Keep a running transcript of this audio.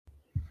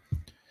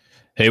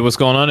Hey, what's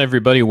going on,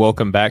 everybody?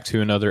 Welcome back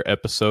to another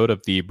episode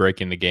of the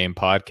Breaking the Game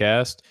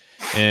podcast.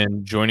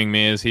 And joining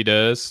me as he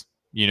does,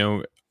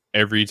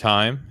 every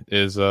time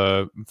is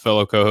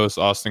fellow co-host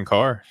Austin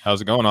Carr.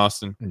 How's it going,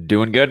 Austin?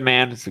 Doing good,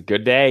 man. It's a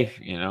good day.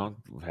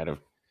 We had a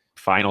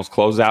finals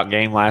closeout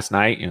game last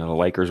night. The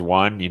Lakers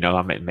won.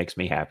 It makes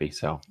me happy.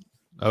 So,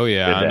 Oh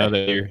yeah, I know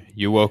that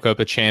you woke up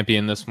a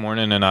champion this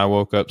morning, and I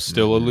woke up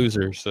still a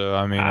loser. So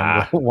I mean,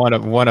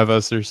 one of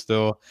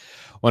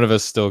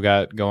us still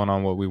got going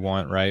on what we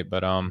want, right?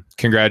 But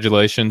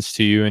congratulations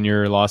to you and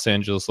your Los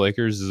Angeles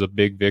Lakers. This is a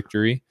big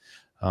victory.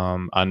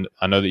 I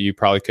know that you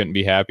probably couldn't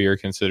be happier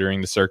considering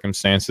the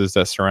circumstances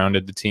that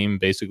surrounded the team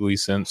basically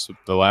since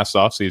the last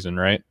offseason,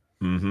 right?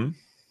 Mm-hmm.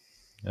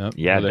 Yep.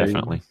 Yeah,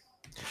 definitely.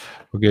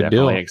 Well, good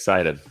definitely deal.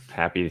 Excited.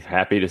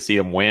 Happy to see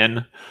them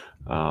win.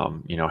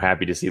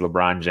 Happy to see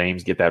LeBron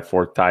James get that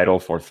fourth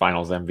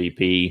finals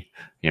MVP.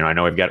 I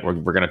know we're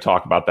going to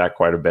talk about that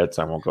quite a bit,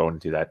 so I won't go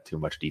into that too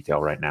much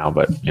detail right now,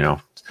 but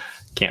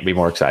can't be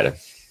more excited.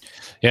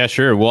 Yeah,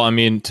 sure. Well, I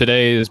mean,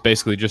 today is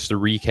basically just a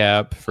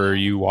recap for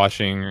you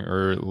watching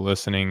or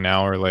listening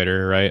now or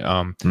later, right?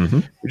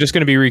 We're just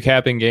going to be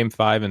recapping game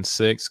 5 and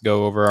 6,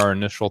 go over our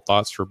initial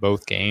thoughts for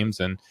both games,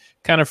 and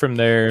kind of from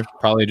there,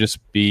 probably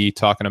just be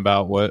talking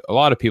about what a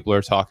lot of people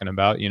are talking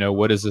about.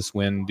 What does this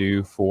win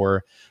do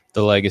for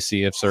the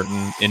legacy of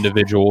certain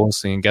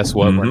individuals? And guess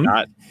what?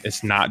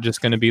 It's not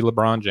just going to be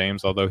LeBron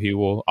James, although he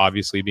will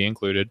obviously be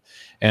included.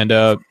 And,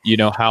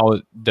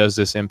 how does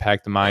this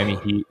impact the Miami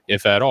Heat,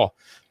 if at all?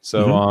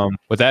 So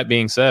with that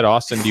being said,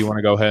 Austin, do you want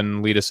to go ahead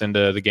and lead us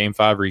into the Game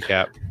 5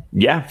 recap?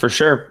 Yeah, for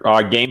sure.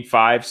 Game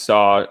 5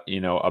 saw,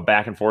 a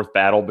back and forth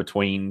battle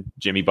between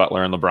Jimmy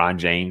Butler and LeBron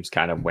James.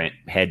 Kind of went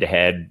head to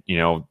head,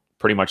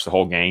 pretty much the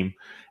whole game.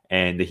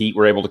 And the Heat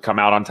were able to come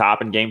out on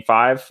top in Game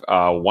 5,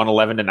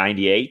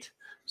 111-98.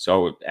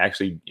 So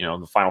actually,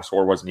 the final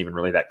score wasn't even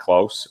really that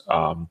close.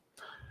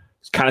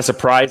 Was kind of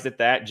surprised at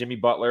that. Jimmy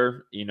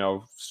Butler,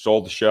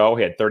 stole the show.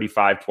 He had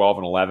 35, 12,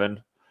 and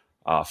 11.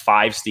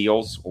 5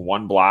 steals,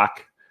 1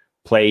 block,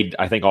 played,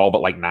 I think, all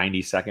but like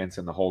 90 seconds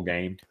in the whole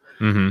game.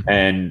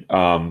 And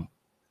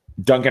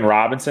Duncan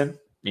Robinson,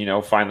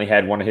 finally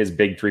had one of his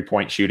big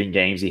 3-point shooting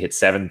games. He hit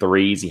 7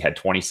 threes. He had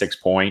 26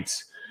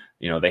 points.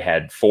 They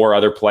had 4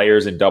 other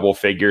players in double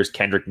figures.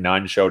 Kendrick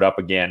Nunn showed up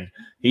again.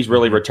 He's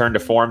really returned to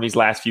form these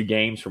last few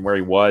games from where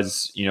he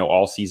was,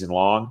 all season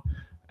long.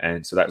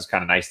 And so that was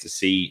kind of nice to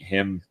see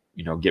him,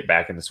 get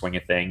back in the swing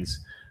of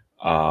things.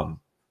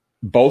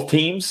 Both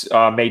teams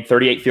made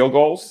 38 field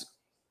goals.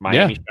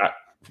 Miami shot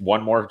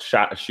one more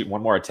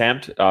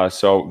attempt.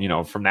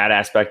 So, from that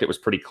aspect, it was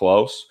pretty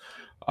close.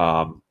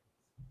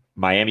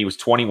 Miami was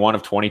 21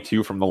 of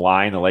 22 from the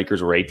line. The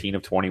Lakers were 18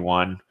 of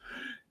 21.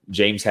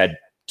 James had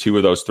 2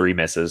 of those 3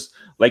 misses.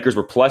 Lakers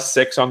were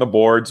 +6 on the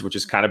boards, which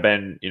has kind of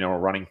been, a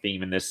running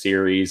theme in this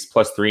series.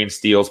 +3 in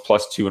steals,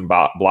 +2 in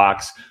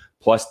blocks,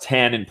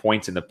 +10 in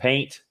points in the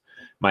paint.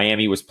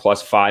 Miami was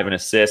 +5 in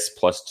assists,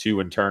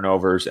 +2 in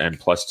turnovers, and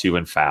 +2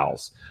 in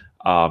fouls.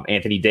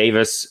 Anthony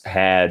Davis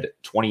had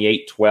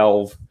 28,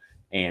 12,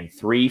 and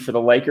 3 for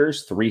the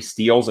Lakers, 3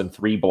 steals and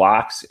 3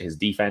 blocks. His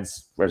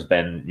defense has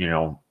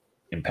been,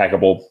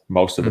 impeccable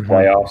most of the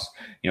playoffs.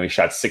 He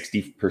shot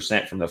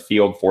 60% from the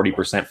field,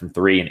 40% from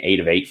 3, and 8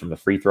 of 8 from the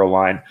free throw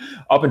line.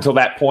 Up until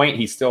that point,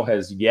 he still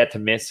has yet to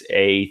miss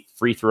a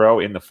free throw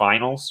in the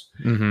finals.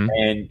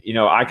 And,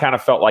 I kind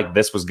of felt like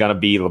this was going to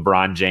be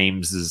LeBron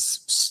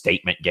James's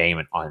statement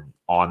game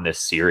on this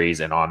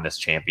series and on this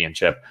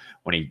championship.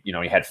 When he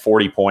had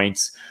 40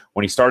 points.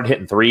 When he started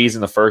hitting threes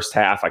in the first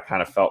half, I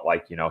kind of felt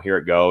like, here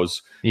it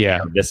goes.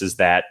 Yeah. This is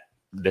that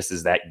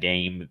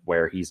game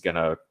where he's going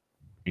to,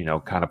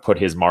 kind of put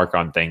his mark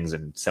on things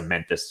and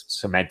cement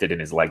it in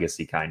his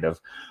legacy kind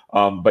of.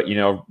 But,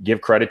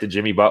 give credit to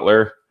Jimmy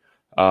Butler.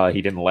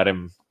 He didn't let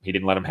him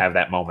have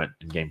that moment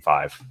in Game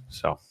 5.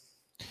 So.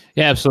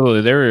 Yeah,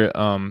 absolutely. There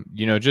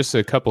were, just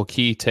a couple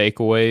key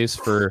takeaways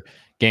for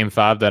Game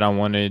 5 that I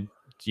wanted,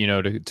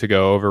 to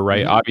go over,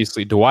 right?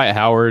 Obviously, Dwight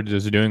Howard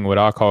is doing what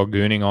I call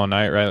gooning all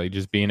night, right? Like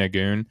just being a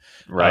goon.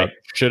 Right.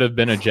 Should have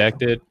been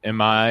ejected in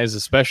my eyes,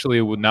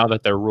 especially now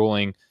that they're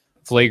ruling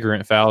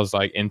flagrant fouls.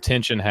 Like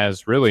intention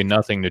has really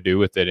nothing to do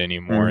with it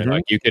anymore.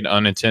 Like you could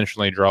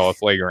unintentionally draw a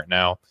flagrant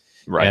now.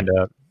 Right. And,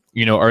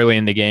 early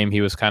in the game,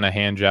 he was kind of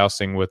hand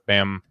jousting with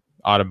Bam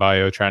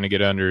Adebayo, trying to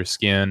get under his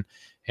skin.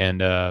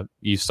 And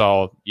you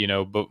saw,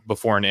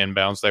 before an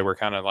inbounds, they were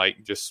kind of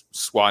like just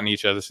swatting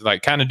each other, so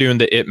like kind of doing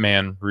the It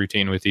Man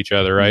routine with each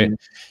other, right?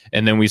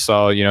 And then we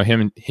saw,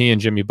 he and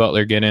Jimmy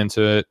Butler get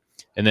into it,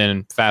 and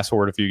then fast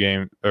forward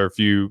a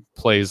few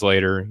plays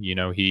later,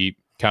 he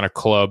kind of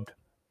clubbed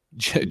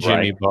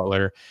Jimmy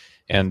Butler,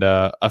 and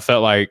I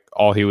felt like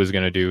all he was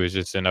going to do is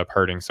just end up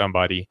hurting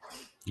somebody,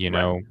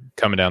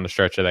 coming down the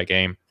stretch of that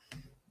game.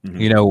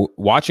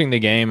 Watching the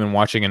game and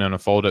watching it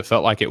unfold, it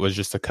felt like it was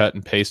just a cut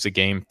and paste of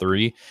Game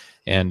 3.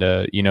 And,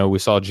 we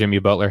saw Jimmy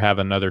Butler have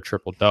another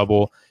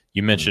triple-double.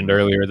 You mentioned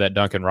earlier that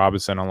Duncan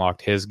Robinson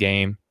unlocked his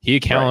game. He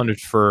accounted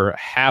for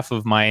half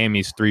of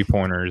Miami's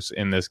three-pointers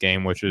in this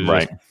game, which is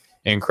just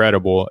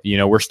incredible.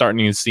 We're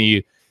starting to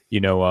see,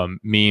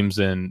 memes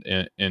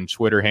and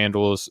Twitter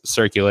handles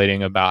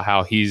circulating about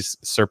how he's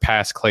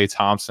surpassed Klay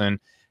Thompson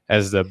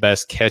as the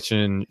best catch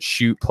and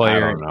shoot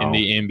player in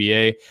the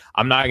NBA.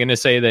 I'm not going to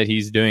say that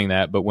he's doing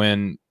that, but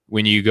when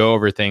you go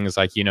over things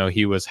like,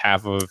 he was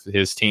half of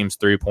his team's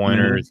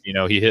 3-pointers,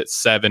 he hit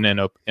 7 in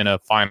a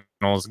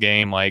finals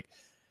game, like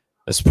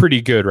that's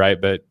pretty good, right?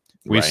 But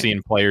we've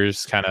seen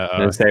players kind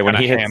of say when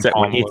he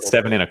hits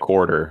 7 and a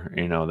quarter,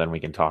 then we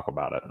can talk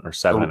about it, or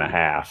 7 and a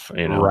half,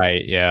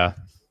 Right, yeah.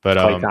 But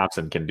Klay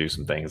Thompson can do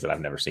some things that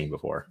I've never seen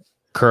before.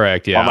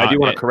 Correct, yeah. I do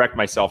want to correct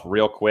myself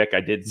real quick.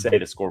 I did say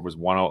the score was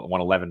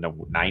 111 to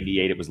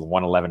 98. It was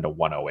 111 to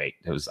 108.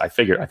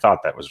 I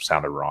thought that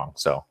sounded wrong.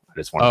 So I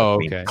just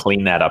wanted to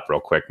clean that up real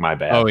quick. My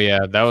bad. Oh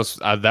yeah, that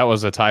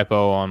was a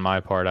typo on my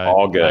part.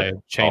 All good. I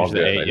changed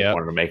the 8. I just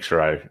wanted to make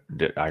sure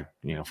I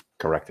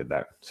corrected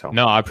that. So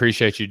no, I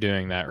appreciate you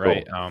doing that. Cool.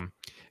 Right.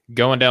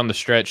 Going down the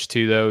stretch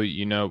too,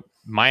 though,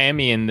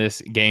 Miami in this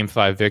Game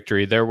 5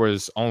 victory, there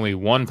was only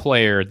one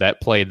player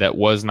that played that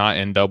was not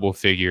in double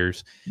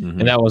figures,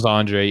 and that was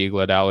Andre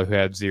Iguodala, who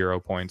had 0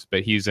 points,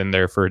 but he's in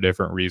there for a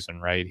different reason,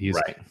 right? He's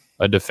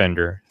a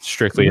defender,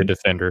 strictly a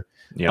defender.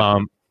 Yeah.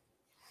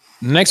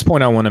 The next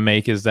point I want to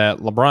make is that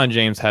LeBron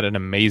James had an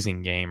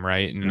amazing game,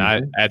 right? And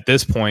at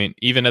this point,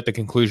 even at the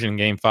conclusion of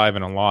Game 5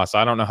 and a loss,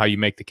 I don't know how you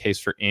make the case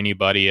for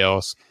anybody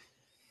else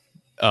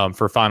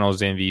for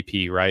Finals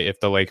MVP, right? If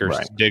the Lakers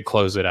did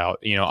close it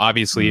out,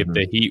 obviously if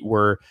the Heat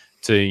were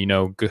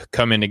to,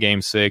 come into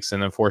Game 6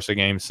 and then force a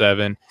Game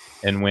 7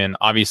 and win,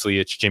 obviously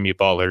it's Jimmy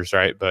Butler's,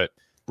 right? But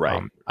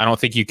I don't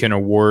think you can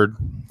award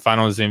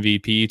Finals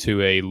MVP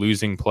to a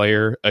losing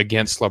player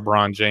against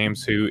LeBron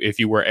James, who, if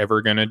you were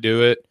ever going to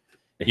do it,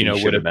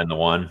 would have been the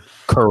one.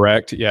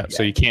 Correct. Yeah.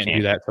 So you can't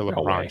do that to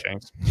LeBron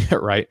James,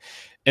 right?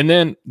 And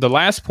then the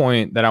last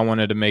point that I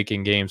wanted to make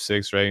in Game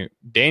 6, right?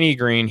 Danny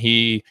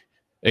Green,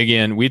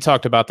 again, we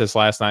talked about this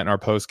last night in our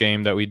post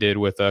game that we did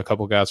with a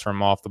couple guys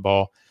from Off the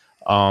Ball.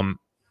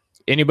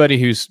 Anybody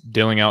who's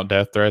dealing out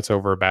death threats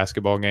over a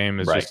basketball game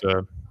is just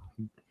a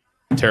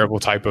terrible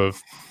type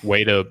of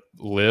way to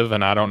live,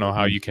 and I don't know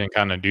how you can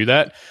kind of do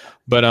that.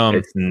 But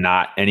it's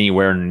not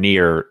anywhere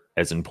near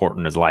as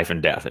important as life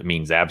and death. It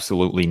means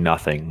absolutely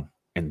nothing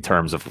in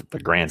terms of the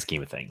grand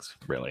scheme of things,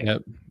 really.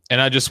 Yep. And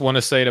I just want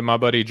to say to my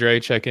buddy Dre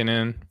checking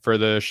in for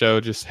the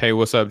show, just, hey,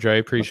 what's up, Dre?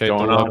 Appreciate the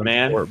love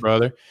and support,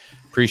 brother.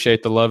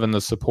 Appreciate the love and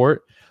the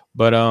support.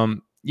 But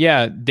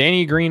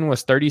Danny Green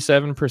was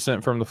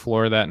 37% from the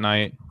floor that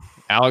night.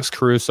 Alex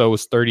Caruso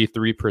was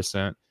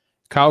 33%.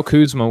 Kyle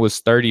Kuzma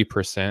was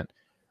 30%.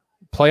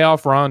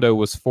 Playoff Rondo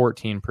was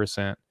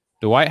 14%.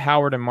 Dwight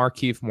Howard and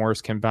Markieff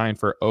Morris combined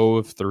for 0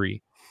 of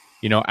 3.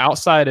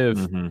 Outside of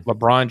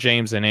LeBron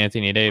James and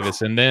Anthony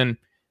Davis. And then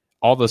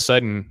all of a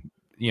sudden,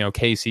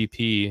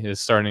 KCP is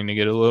starting to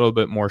get a little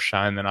bit more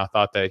shine than I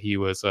thought that he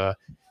was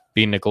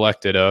being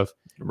neglected of.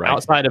 Right.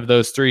 Outside of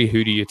those three,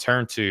 who do you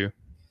turn to?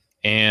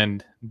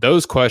 And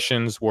those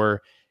questions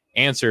were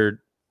answered,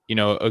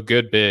 a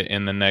good bit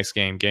in the next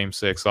game, Game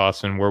 6,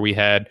 Austin, where we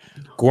had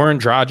Goran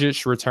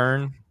Dragic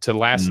return to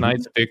last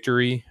night's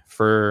victory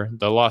for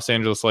the Los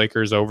Angeles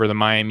Lakers over the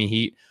Miami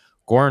Heat.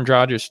 Goran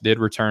Dragic did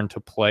return to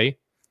play.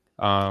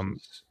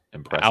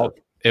 Impressive.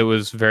 It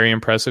was very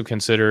impressive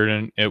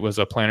considering it was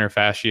a plantar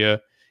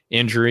fascia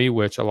injury,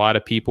 which a lot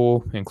of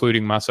people,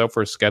 including myself,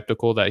 were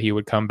skeptical that he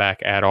would come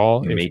back at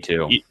all. Me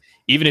too.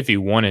 Even if he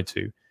wanted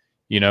to,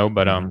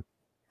 but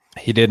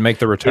he did make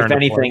the return.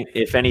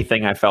 If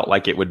anything, I felt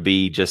like it would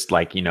be just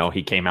like,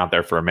 he came out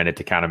there for a minute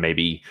to kind of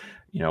maybe,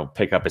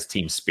 pick up his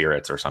team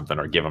spirits or something,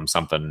 or give him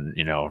something,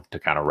 to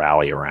kind of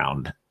rally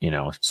around,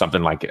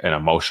 something like an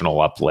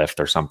emotional uplift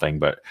or something,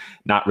 but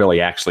not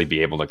really actually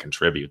be able to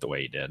contribute the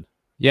way he did.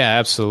 Yeah,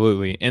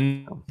 absolutely.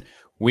 And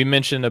we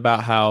mentioned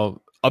about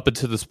how up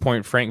until this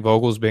point, Frank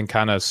Vogel's been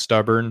kind of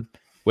stubborn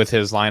with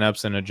his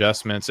lineups and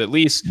adjustments, at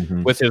least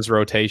with his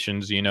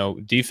rotations,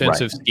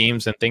 defensive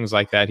schemes and things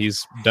like that.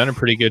 He's done a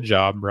pretty good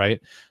job, right?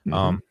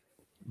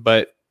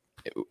 But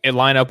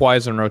lineup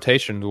wise and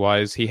rotation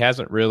wise, he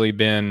hasn't really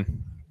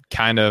been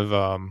kind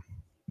of,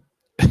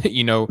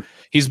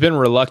 he's been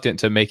reluctant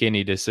to make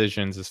any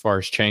decisions as far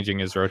as changing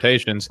his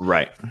rotations.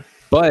 Right.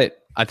 But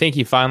I think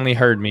he finally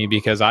heard me,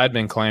 because I'd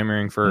been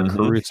clamoring for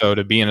Caruso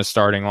to be in a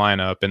starting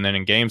lineup. And then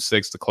in Game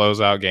 6, the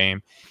closeout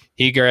game,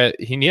 he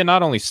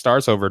not only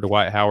starts over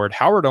Dwight Howard.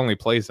 Howard only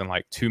plays in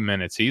like 2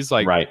 minutes. He's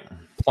like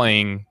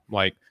playing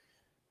like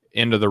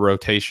into the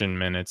rotation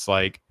minutes,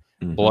 like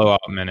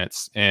blowout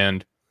minutes.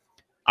 And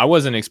I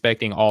wasn't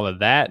expecting all of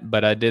that,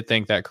 but I did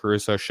think that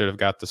Caruso should have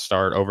got the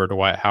start over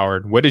Dwight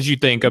Howard. What did you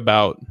think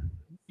about,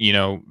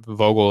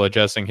 Vogel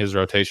adjusting his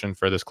rotation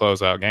for this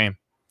closeout game?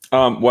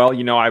 Well,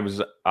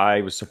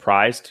 I was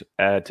surprised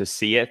to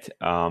see it,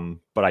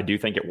 but I do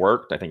think it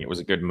worked. I think it was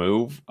a good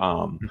move.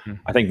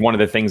 I think one of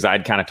the things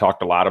I'd kind of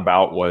talked a lot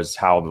about was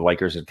how the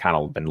Lakers had kind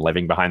of been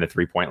living behind the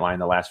 3-point line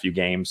the last few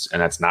games,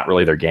 and that's not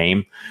really their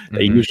game.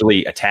 They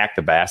usually attack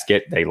the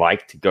basket. They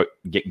like to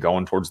get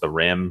going towards the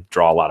rim,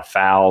 draw a lot of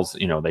fouls.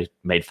 They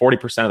made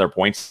 40% of their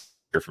points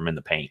from in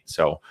the paint,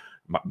 so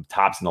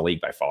tops in the league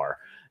by far.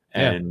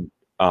 And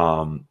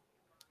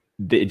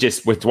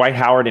just with Dwight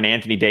Howard and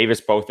Anthony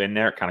Davis both in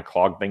there, it kind of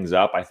clogged things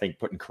up. I think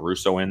putting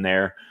Caruso in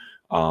there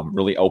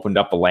really opened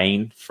up a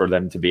lane for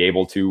them to be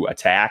able to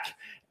attack.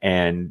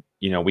 And,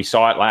 we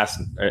saw it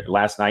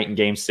last night in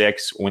Game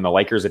 6 when the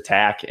Lakers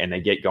attack and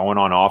they get going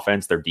on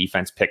offense, their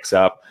defense picks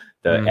up.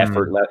 The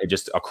effort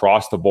just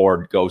across the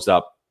board goes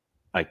up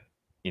like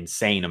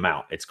insane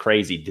amount. It's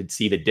crazy to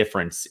see the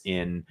difference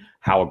in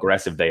how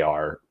aggressive they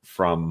are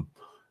from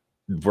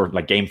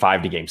like Game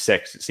 5 to Game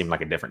 6. It seemed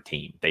like a different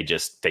team. They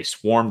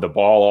swarmed the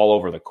ball all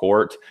over the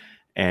court.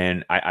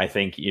 And I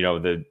think,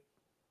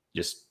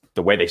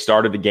 the way they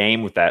started the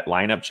game with that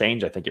lineup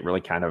change, I think it really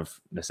kind of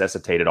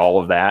necessitated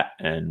all of that.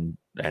 And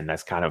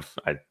that's kind of,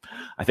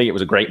 I think it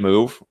was a great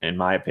move in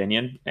my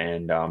opinion.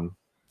 And,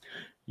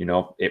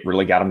 it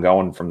really got them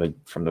going from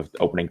the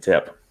opening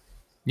tip.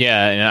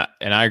 Yeah,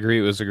 and I agree.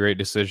 It was a great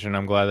decision.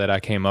 I'm glad that I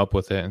came up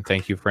with it, and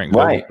thank you, Frank,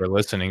 for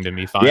listening to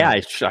me. Finally.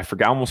 Yeah,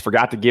 I almost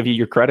forgot to give you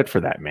your credit for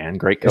that, man.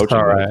 Great coaching.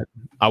 All right,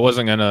 I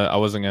wasn't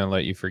gonna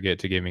let you forget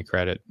to give me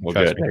credit. Well,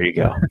 good. There you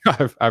go.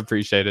 I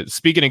appreciate it.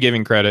 Speaking of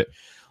giving credit,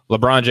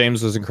 LeBron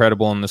James was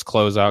incredible in this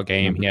closeout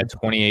game. He had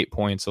 28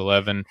 points,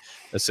 11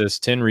 assists,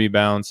 10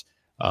 rebounds,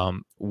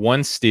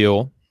 1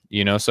 steal.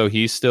 So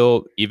he's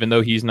still, even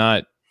though he's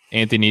not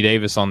Anthony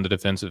Davis on the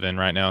defensive end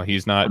right now,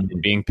 he's not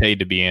being paid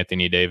to be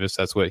Anthony Davis.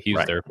 That's what he's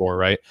there for,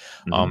 right?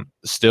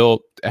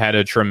 Still had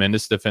a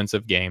tremendous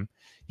defensive game.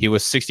 He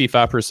was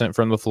 65%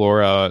 from the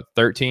floor,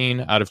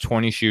 13 out of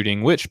 20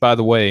 shooting, which, by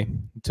the way,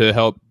 to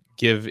help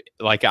give,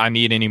 I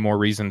need any more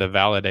reason to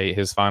validate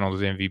his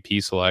finals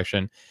MVP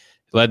selection,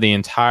 led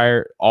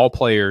the all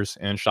players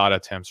in shot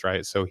attempts,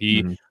 right? So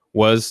he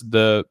was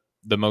the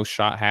most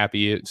shot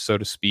happy, so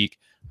to speak,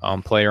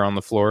 player on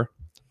the floor.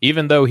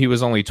 Even though he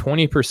was only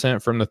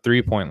 20% from the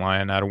 3-point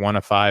line out of 1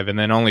 of 5, and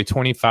then only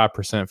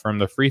 25% from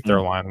the free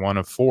throw line, 1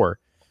 of 4.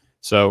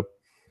 So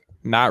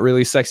not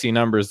really sexy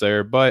numbers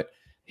there, but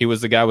he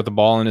was the guy with the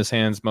ball in his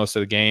hands most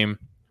of the game,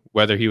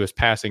 whether he was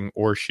passing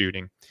or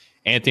shooting.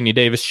 Anthony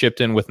Davis chipped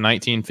in with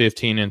 19,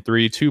 15, and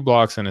 3, 2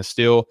 blocks and a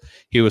steal.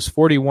 He was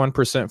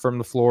 41% from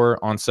the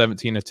floor on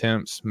 17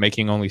 attempts,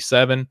 making only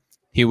 7.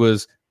 He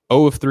was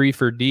 0 of 3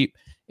 for deep,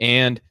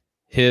 and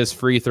his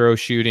free throw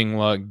shooting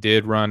luck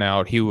did run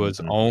out. He was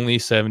only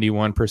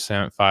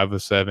 71%, 5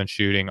 of 7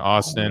 shooting.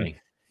 Austin,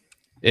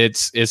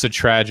 it's a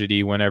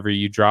tragedy whenever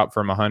you drop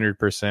from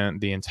 100%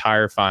 the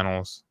entire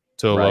finals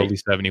to a lowly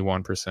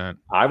 71%.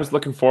 I was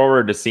looking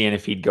forward to seeing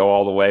if he'd go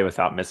all the way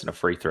without missing a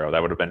free throw.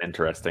 That would have been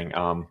interesting.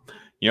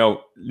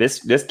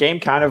 This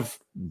game kind of,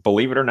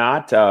 believe it or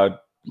not,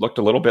 looked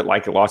a little bit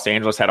like Los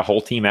Angeles had a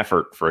whole team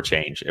effort for a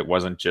change. It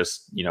wasn't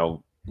just,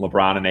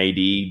 LeBron and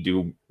AD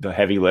do the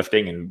heavy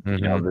lifting and,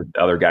 the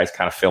other guys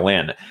kind of fill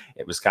in.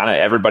 It was kind of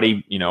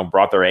everybody,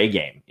 brought their A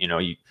game.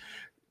 You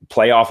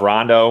playoff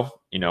Rondo,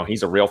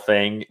 he's a real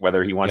thing,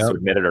 whether he wants to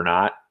admit it or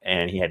not.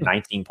 And he had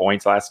 19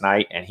 points last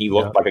night, and he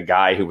looked like a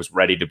guy who was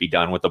ready to be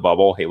done with the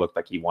bubble. He looked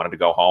like he wanted to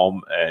go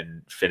home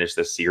and finish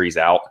this series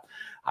out.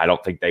 I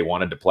don't think they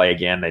wanted to play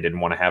again. They didn't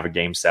want to have a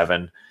Game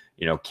 7.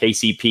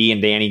 KCP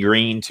and Danny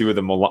Green, 2 of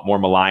the more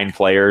maligned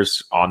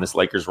players on this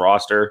Lakers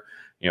roster,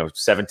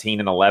 17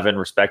 and 11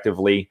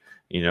 respectively.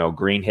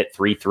 Green hit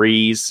 3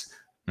 threes,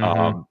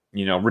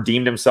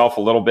 redeemed himself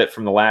a little bit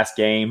from the last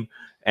game.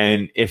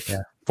 And if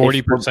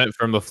 40%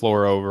 from the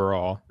floor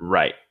overall.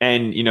 Right.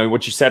 And,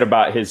 what you said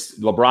about his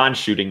LeBron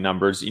shooting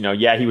numbers,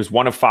 he was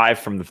 1 of 5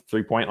 from the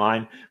 3-point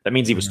line. That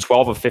means he was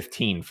 12 of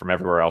 15 from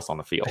everywhere else on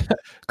the field.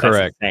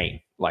 Correct. That's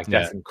insane.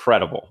 That's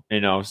incredible.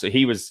 So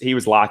he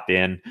was locked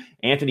in.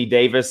 Anthony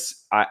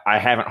Davis, I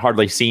haven't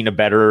hardly seen a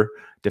better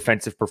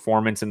defensive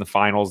performance in the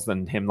finals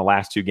than him the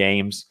last 2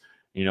 games.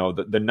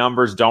 The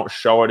numbers don't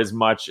show it as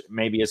much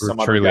maybe as some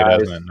other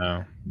guys.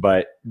 No.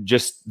 But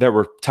just there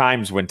were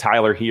times when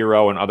Tyler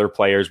Hero and other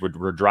players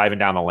were driving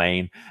down the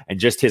lane, and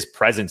just his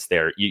presence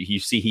there, you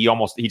see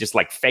he just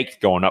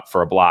faked going up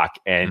for a block,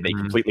 and they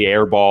completely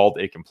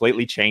airballed. It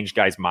completely changed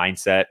guys'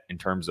 mindset in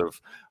terms of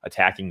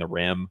attacking the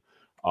rim.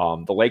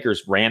 The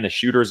Lakers ran the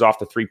shooters off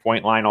the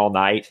 3-point line all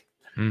night,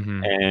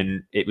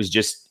 and it was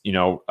just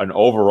an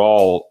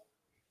overall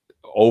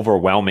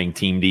overwhelming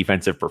team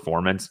defensive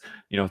performance.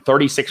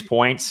 36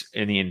 points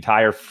in the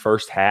entire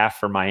first half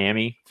for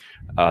Miami.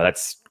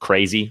 That's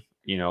crazy.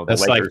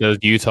 That's Lakers, like the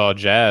Utah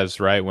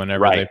Jazz, right?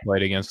 Whenever they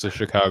played against the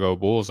Chicago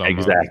Bulls.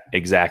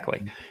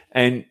 Exactly.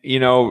 And,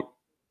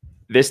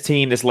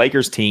 this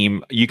Lakers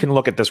team, you can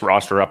look at this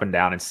roster up and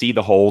down and see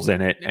the holes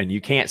in it, and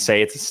you can't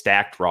say it's a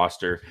stacked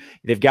roster.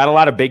 They've got a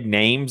lot of big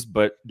names,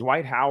 but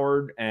Dwight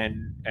Howard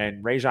and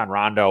Rajon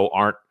Rondo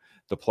aren't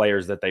the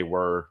players that they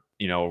were,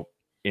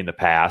 in the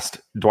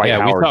past. Dwight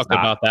Howard. We talked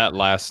about that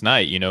last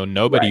night.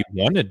 Nobody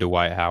wanted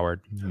Dwight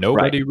Howard.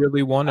 Nobody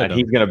really wanted him.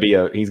 He's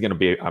going to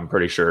be, I'm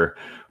pretty sure,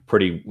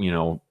 pretty,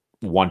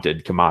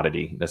 wanted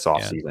commodity this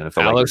offseason.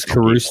 Alex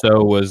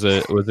Caruso was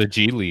a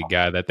G League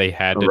guy that they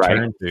had to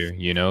turn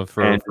to,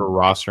 for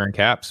roster and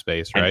cap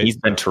space, right? And he's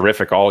been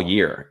terrific all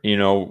year.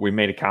 We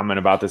made a comment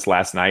about this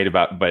last night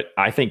but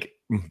I think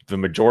the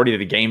majority of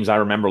the games I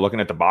remember looking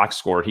at the box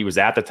score, he was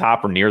at the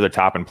top or near the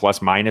top in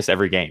plus minus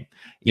every game.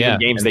 Even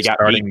games they got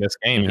starting beat, this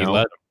game, he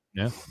led them.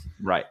 Yeah.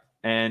 Right.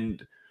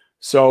 And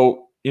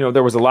so,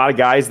 there was a lot of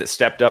guys that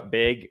stepped up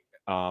big.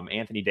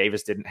 Anthony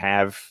Davis didn't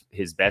have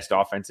his best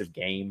offensive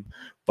game,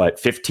 but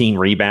 15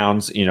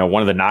 rebounds.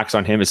 One of the knocks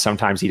on him is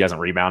sometimes he doesn't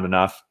rebound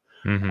enough.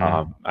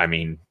 I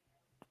mean,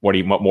 what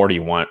more do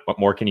you want? What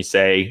more can you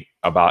say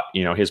about,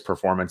 his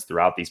performance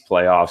throughout these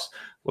playoffs,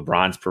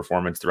 LeBron's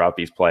performance throughout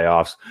these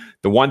playoffs?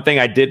 The one thing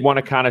I did want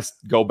to kind of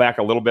go back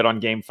a little bit on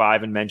game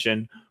 5 and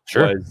mention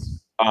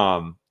was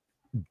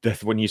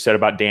when you said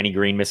about Danny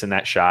Green missing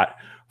that shot.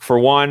 For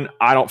one,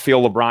 I don't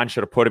feel LeBron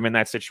should have put him in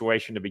that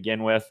situation to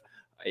begin with.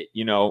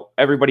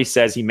 Everybody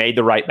says he made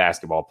the right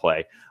basketball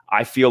play.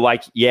 I feel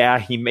like,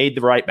 he made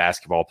the right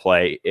basketball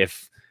play.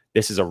 If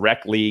this is a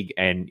rec league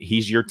and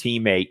he's your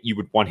teammate, you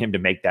would want him to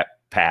make that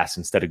pass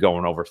instead of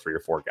going over 3 or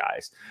 4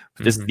 guys.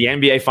 But this is the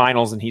NBA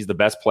Finals, and he's the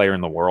best player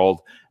in the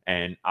world.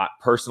 And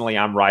personally,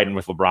 I'm riding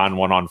with LeBron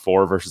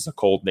 1-on-4 versus a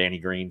cold Danny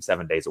Green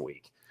 7 days a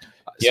week.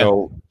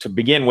 So to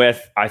begin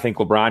with, I think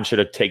LeBron should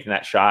have taken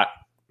that shot.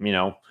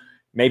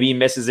 Maybe he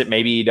misses it,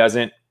 maybe he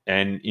doesn't.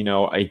 And,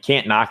 I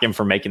can't knock him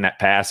for making that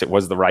pass. It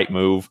was the right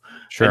move.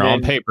 Sure,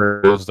 on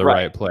paper, it was the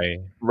right play.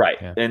 Right.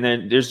 Yeah. And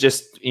then there's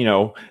just,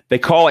 they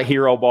call it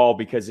hero ball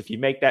because if you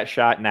make that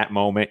shot in that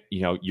moment,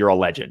 you're a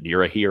legend.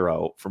 You're a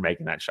hero for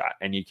making that shot.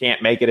 And you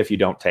can't make it if you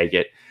don't take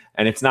it.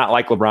 And it's not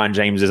like LeBron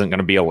James isn't going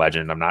to be a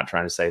legend. I'm not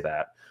trying to say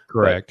that.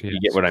 Correct. You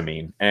get what I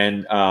mean.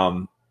 And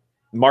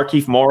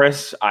Markieff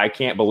Morris, I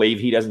can't believe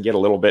he doesn't get a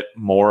little bit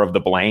more of the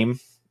blame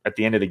at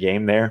the end of the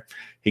game there.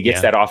 He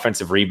gets that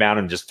offensive rebound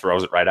and just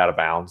throws it right out of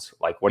bounds.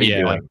 Like, what are you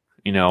doing?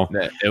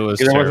 It was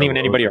there wasn't even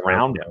anybody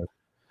around him.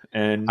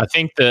 And I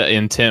think the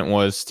intent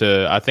was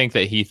I think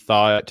that he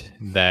thought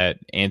that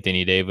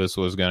Anthony Davis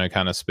was going to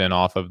kind of spin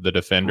off of the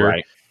defender.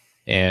 Right.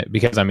 And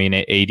because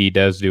AD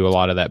does do a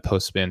lot of that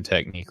post spin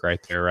technique right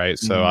there. Right.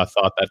 So I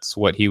thought that's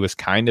what he was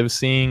kind of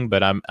seeing,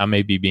 but I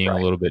may be being a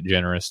little bit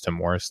generous to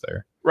Morris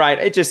there. Right.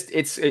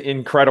 It's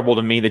incredible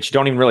to me that you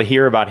don't even really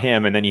hear about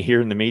him. And then you hear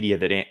in the media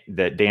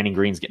that Danny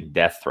Green's getting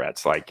death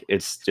threats. Like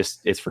it's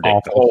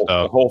ridiculous.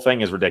 The whole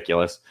thing is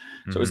ridiculous.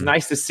 So it was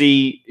nice to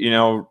see,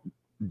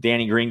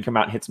 Danny Green come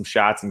out and hit some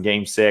shots in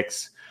game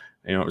 6.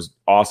 It was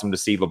awesome to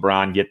see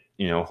LeBron get,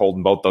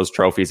 holding both those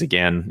trophies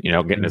again,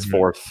 getting his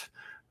 4th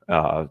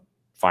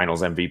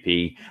finals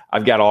MVP.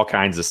 I've got all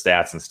kinds of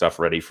stats and stuff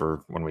ready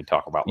for when we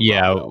talk about LeBron.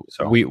 Yeah,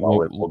 so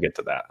we'll get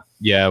to that.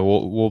 Yeah,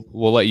 we'll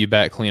let you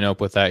back clean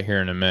up with that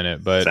here in a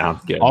minute. But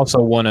sounds good.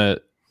 Also want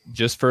to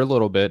just for a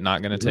little bit,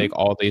 not going to take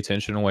all the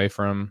attention away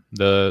from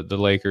the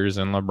Lakers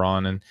and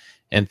LeBron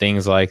and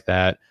things like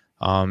that.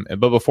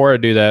 But before I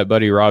do that,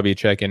 buddy Robbie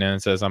checking in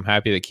and says, I'm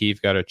happy that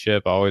Keith got a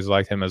chip. I always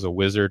liked him as a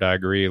wizard. I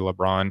agree.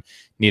 LeBron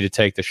needed to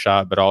take the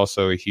shot, but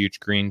also a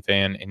huge Green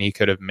fan, and he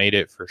could have made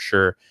it for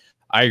sure.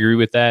 I agree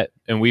with that.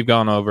 And we've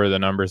gone over the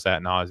numbers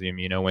ad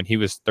nauseum. When he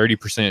was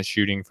 30%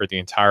 shooting for the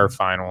entire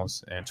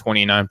finals and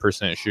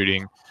 29%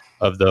 shooting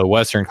of the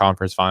Western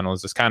Conference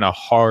Finals, it's kind of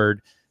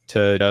hard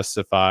to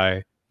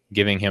justify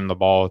giving him the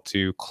ball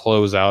to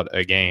close out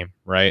a game,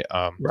 right?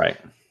 Right.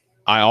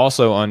 I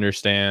also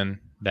understand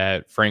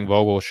that Frank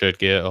Vogel should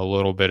get a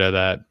little bit of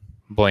that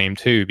blame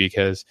too,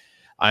 because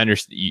I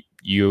understand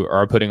you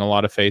are putting a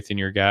lot of faith in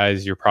your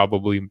guys. You're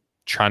probably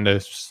trying to,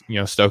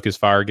 stoke his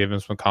fire, give him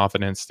some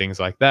confidence, things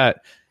like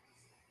that.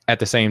 At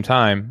the same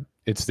time,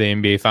 it's the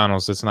NBA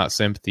Finals. It's not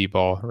sympathy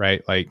ball,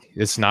 right? Like,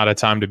 it's not a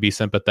time to be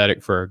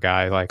sympathetic for a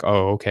guy like,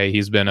 oh, okay,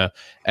 he's been a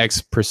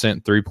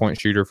X% 3-point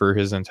shooter for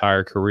his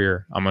entire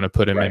career. I'm going to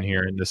put him in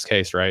here in this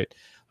case, right?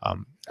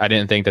 I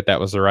didn't think that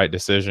was the right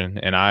decision,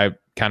 and I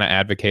kind of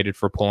advocated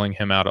for pulling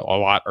him out a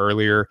lot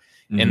earlier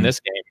in this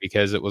game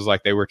because it was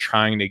like they were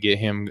trying to get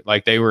him,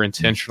 like they were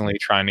intentionally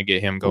trying to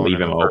get him going.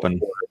 Leave him open.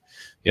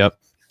 Yep.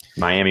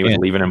 Miami was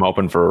leaving him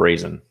open for a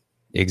reason.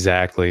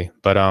 Exactly.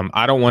 But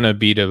I don't want to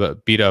beat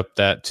up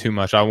that too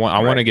much. I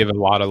want to give a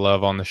lot of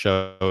love on the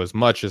show as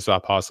much as I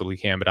possibly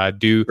can. But I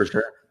do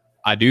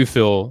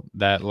feel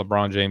that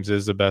LeBron James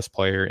is the best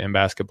player in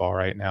basketball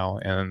right now,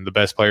 and the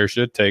best player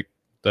should take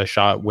the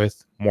shot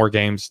with more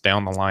games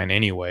down the line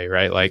anyway,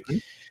 right? Like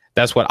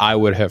that's what I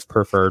would have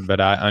preferred,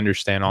 but I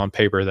understand on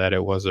paper that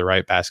it was the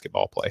right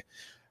basketball play.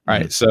 All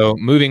right, so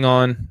moving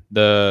on,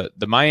 the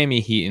Miami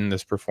Heat in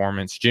this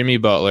performance, Jimmy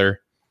Butler,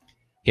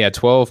 he had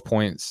 12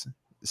 points,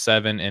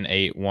 7 and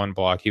 8, 1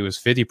 block. He was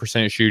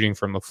 50% shooting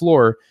from the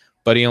floor,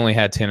 but he only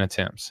had 10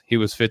 attempts. He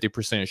was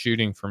 50%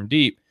 shooting from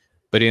deep,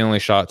 but he only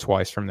shot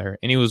twice from there.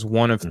 And he was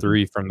 1 of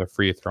 3 from the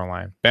free throw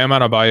line. Bam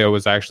Adebayo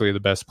was actually the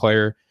best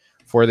player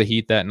for the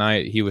Heat that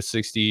night. He was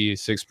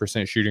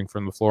 66% shooting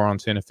from the floor on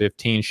 10 of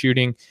 15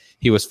 shooting.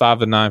 He was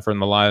 5 of 9 from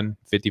the line,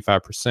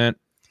 55%.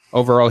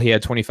 Overall, he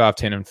had 25,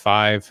 10, and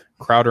 5.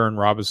 Crowder and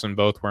Robinson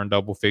both were in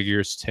double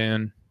figures,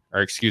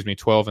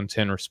 12 and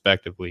 10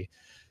 respectively.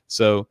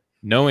 So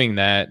knowing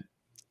that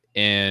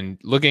and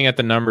looking at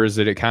the numbers,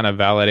 did it kind of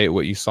validate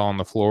what you saw on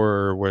the floor,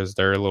 or was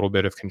there a little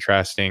bit of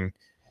contrasting,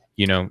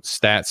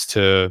 stats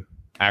to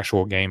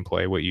actual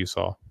gameplay, what you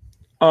saw?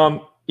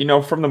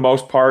 from the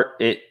most part,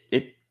 it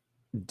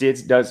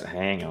does.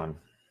 Hang on,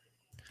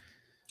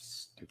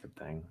 stupid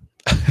thing.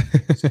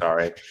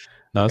 Sorry.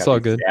 No, it's Got all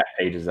these good. stat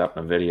pages up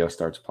and the video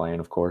starts playing,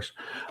 of course.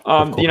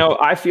 Of course.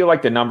 I feel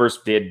like the numbers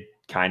did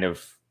kind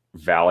of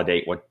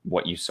validate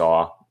what you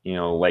saw.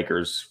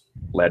 Lakers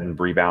led in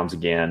rebounds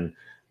again,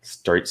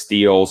 straight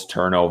steals,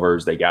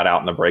 turnovers. They got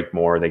out in the break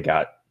more. They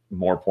got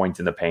more points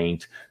in the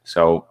paint.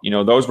 So,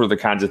 those were the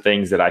kinds of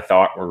things that I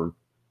thought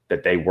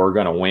that they were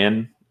going to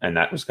win, and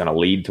that was going to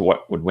lead to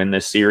what would win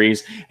this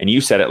series. And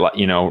you said it,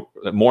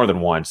 more than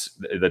once.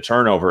 The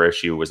turnover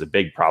issue was a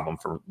big problem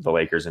for the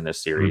Lakers in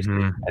this series,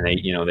 and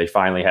they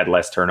finally had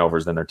less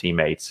turnovers than their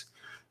teammates.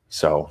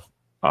 So,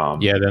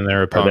 than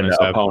their opponents.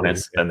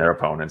 Than their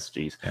opponents.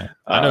 Geez, yeah.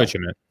 I know what you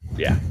meant.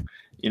 Yeah.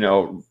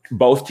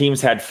 Both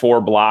teams had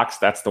 4 blocks.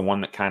 That's the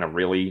one that kind of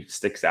really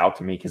sticks out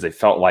to me because it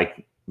felt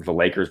like the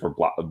Lakers were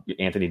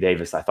Anthony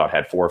Davis, I thought,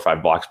 had 4 or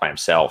 5 blocks by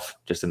himself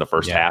just in the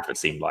first half, it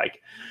seemed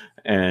like.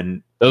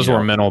 And those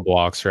were mental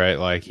blocks, right?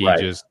 Like he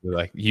just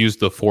used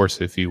the force,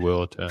 if you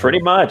will.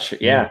 Pretty much.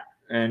 Yeah.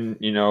 And,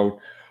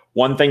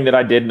 one thing that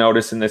I did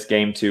notice in this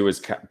game too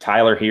is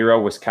Tyler Hero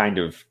was kind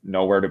of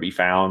nowhere to be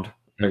found,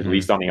 at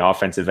least on the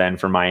offensive end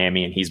for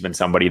Miami. And he's been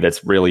somebody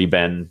that's really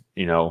been,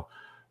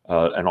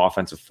 an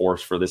offensive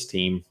force for this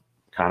team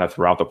kind of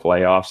throughout the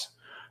playoffs.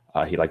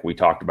 Like we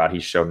talked about, he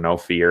showed no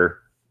fear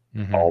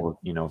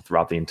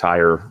throughout the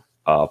entire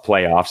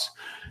playoffs.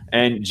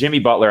 And Jimmy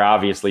Butler,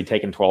 obviously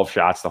taking 12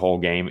 shots the whole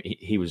game.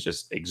 He was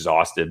just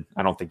exhausted.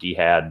 I don't think he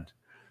had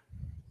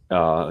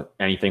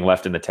anything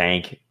left in the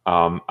tank.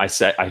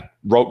 I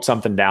wrote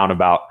something down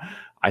about,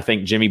 I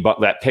think Jimmy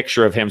Butler, that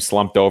picture of him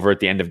slumped over at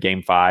the end of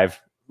game 5,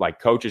 like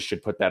coaches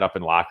should put that up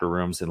in locker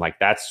rooms. And like,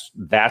 that's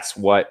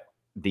what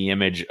the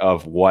image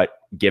of what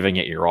giving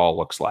it your all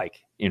looks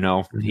like.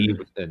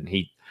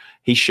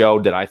 He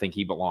showed that I think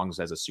he belongs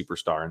as a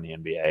superstar in the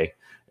NBA,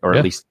 or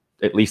at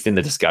least in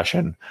the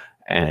discussion.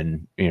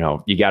 And,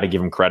 you got to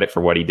give him credit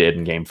for what he did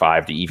in game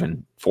 5 to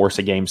even force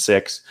a game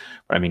 6.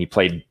 But I mean, he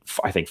played,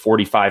 I think,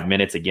 45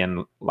 minutes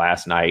again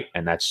last night.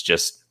 And that's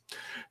just,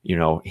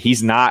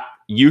 he's not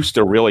used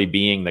to really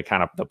being the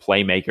kind of the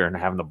playmaker and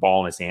having the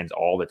ball in his hands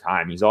all the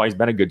time. He's always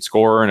been a good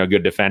scorer and a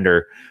good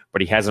defender,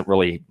 but he hasn't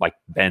really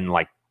been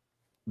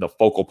the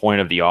focal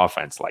point of the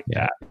offense like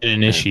that. An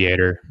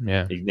initiator.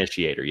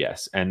 Initiator.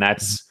 Yes. And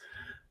that's,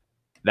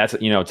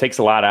 it takes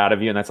a lot out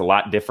of you, and that's a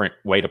lot different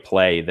way to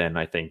play than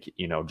I think,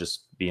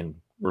 just being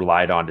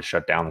relied on to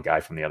shut down the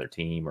guy from the other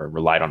team or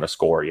relied on to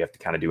score. You have to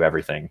kind of do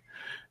everything.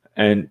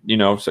 And,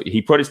 so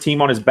he put his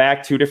team on his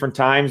back 2 different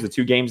times, the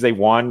 2 games they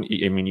won.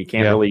 I mean, you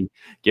can't really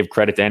give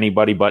credit to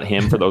anybody but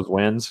him for those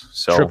wins.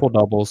 So triple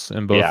doubles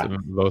in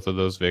both of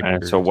those victories.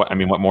 And so what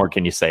more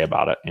can you say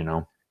about it?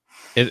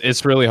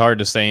 It's really hard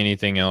to say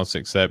anything else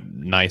except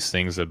nice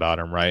things about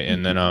him, right?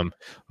 And then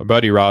my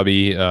buddy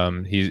Robbie,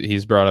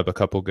 he's brought up a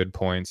couple good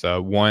points.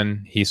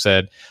 One, he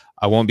said,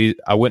 I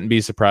wouldn't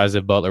be surprised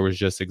if Butler was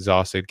just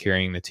exhausted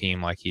carrying the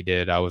team like he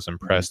did. I was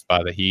impressed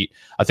by the Heat.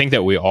 I think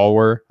that we all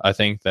were. I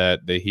think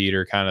that the Heat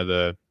are kind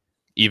of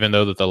even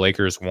though that the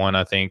Lakers won,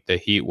 I think the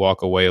Heat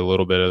walk away a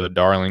little bit of the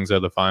darlings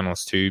of the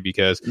finals too,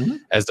 because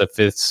as the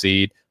 5th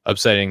seed,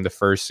 upsetting the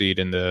 1st seed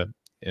in the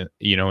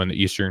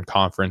Eastern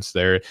Conference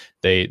there,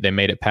 they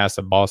made it past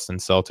the Boston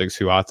Celtics,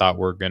 who I thought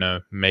were going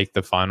to make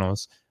the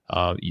finals.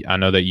 I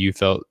know that you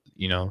felt,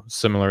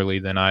 similarly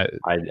than I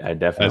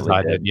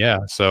definitely did. Yeah.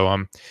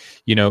 So,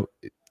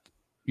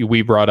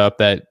 we brought up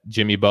that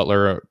Jimmy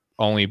Butler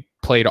only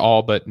played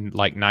all but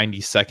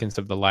 90 seconds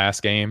of the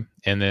last game.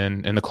 And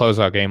then in the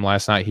closeout game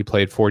last night, he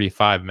played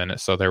 45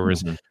 minutes. So there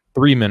was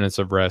 3 minutes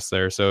of rest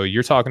there. So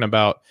you're talking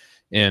about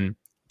in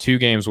 2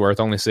 games worth,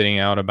 only sitting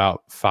out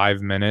about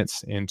 5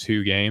 minutes in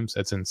 2 games.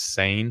 That's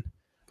insane.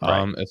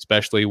 Right.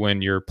 Especially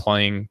when you're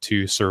playing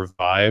to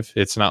survive.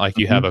 It's not like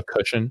you have a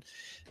cushion,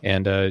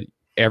 and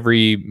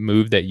every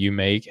move that you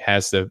make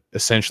has to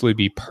essentially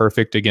be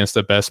perfect against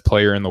the best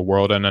player in the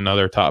world and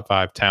another top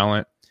 5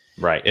 talent.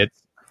 Right.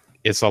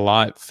 It's a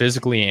lot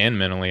physically and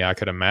mentally, I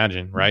could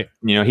imagine. Right.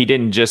 He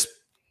didn't just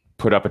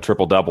put up a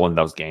triple double in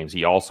those games.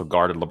 He also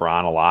guarded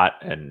LeBron a lot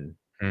and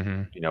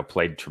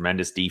played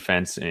tremendous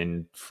defense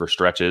for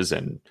stretches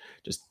and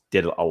just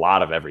did a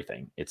lot of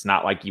everything. It's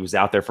not like he was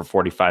out there for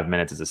 45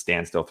 minutes as a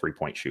standstill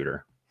 3-point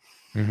shooter.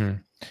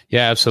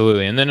 Yeah,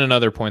 absolutely. And then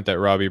another point that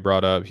Robbie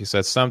brought up, he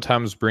said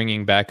sometimes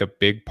bringing back a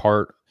big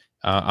part,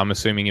 I'm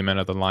assuming he meant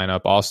of the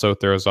lineup, also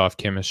throws off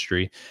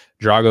chemistry.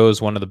 Drago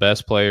is one of the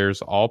best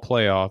players all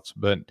playoffs,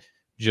 but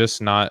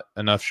just not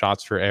enough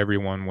shots for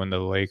everyone when the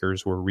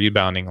Lakers were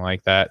rebounding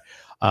like that.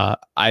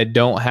 I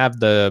don't have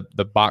the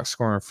box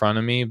score in front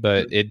of me,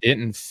 but it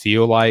didn't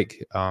feel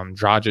like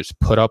Dragic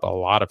put up a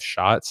lot of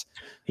shots.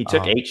 He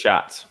took 8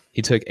 shots.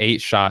 He took 8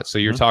 shots. So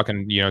you're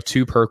talking,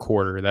 2 per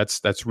quarter.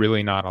 That's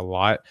really not a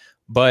lot.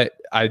 But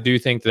I do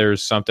think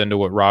there's something to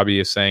what Robbie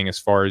is saying as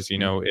far as,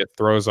 it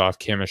throws off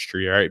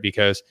chemistry, right?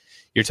 Because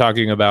you're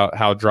talking about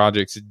how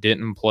Dragic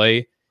didn't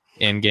play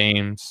in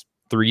games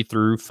 3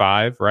 through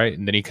 5, right?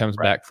 And then he comes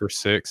back for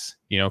 6,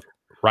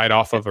 right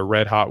off of a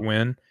red hot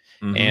win.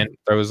 and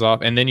throws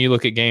off. And then you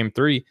look at game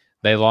 3,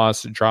 they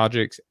lost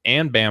Dragic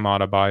and Bam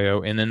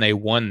Adebayo, and then they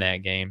won that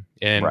game.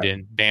 And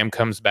then Bam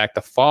comes back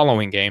the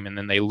following game, and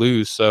then they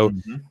lose. So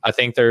I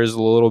think there's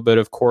a little bit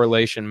of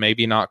correlation,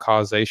 maybe not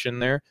causation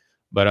there,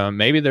 but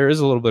maybe there is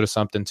a little bit of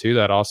something to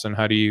that. Austin,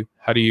 how do you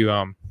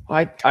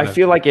I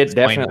feel like it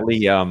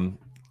definitely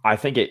I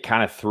think it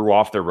kind of threw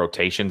off their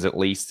rotations. At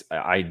least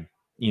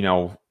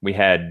we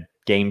had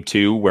game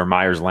 2 where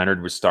Myers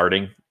Leonard was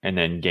starting, and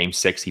then game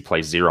 6 he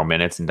plays 0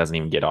 minutes and doesn't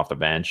even get off the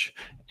bench.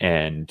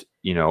 And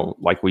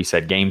like we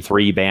said, game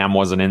 3 Bam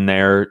wasn't in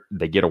there.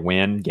 They get a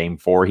win. Game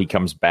 4 he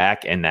comes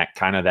back, and that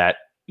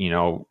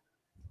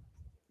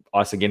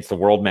us against the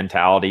world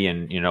mentality,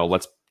 and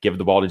let's give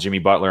the ball to Jimmy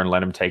Butler and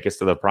let him take us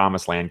to the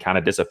promised land kind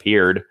of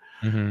disappeared.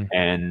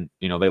 And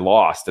they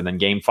lost. And then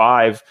game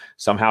 5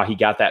 somehow he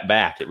got that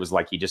back. It was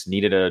like he just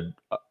needed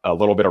a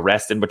little bit of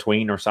rest in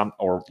between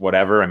or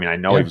whatever. I mean, I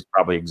know he was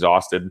probably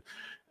exhausted,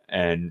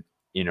 and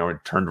it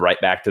turned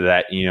right back to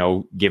that,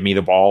 give me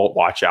the ball,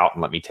 watch out,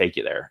 and let me take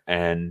you there.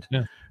 And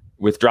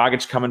with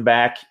Dragic coming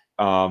back,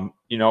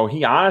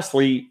 he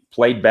honestly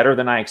played better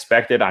than I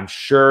expected. I'm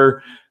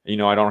sure, I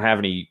don't have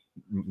any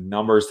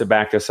numbers to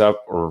back this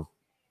up or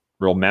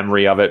real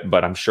memory of it,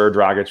 but I'm sure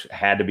Dragic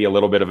had to be a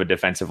little bit of a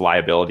defensive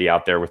liability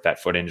out there with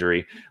that foot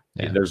injury.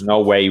 There's no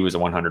way he was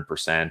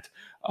 100%.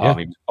 He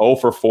was 0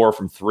 for 4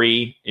 from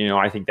 3.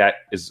 I think that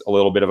is a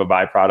little bit of a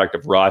byproduct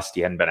of rust. He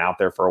hadn't been out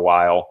there for a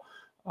while.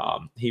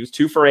 He was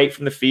 2 for 8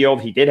 from the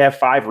field. He did have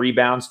 5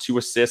 rebounds, 2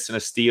 assists, and a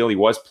steal. He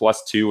was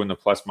 +2 in the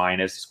plus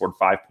minus. He scored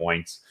 5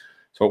 points.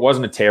 So it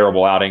wasn't a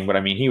terrible outing, but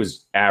I mean, he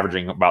was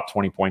averaging about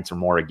 20 points or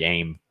more a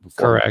game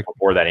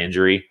before that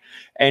injury.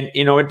 And,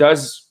 it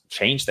does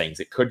change things.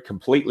 It could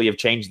completely have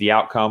changed the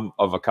outcome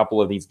of a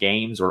couple of these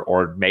games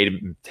or made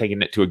him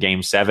taking it to a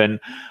game 7.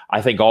 I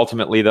think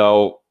ultimately,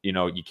 though,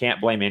 you can't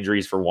blame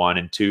injuries for 1,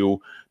 and 2,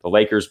 the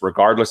Lakers,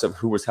 regardless of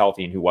who was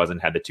healthy and who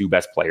wasn't, had the 2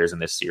 best players in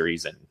this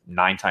series, and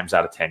 9 times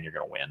out of 10, you're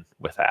going to win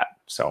with that.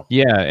 So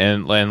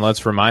and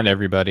let's remind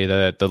everybody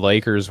that the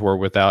Lakers were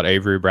without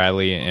Avery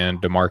Bradley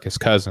and DeMarcus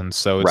Cousins.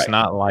 So it's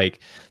not like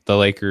the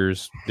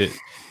Lakers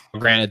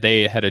granted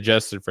they had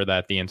adjusted for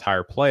that the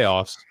entire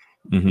playoffs.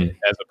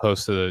 As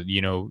opposed to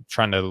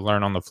trying to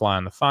learn on the fly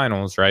in the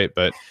finals, right?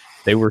 But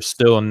they were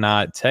still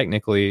not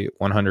technically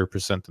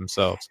 100%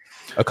 themselves.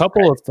 A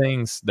couple of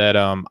things that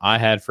I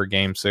had for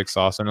Game 6,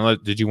 Austin.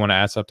 Did you want to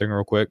add something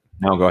real quick?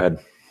 No, go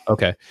ahead.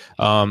 Okay.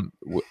 I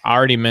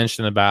already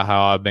mentioned about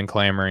how I've been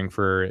clamoring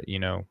for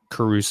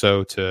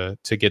Caruso to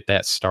get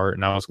that start,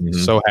 and I was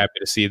so happy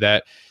to see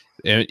that.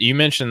 You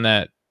mentioned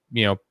that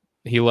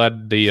he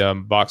led the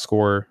box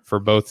score for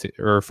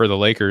the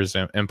Lakers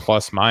and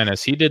plus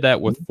minus. He did that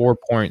with 4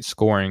 point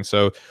scoring.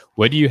 So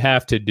what do you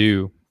have to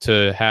do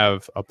to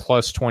have a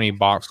plus 20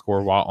 box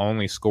score while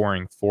only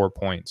scoring 4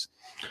 points?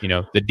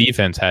 The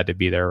defense had to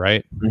be there,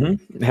 right?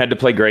 Had to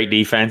play great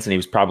defense, and he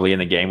was probably in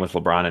the game with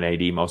LeBron and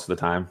AD most of the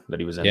time that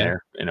he was in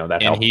there.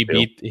 That helped.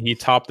 And he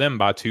topped them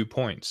by 2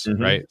 points,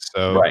 right?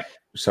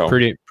 So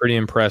pretty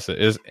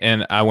impressive.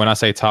 When I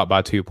say top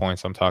by 2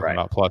 points, I'm talking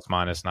about plus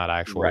minus, not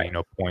actual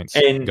points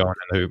going in the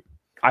hoop.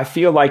 I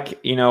feel like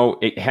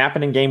it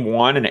happened in game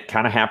 1, and it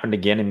kind of happened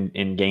again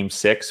in game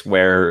 6,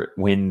 where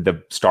when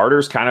the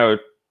starters kind of,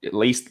 at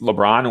least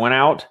LeBron, went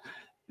out,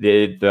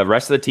 the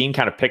rest of the team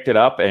kind of picked it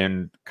up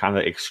and kind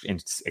of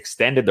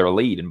extended their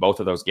lead in both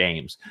of those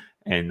games.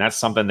 And that's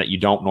something that you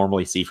don't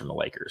normally see from the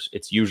Lakers.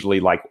 It's usually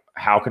like,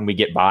 how can we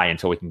get by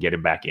until we can get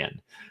him back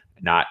in?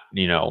 Not,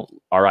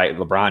 all right,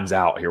 LeBron's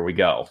out, here we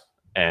go.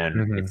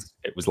 And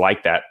it was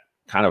like that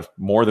kind of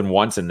more than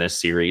once in this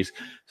series.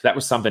 So that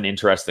was something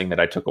interesting that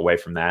I took away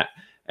from that.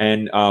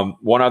 And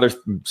one other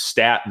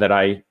stat that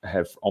I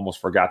have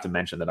almost forgot to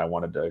mention that I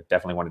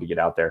definitely wanted to get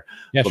out there.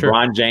 Yeah,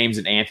 LeBron James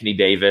and Anthony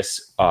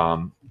Davis.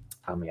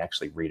 Let me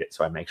actually read it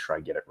so I make sure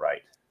I get it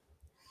right.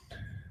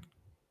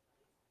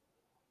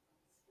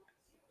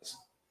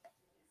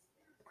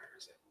 Where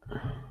is it?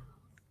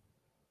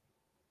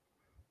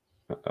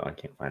 I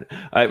can't find it.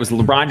 It was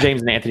LeBron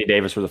James and Anthony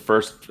Davis were the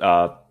first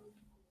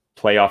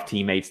playoff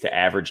teammates to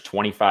average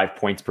 25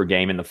 points per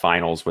game in the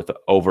finals with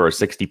over a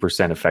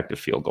 60% effective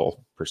field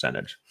goal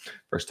percentage.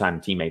 First time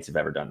teammates have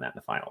ever done that in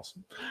the finals.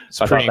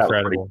 So pretty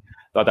incredible.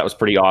 Thought that was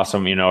pretty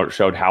awesome. It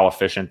showed how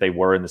efficient they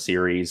were in the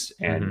series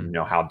and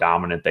how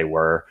dominant they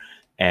were.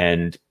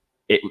 And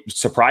it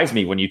surprised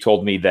me when you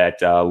told me that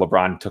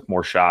LeBron took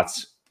more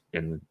shots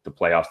in the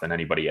playoffs than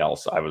anybody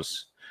else.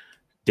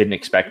 Didn't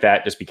expect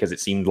that, just because it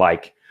seemed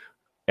like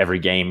every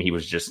game he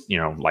was just,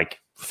 like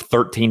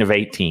 13 of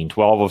 18,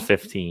 12 of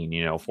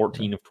 15,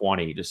 14 of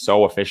 20, just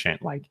so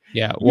efficient.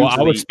 Well,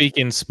 I was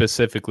speaking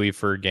specifically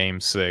for game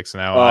 6.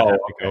 Now I have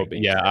to go,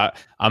 but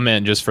I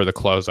meant just for the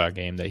closeout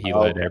game that he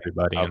led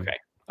everybody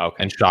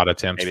and shot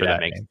attempts. Maybe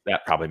for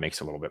that probably makes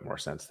a little bit more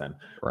sense then.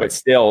 Right. But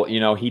still,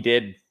 he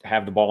did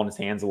have the ball in his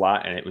hands a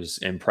lot, and it was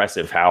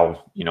impressive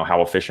how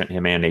efficient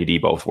him and AD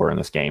both were in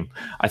this game.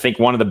 I think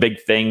one of the big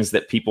things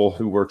that people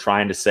who were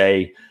trying to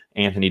say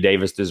Anthony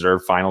Davis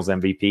deserved Finals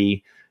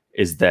MVP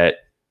is that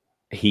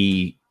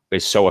he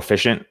is so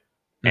efficient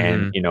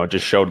And, Mhm. it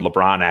just showed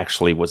LeBron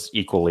actually was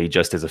equally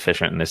just as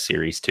efficient in this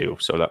series too.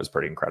 So that was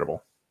pretty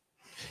incredible.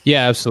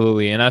 Yeah,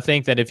 absolutely. And I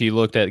think that if you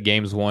looked at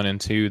games 1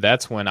 and 2,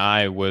 that's when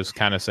I was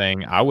kind of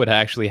saying I would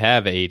actually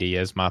have AD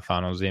as my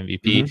finals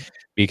MVP Mm-hmm.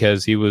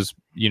 because he was,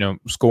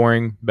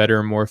 scoring better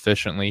and more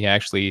efficiently.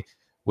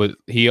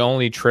 He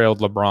only trailed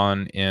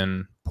LeBron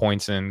in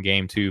points in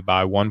game 2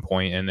 by 1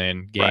 point, and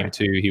then game Right.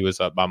 2 he was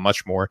up by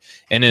much more.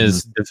 And Mm-hmm.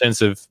 his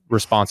defensive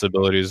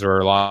responsibilities are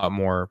a lot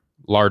more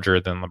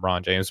larger than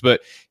LeBron James.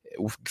 But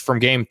from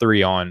game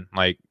 3 on,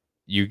 like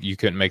you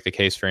couldn't make the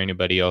case for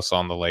anybody else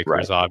on the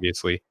Lakers, Right.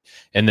 obviously.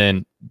 And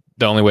then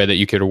the only way that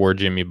you could award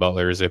Jimmy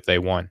Butler is if they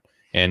won,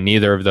 and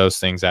neither of those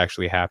things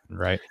actually happened,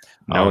 right?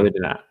 No, they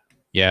did not.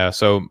 Yeah.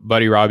 So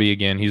Buddy Robbie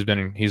again, he's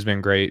been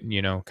great.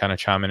 Kind of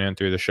chiming in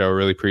through the show.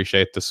 Really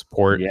appreciate the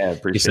support. Yeah, He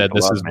appreciate said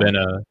the love,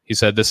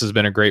 man. this has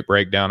been a great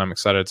breakdown. I'm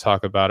excited to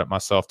talk about it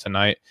myself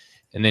tonight.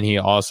 And then he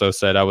also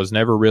said, I was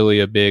never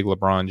really a big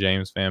LeBron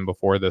James fan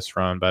before this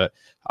run, but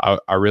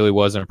I really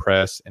was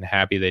impressed and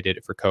happy they did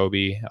it for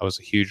Kobe. I was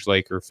a huge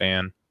Laker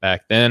fan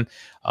back then.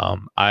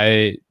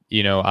 I've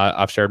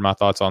shared my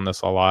thoughts on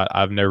this a lot.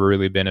 I've never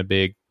really been a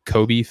big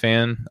Kobe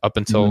fan up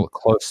until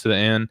close to the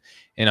end.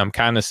 And I'm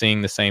kind of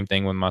seeing the same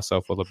thing with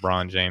myself with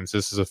LeBron James.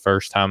 This is the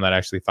first time that I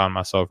actually found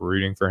myself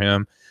rooting for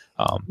him.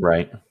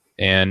 Right.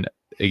 And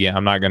again,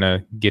 I'm not going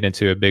to get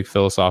into a big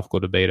philosophical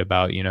debate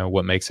about,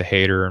 what makes a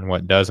hater and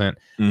what doesn't.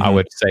 I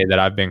would say that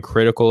I've been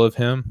critical of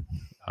him.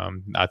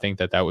 I think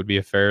that would be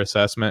a fair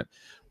assessment.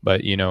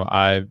 But,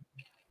 I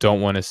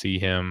don't want to see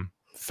him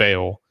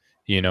fail,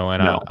 and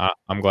No.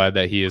 I'm glad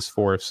that he is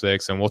 4 of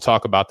 6. And we'll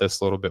talk about this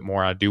a little bit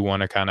more. I do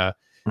want to kind of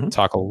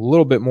talk a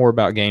little bit more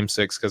about game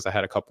 6 because I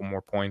had a couple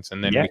more points.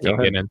 And then we can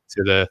get into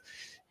the,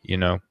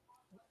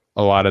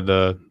 a lot of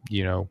the,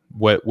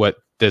 what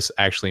this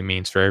actually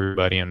means for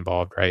everybody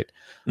involved, right?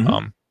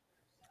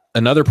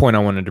 Another point I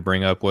wanted to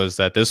bring up was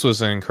that this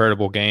was an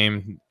incredible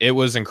game. It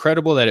was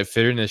incredible that it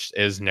finished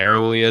as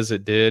narrowly as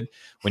it did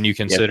when you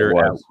consider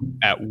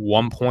at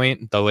one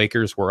point the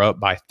Lakers were up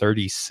by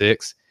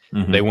 36.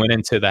 They went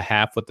into the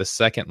half with the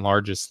second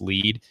largest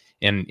lead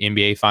in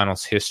NBA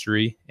Finals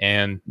history,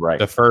 and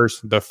the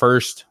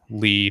first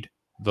lead,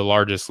 the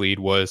largest lead,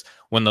 was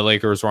when the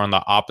Lakers were on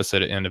the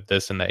opposite end of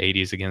this in the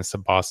 80s against the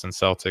Boston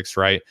Celtics,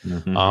 right?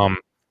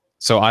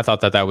 So I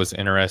thought that was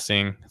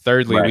interesting.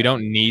 Thirdly, we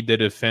don't need to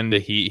defend the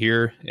Heat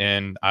here.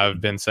 And I've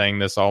been saying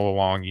this all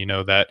along,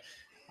 that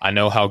I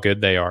know how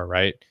good they are,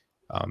 right?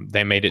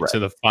 They made it to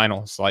the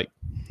finals, like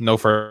no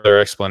further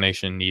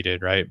explanation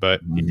needed, right?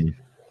 But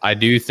I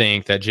do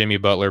think that Jimmy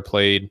Butler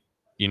played,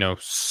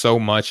 so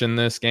much in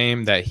this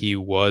game that he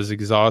was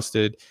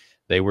exhausted.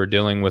 They were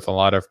dealing with a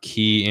lot of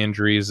key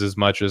injuries, as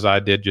much as I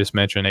did just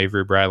mention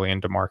Avery Bradley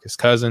and DeMarcus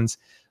Cousins.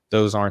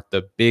 Those aren't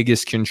the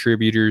biggest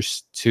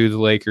contributors to the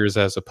Lakers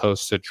as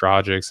opposed to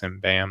Dragic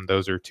and Bam.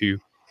 Those are two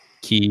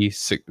key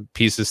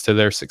pieces to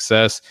their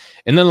success.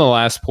 And then the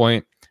last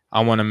point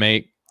I want to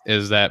make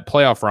is that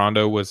playoff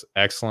Rondo was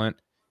excellent.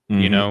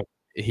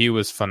 He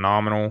was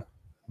phenomenal.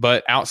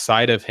 But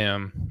outside of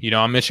him,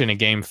 I mentioned in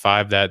game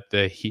 5 that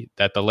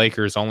the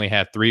Lakers only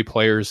had 3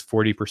 players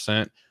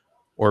 40%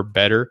 or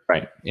better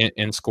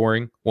in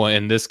scoring. Well,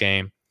 in this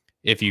game,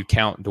 if you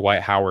count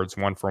Dwight Howard's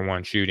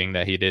 1-for-1 shooting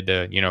that he did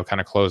to, kind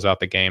of close out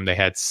the game, they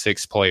had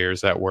 6 players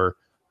that were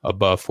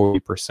above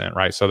 40%,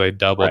 right? So they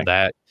doubled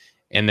that.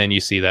 And then you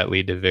see that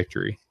lead to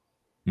victory.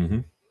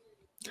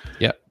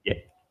 Yeah.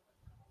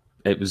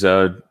 It was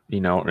an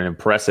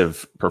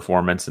impressive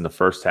performance in the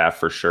first half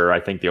for sure. I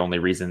think the only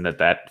reason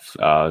that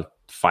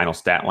final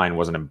stat line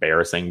wasn't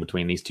embarrassing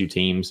between these two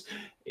teams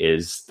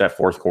is that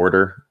fourth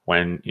quarter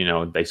when,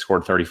 they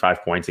scored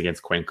 35 points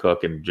against Quinn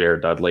Cook and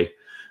Jared Dudley.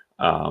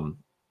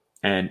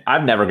 And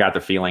I've never got the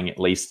feeling, at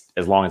least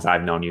as long as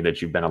I've known you,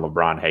 that you've been a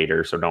LeBron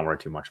hater. So don't worry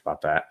too much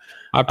about that.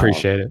 I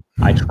appreciate it.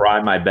 I try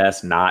my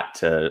best not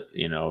to,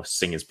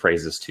 sing his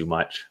praises too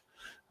much.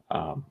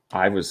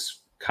 I was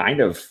kind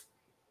of,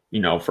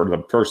 for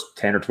the first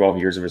 10 or 12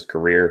 years of his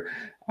career,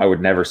 I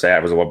would never say I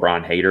was a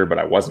LeBron hater, but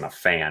I wasn't a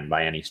fan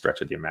by any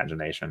stretch of the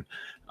imagination.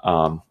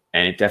 And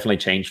it definitely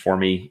changed for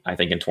me, I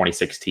think, in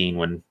 2016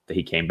 when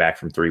he came back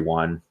from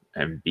 3-1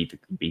 and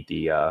beat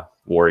the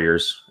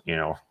Warriors,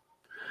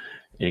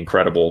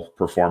 incredible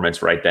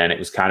performance right then. It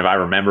was kind of, I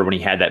remember when he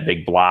had that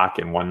big block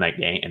and won that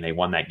game, and they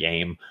won that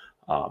game.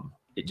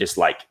 It just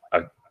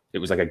it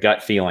was like a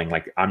gut feeling,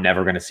 like I'm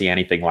never going to see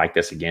anything like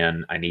this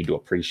again. I need to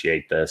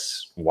appreciate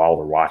this while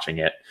we're watching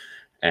it.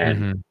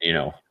 And,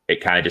 it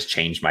kind of just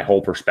changed my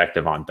whole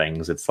perspective on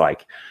things. It's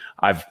like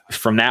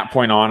from that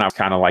point on, I was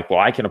kind of like,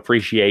 well, I can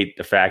appreciate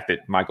the fact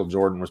that Michael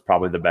Jordan was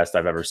probably the best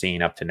I've ever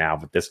seen up to now,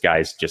 but this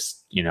guy's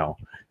just,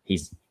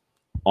 he's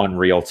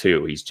unreal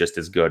too. He's just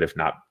as good, if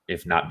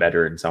not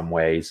better in some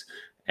ways.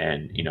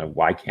 And,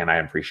 why can't I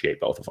appreciate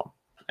both of them?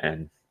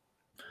 And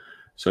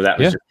so that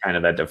was just kind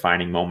of that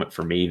defining moment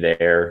for me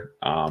there.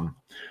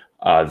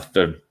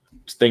 The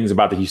things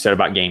about that you said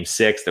about Game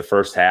 6, the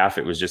first half,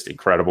 it was just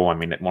incredible. I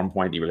mean, at one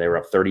point they were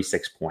up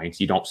 36 points.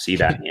 You don't see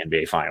that in the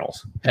NBA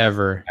Finals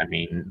ever. I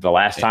mean, the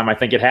last time I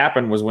think it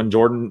happened was when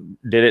Jordan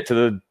did it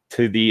to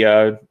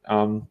the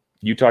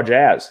Utah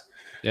Jazz.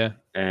 Yeah,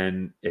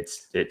 and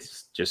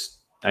it's just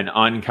an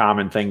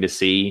uncommon thing to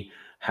see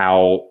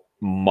how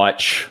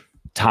much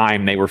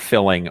time they were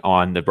filling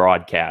on the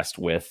broadcast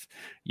with,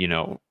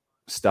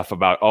 stuff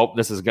about,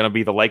 this is going to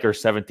be the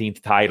Lakers'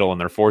 17th title and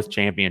their 4th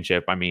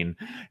championship. I mean,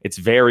 it's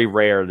very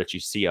rare that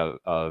you see a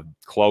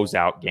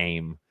closeout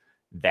game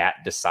that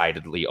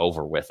decidedly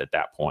over with at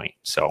that point.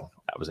 So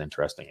that was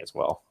interesting as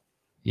well.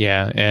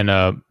 Yeah,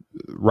 and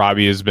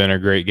Robbie has been a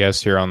great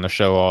guest here on the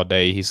show all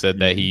day. He said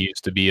that he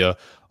used to be a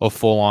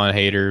full-on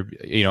hater,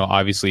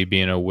 obviously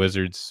being a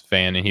Wizards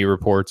fan, and he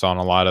reports on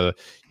a lot of,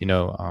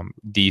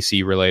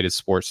 DC-related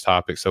sports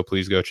topics. So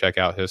please go check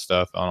out his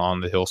stuff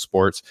on the Hill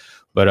Sports.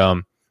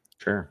 But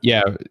sure,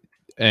 yeah,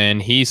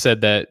 and he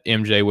said that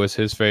MJ was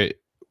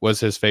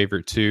his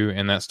favorite too,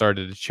 and that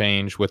started to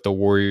change with the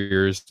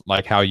Warriors,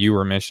 like how you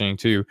were mentioning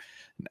too.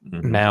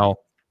 Mm-hmm. Now,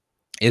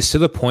 it's to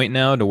the point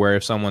now to where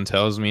if someone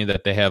tells me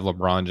that they have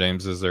LeBron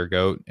James as their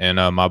GOAT, and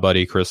my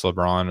buddy Chris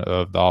LeBron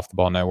of the Off the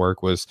Ball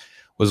Network was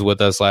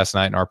with us last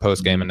night in our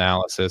post-game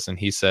analysis, and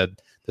he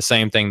said the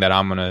same thing that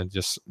I'm going to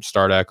just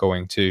start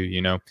echoing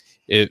too.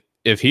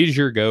 If he's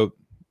your GOAT,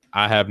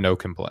 I have no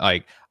complaint.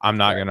 Like, I'm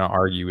not going to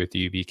argue with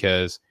you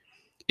because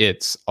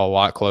it's a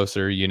lot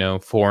closer.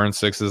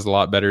 4-6 is a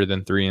lot better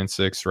than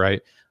 3-6,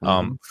 right?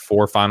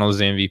 4 Finals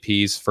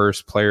MVPs,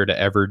 first player to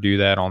ever do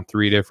that on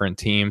 3 different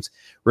teams.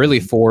 Really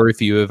 4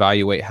 if you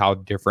evaluate how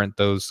different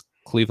those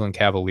Cleveland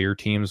Cavalier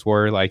teams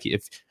were. Like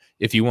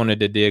if you wanted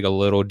to dig a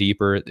little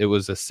deeper, it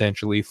was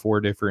essentially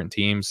 4 different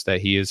teams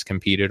that he has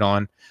competed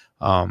on.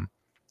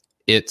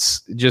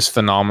 It's just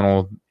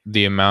phenomenal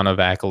the amount of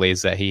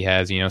accolades that he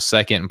has.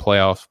 2nd in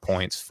playoff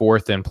points,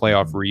 4th in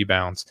playoff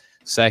rebounds,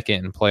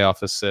 2nd in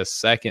playoff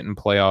assists, 2nd in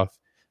playoff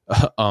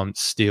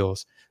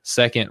steals,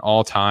 2nd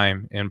all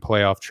time in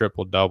playoff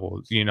triple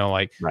doubles.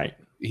 Right.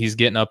 He's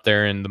getting up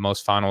there in the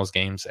most finals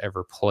games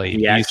ever played.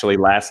 He actually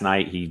last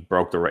night he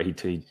broke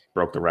the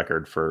broke the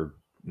record for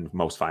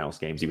most finals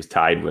games. He was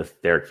tied with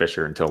Derek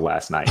Fisher until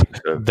last night.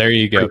 So there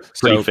you go.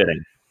 Pretty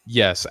fitting.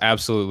 Yes,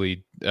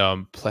 absolutely.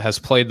 Has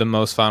played the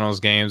most finals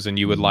games, and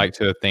you would like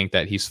to think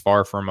that he's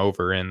far from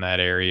over in that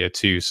area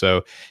too.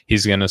 So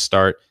he's going to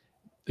start,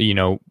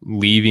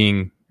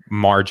 leaving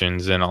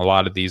margins in a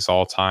lot of these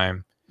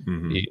all-time,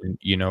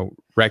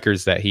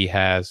 records that he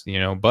has.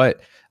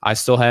 But I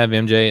still have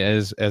MJ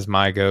as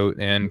my GOAT,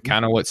 and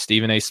kind of what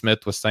Stephen A.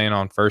 Smith was saying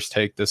on First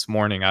Take this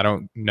morning. I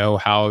don't know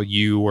how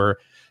you or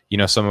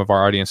some of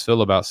our audience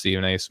feel about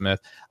Stephen A. Smith.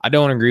 I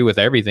don't agree with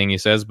everything he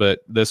says, but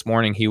this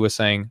morning he was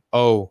saying,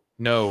 "Oh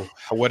no,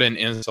 what an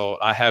insult!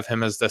 I have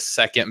him as the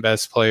 2nd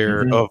best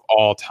player of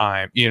all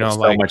time."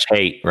 So much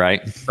hate,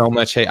 right? So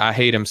much hate. I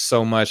hate him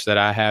so much that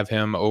I have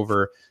him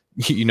over,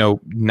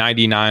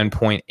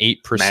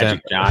 99.8%.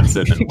 Magic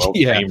Johnson and Will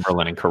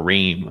Chamberlain and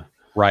Kareem.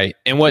 Right.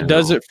 And what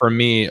does it for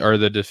me are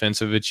the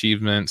defensive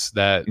achievements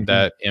that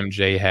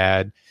MJ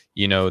had.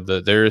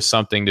 There is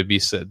something to be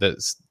said.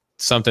 That's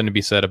something to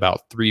be said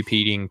about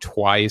three-peating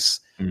twice.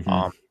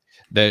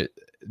 That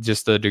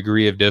just the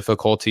degree of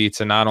difficulty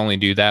to not only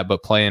do that,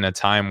 but play in a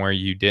time where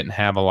you didn't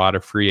have a lot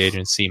of free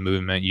agency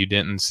movement. You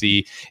didn't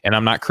see, and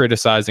I'm not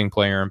criticizing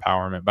player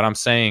empowerment, but I'm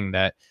saying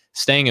that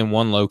staying in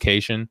one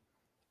location,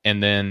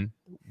 and then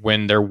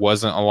when there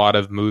wasn't a lot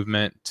of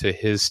movement to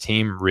his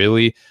team,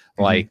 really,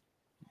 like,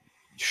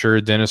 sure,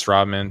 Dennis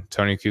Rodman,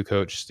 Tony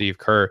Kukoc, Steve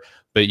Kerr,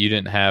 but you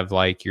didn't have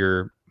like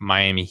your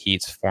Miami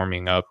Heats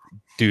forming up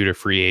due to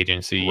free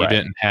agency. Right. You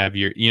didn't have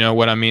your,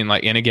 what I mean?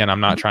 Like, and again, I'm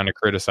not trying to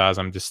criticize.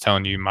 I'm just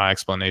telling you my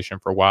explanation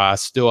for why I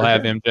still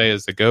have MJ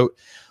as the GOAT.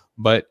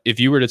 But if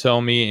you were to tell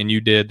me, and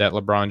you did, that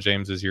LeBron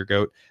James is your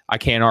GOAT, I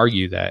can't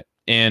argue that.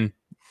 And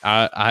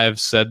I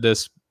have said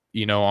this,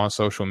 on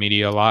social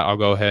media a lot. I'll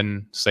go ahead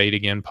and say it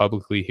again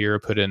publicly here,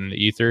 put it in the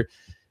ether.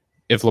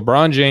 If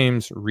LeBron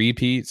James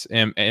repeats,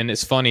 and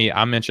it's funny,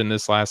 I mentioned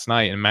this last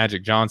night, and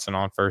Magic Johnson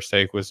on First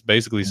Take was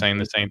basically saying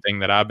the same thing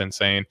that I've been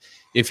saying.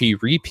 If he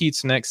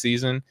repeats next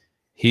season,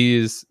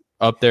 he's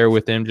up there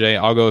with MJ.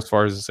 I'll go as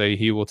far as to say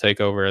he will take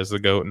over as the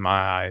GOAT in my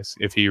eyes.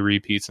 If he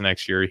repeats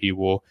next year, he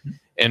will,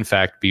 in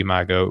fact, be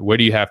my GOAT. What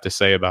do you have to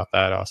say about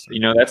that, Austin?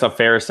 That's a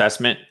fair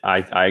assessment.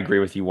 I agree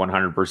with you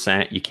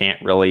 100%. You can't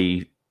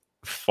really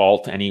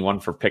fault anyone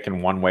for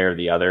picking one way or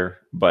the other,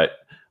 but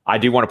I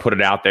do want to put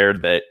it out there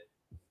that,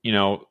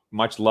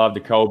 much love to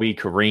Kobe,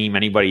 Kareem,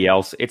 anybody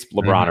else. It's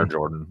LeBron or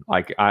Jordan.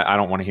 Like, I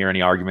don't want to hear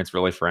any arguments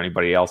really for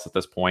anybody else at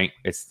this point.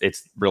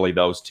 It's really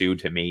those two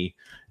to me,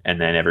 and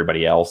then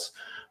everybody else.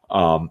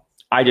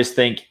 I just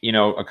think,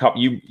 a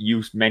couple.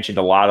 You mentioned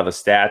a lot of the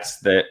stats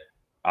that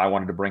I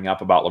wanted to bring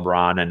up about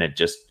LeBron, and it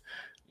just,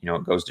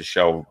 it goes to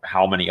show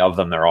how many of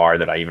them there are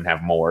that I even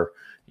have more.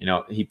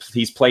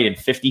 He's played in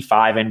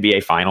 55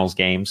 NBA Finals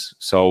games,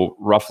 so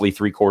roughly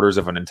 3/4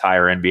 of an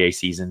entire NBA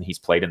season he's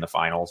played in the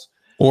finals.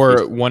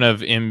 Or one of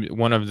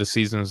the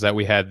seasons that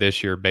we had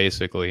this year,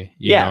 basically.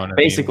 You know what I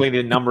basically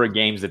mean? the number of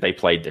games that they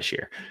played this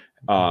year.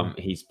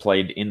 He's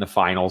played in the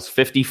finals,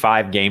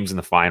 55 games in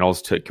the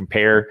finals. To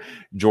compare,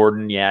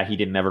 Jordan, he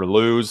didn't ever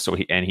lose, so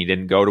he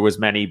didn't go to as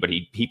many, but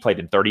he played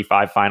in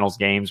 35 finals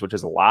games, which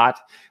is a lot.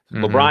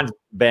 LeBron's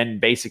been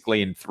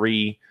basically in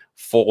 3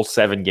 full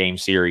 7-game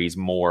series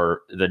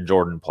more than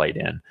Jordan played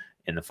in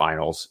the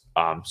finals.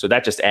 So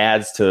that just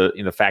adds to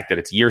the fact that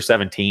it's year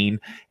 17,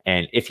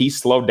 and if he's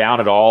slowed down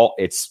at all,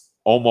 it's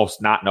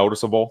almost not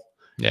noticeable.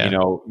 Yeah.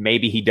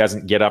 Maybe he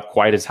doesn't get up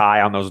quite as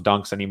high on those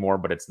dunks anymore,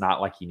 but it's not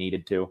like he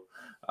needed to.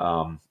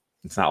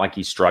 It's not like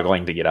he's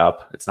struggling to get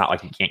up. It's not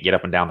like he can't get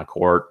up and down the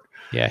court.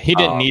 Yeah, he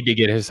didn't need to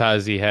get as high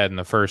as he had in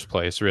the first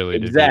place, really.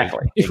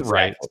 Exactly.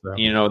 Right. So.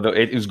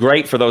 It was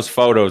great for those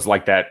photos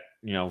like that,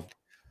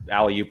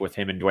 alley-oop with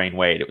him and Dwayne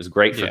Wade. It was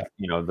great for,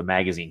 the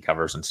magazine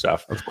covers and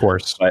stuff. Of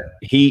course. But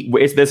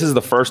this is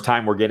the first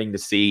time we're getting to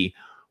see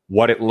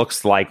what it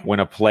looks like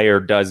when a player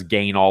does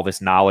gain all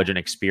this knowledge and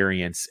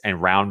experience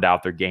and round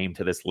out their game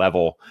to this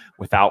level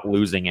without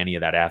losing any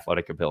of that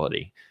athletic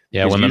ability.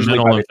 Yeah, when the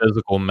mental and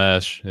physical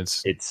mesh,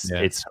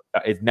 it's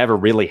never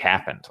really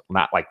happened.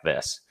 Not like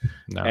this.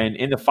 No. And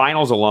in the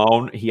finals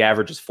alone, he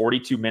averages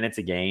 42 minutes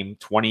a game,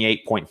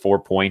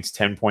 28.4 points,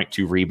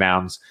 10.2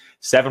 rebounds,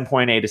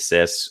 7.8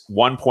 assists,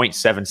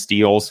 1.7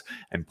 steals,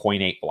 and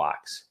 0.8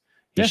 blocks.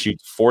 He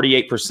shoots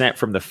 48%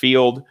 from the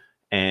field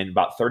and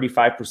about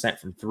 35%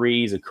 from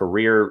threes, a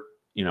career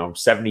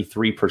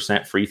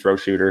 73% free throw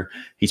shooter.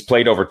 He's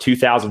played over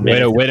 2,000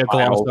 minutes. Way to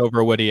gloss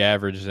over what he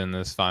averaged in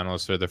this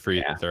finals for the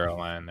free throw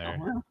line there.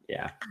 Oh,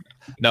 well,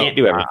 no, can't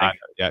do everything.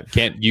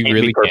 Can't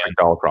really can't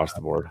all across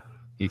the board.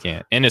 You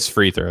can't. And it's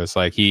free throws.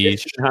 Like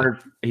he's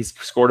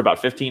scored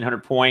about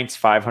 1,500 points,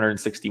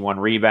 561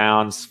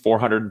 rebounds,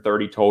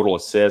 430 total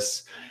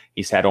assists.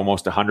 He's had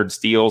almost 100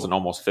 steals and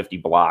almost 50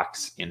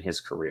 blocks in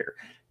his career.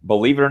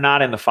 Believe it or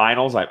not, in the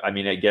finals, I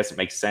guess it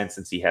makes sense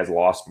since he has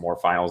lost more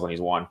finals than he's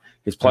won.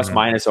 His plus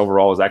minus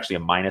overall is actually a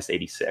minus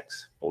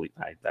 86.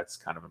 That's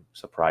kind of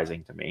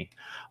surprising to me.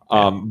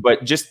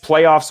 But just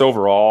playoffs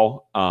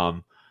overall,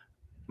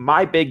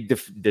 my big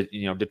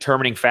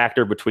determining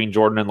factor between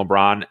Jordan and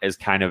LeBron is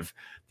kind of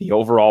the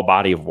overall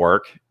body of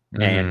work,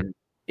 and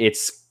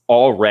it's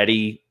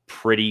already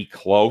pretty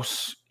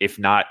close, if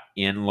not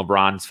in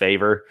LeBron's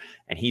favor,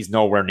 and he's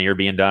nowhere near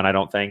being done, I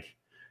don't think.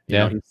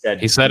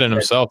 He said it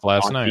himself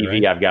last night. TV,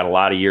 right? I've got a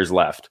lot of years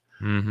left.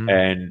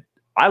 And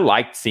I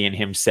liked seeing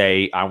him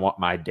say, I want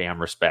my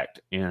damn respect.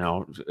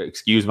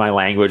 Excuse my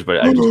language,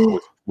 but I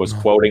just was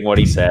quoting what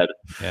he said.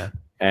 Yeah.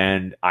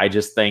 And I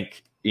just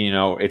think,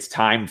 it's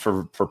time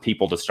for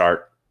people to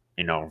start,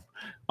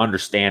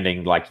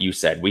 understanding, like you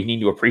said, we need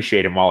to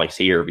appreciate him while he's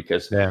here,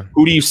 because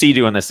who do you see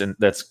doing this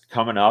that's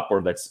coming up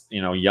or that's,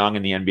 young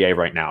in the NBA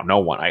right now? No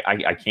one.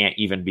 I can't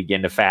even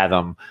begin to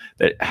fathom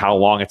how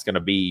long it's going to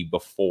be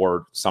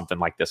before something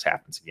like this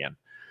happens again.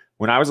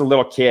 When I was a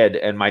little kid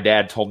and my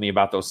dad told me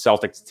about those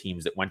Celtics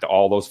teams that went to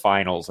all those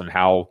finals and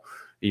how,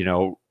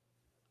 Bill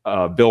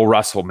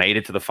Russell made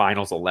it to the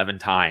finals 11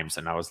 times.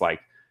 And I was like,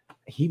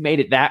 he made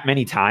it that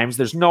many times.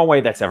 There's no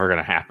way that's ever going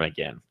to happen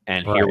again.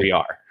 And here we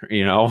are,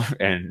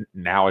 and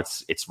now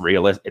it's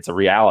real. It's a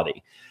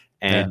reality.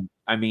 And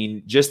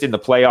just in the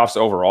playoffs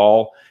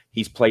overall,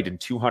 he's played in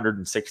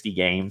 260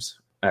 games.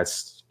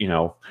 That's,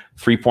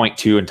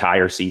 3.2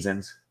 entire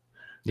seasons.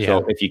 Yeah.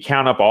 So if you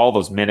count up all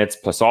those minutes,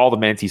 plus all the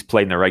minutes he's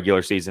played in the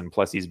regular season,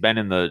 plus he's been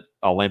in the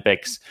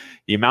Olympics,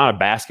 the amount of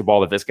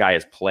basketball that this guy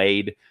has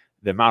played,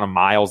 the amount of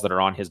miles that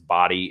are on his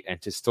body, and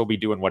to still be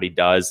doing what he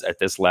does at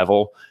this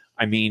level,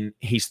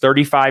 he's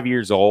 35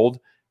 years old.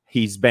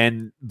 He's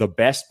been the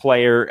best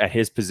player at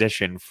his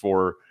position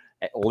for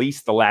at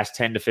least the last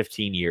 10 to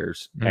 15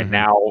 years. And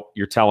now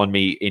you're telling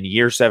me in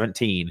year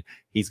 17,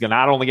 he's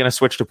not only going to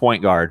switch to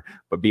point guard,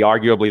 but be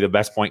arguably the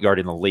best point guard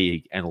in the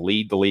league and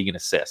lead the league in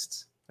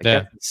assists.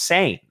 That's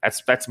insane.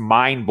 That's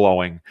mind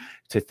blowing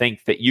to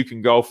think that you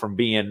can go from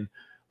being,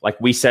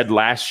 like we said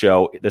last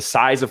show, the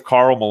size of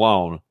Karl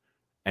Malone,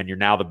 and you're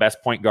now the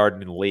best point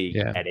guard in the league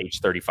at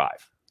age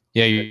 35.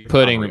 Yeah,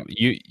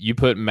 you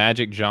put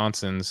Magic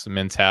Johnson's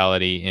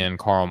mentality in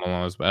Karl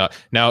Malone's.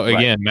 Now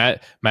again,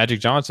 Magic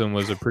Johnson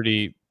was a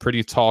pretty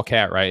tall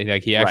cat, right?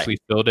 Like he actually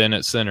filled in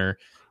at center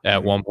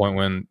at one point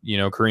when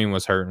Kareem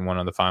was hurt in one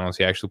of the finals.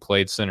 He actually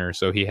played center,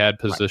 so he had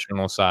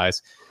positional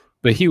size,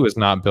 but he was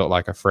not built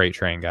like a freight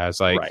train, guys.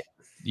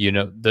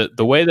 The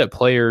way that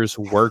players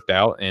worked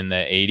out in the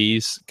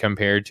 80s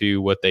compared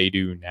to what they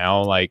do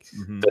now, like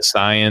the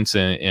science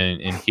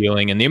and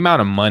healing and the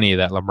amount of money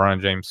that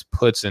LeBron James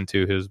puts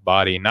into his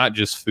body, not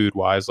just food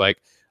wise,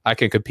 like I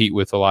can compete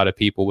with a lot of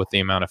people with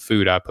the amount of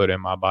food I put in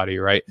my body.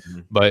 Right.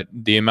 But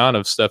the amount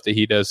of stuff that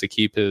he does to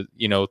keep his,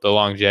 the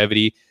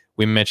longevity,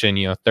 we mentioned,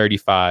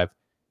 35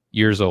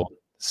 years old,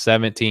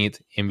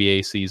 17th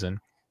NBA season.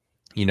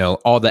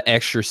 All the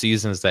extra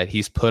seasons that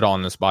he's put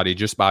on this body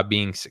just by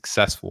being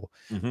successful.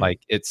 Like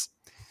it's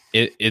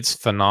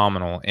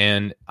phenomenal.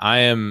 And I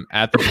am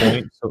at the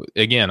point,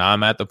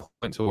 I'm at the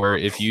point to where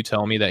if you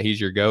tell me that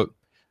he's your GOAT,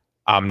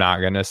 I'm not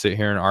going to sit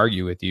here and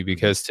argue with you,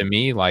 because to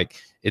me,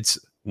 like, it's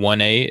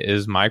 1A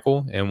is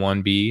Michael and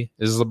 1B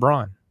is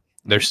LeBron.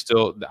 There's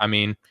still, I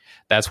mean,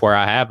 that's where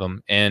I have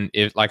him. And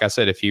if, like I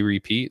said, if he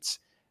repeats,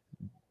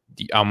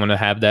 I'm going to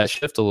have that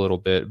shift a little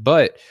bit.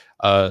 But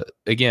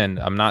again,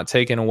 I'm not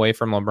taking away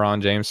from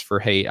LeBron James for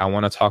hate. I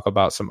want to talk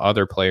about some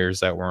other players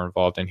that were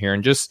involved in here.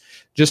 And just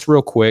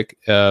real quick,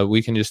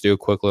 we can just do a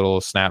quick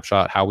little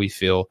snapshot how we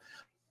feel.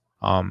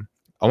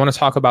 I want to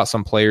talk about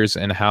some players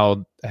and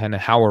how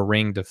a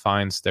ring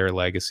defines their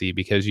legacy,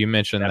 because you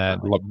mentioned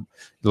Definitely.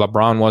 That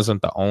LeBron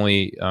wasn't the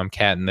only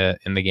cat in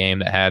the game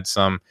that had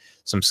some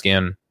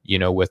skin,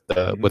 with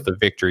the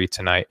victory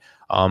tonight.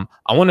 I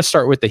want to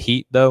start with the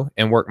Heat though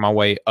and work my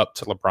way up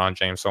to LeBron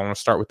James. So I want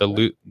to start with the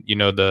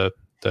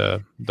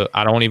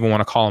I don't even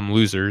want to call them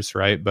losers,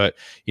 right? But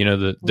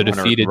the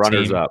defeated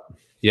runners team. Up.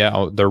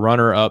 Yeah, the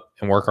runner up,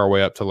 and work our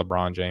way up to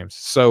LeBron James.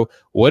 So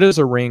what does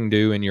a ring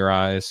do in your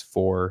eyes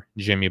for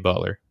Jimmy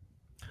Butler?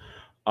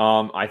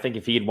 I think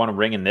if he had won a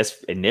ring in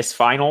this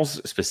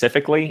finals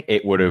specifically,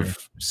 it would have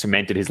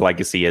cemented his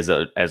legacy as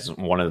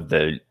one of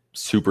the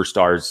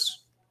superstars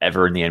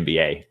ever in the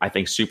NBA. I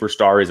think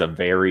superstar is a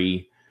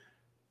very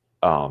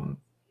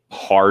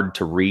hard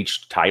to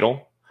reach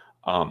title.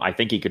 I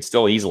think he could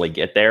still easily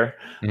get there.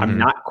 I'm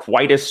not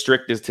quite as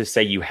strict as to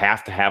say you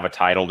have to have a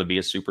title to be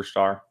a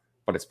superstar,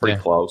 but it's pretty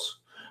close.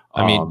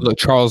 I mean, look,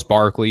 Charles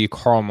Barkley,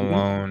 Karl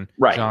Malone,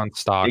 right. John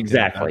Stockton.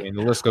 Exactly. I mean,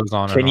 the list goes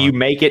on. Can you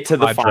make it to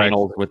the Todd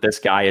finals with this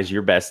guy as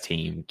your best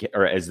team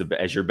or as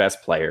your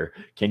best player?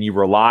 Can you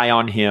rely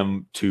on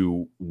him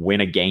to win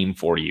a game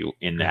for you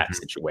in that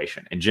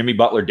situation? And Jimmy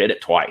Butler did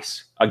it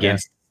twice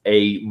against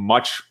a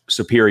much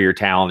superior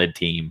talented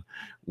team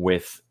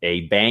with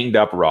a banged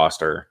up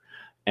roster.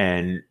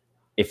 And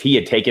if he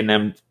had taken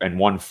them and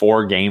won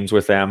 4 games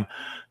with them,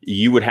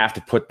 you would have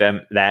to put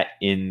that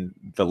in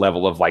the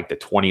level of like the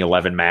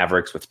 2011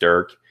 Mavericks with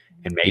Dirk,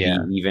 and maybe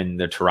even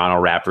the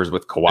Toronto Raptors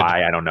with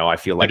Kawhi. I don't know. I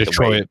feel like the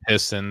Detroit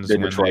Pistons.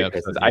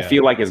 I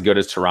feel like as good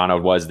as Toronto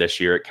was this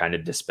year, it kind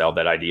of dispelled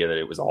that idea that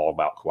it was all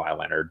about Kawhi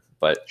Leonard.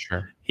 But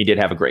he did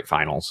have a great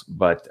finals.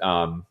 But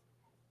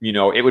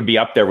it would be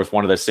up there with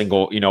one of the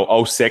single,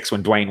 06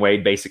 when Dwayne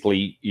Wade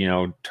basically,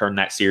 turned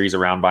that series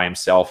around by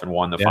himself and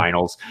won the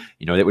finals.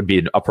 It would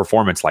be a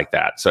performance like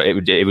that. So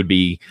it would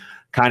be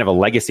kind of a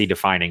legacy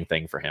defining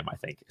thing for him, I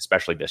think,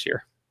 especially this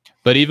year.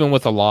 But even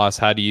with a loss,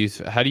 how do you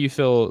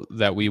feel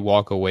that we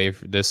walk away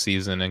this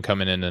season and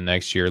coming into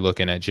next year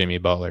looking at Jimmy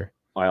Butler?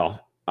 Well,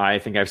 I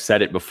think I've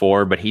said it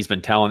before, but he's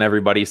been telling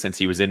everybody since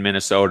he was in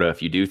Minnesota,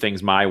 if you do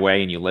things my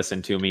way and you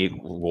listen to me,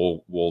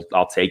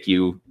 I'll take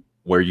you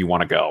where you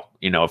want to go.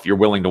 If you're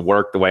willing to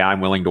work the way I'm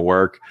willing to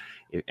work.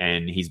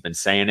 And he's been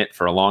saying it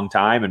for a long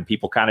time, and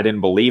people kind of didn't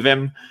believe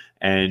him.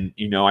 And,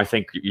 I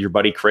think your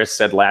buddy Chris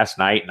said last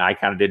night, and I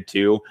kind of did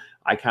too,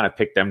 I kind of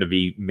picked them to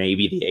be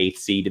maybe the 8th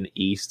seed in the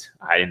East.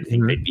 I didn't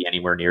think they'd be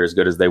anywhere near as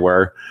good as they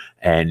were.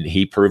 And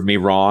he proved me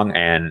wrong.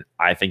 And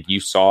I think you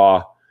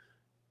saw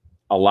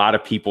a lot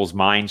of people's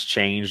minds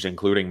changed,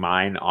 including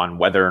mine, on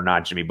whether or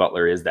not Jimmy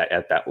Butler is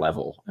at that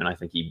level. And I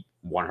think he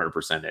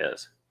 100%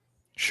 is.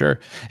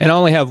 Sure. And I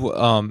only have,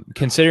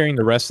 considering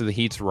the rest of the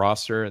Heat's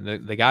roster,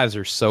 the guys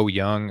are so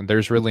young.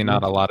 There's really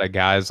not a lot of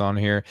guys on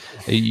here.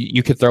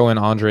 You could throw in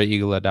Andre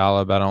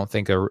Iguodala, but I don't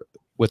think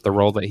with the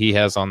role that he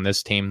has on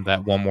this team,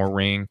 that one more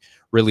ring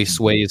really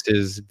sways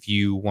his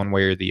view one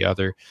way or the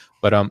other.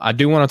 But I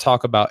do want to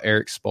talk about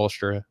Eric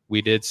Spoelstra.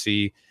 We did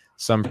see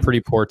some pretty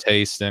poor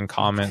taste in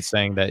comments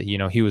saying that,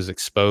 he was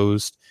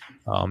exposed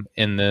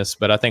in this.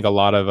 But I think a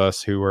lot of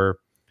us who were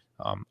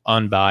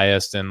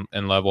unbiased and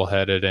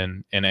level-headed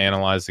and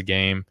analyze the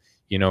game,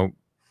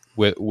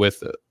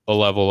 with a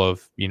level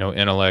of,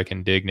 intellect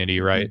and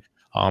dignity, right?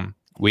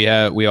 We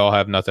all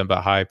have nothing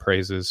but high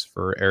praises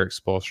for Eric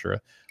Spoelstra.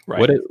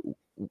 Right.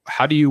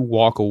 How do you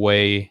walk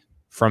away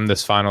from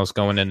this finals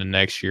going into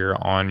next year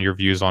on your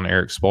views on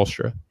Eric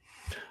Spoelstra?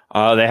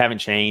 They haven't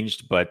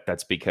changed, but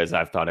that's because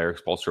I've thought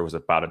Eric Spoelstra was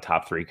about a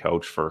top 3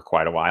 coach for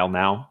quite a while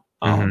now.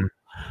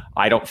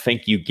 I don't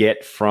think you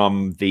get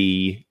from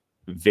the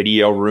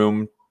video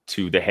room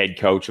to the head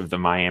coach of the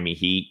Miami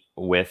Heat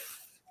with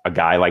a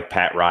guy like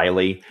Pat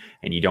Riley,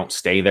 and you don't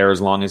stay there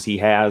as long as he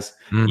has.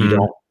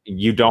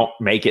 You don't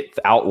make it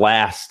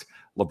outlast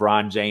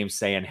LeBron James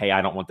saying, "Hey,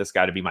 I don't want this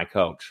guy to be my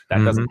coach."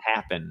 That doesn't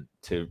happen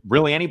to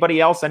really anybody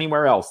else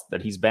anywhere else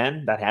that he's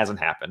been. That hasn't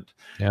happened.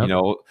 Yep.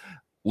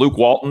 Luke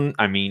Walton.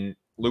 I mean,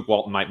 Luke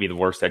Walton might be the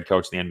worst head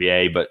coach in the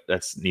NBA, but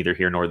that's neither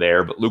here nor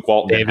there. But Luke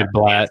Walton, David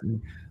Blatt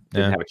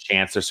didn't have a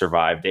chance to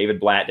survive. David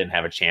Blatt didn't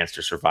have a chance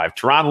to survive.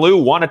 Tyronn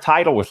Lue won a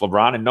title with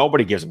LeBron, and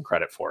nobody gives him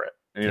credit for it.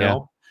 You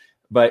know,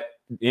 but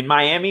in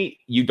Miami,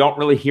 you don't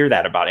really hear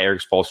that about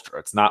Eric Spoelstra.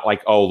 It's not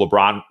like, oh,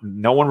 LeBron.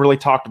 No one really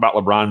talked about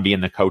LeBron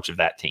being the coach of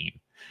that team.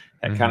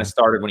 That kind of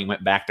started when he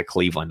went back to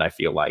Cleveland, I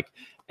feel like.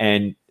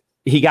 And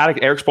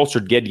Eric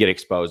Spoelstra did get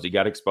exposed. He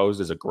got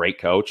exposed as a great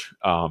coach.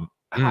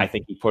 I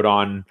think he put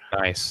on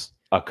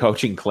a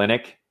coaching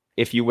clinic,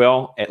 if you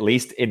will, at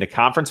least in the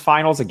conference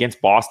finals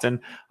against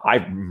Boston.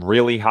 I'm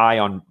really high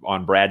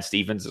on Brad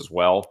Stevens as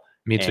well.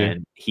 Me too.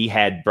 And he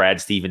had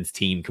Brad Stevens'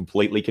 team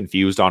completely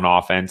confused on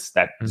offense.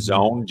 That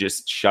zone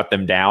just shut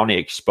them down. It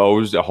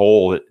exposed a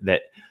hole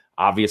that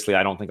obviously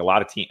I don't think a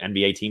lot of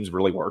NBA teams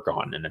really work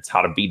on, and it's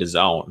how to beat a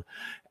zone.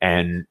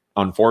 And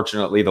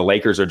unfortunately, the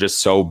Lakers are just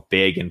so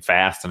big and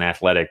fast and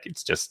athletic.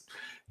 It's just,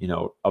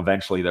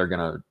 eventually they're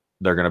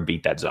gonna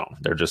beat that zone.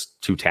 They're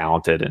just too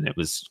talented, and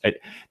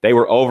they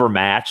were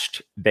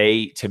overmatched.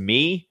 To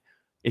me,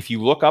 if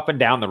you look up and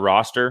down the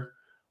roster,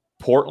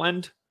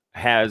 Portland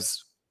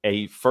has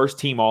a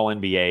first-team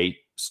All-NBA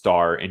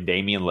star in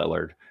Damian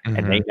Lillard,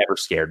 and they never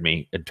scared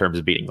me in terms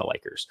of beating the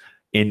Lakers.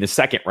 In the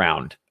second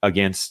round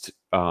against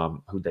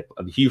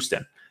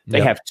Houston,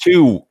 they have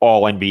 2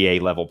 All-NBA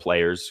level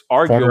players,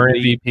 arguably former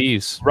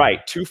MVPs.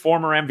 Right, 2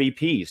 former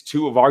MVPs,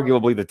 2 of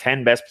arguably the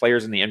 10 best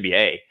players in the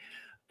NBA.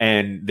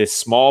 And this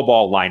small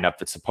ball lineup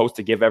that's supposed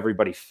to give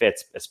everybody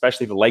fits,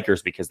 especially the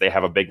Lakers, because they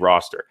have a big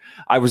roster.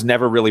 I was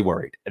never really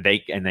worried. They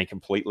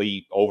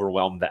completely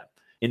overwhelmed them.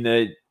 In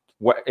the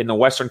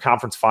Western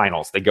Conference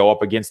Finals, they go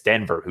up against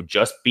Denver, who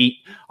just beat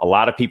a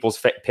lot of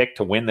people's pick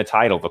to win the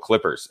title, the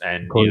Clippers,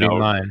 and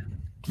mine.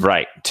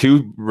 Right,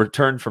 come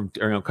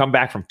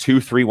back from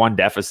 2-3-1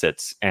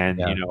 deficits,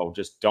 and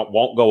just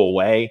won't go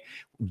away.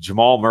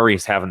 Jamal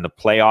Murray's having the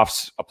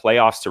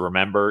playoffs to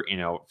remember.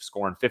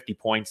 Scoring 50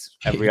 points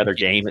every other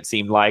game, it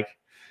seemed like,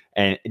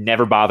 and it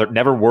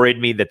never worried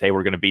me that they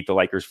were going to beat the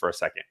Lakers for a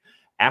second.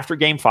 After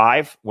Game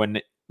 5,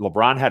 when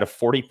LeBron had a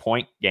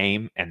 40-point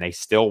game and they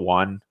still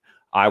won,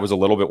 I was a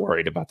little bit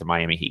worried about the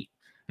Miami Heat.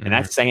 And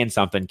that's saying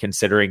something,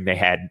 considering they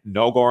had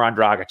no Goran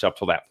Dragic up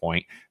till that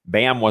point.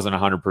 Bam wasn't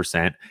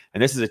 100%.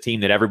 And this is a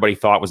team that everybody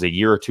thought was a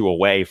year or 2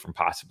 away from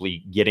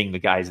possibly getting the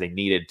guys they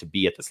needed to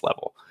be at this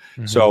level.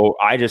 So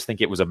I just think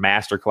it was a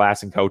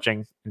masterclass in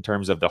coaching in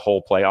terms of the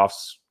whole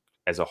playoffs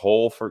as a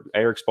whole for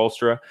Eric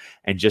Spoelstra,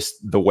 and just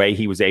the way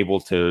he was able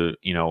to,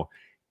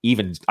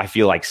 even, I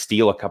feel like,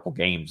 steal a couple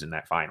games in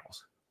that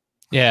finals.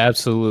 Yeah,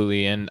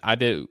 absolutely. And I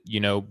did,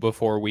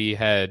 before we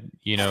had,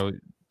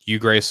 you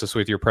graced us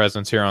with your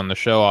presence here on the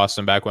show,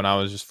 Austin, back when I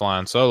was just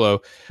flying solo.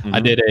 I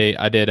did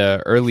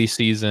a early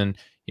season,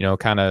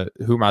 kind of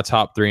who my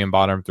top 3 and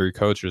bottom 3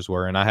 coaches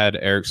were. And I had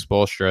Eric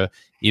Spoelstra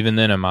even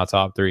then in my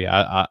top 3.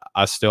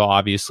 I still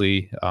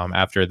obviously,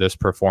 after this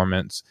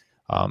performance,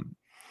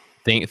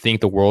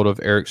 think the world of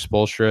Eric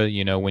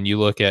Spoelstra. When you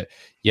look at,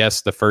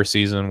 yes, the first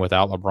season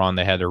without LeBron,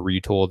 they had to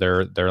retool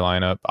their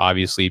lineup,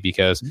 obviously,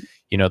 because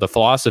the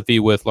philosophy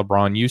with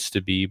LeBron used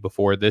to be,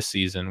 before this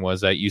season, was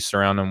that you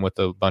surround him with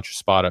a bunch of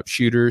spot up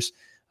shooters.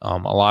 A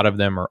lot of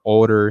them are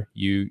older.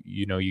 You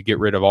get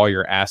rid of all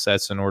your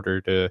assets in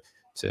order to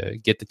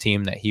get the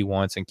team that he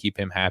wants and keep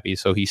him happy,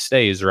 so he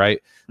stays,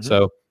 right?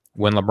 So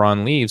when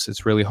LeBron leaves,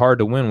 it's really hard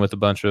to win with a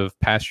bunch of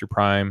past your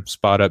prime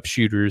spot up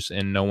shooters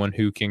and no one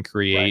who can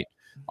create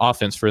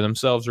offense for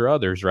themselves or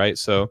others, right?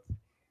 So,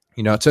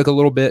 it took a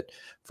little bit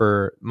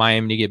for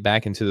Miami to get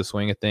back into the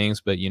swing of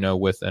things, but,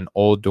 with an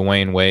old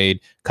Dwayne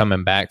Wade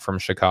coming back from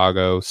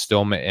Chicago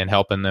still and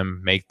helping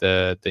them make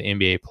the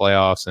NBA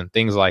playoffs and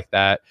things like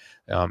that,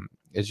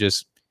 it's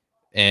just,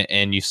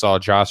 and you saw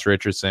Josh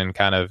Richardson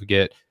kind of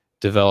get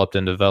developed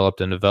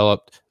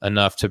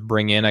enough to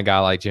bring in a guy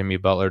like Jimmy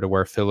Butler, to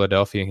where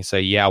Philadelphia can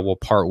say, yeah, we'll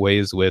part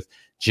ways with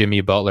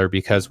Jimmy Butler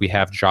because we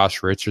have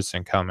Josh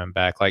Richardson coming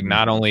back. Like,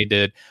 not only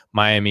did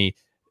Miami,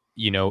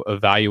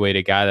 evaluate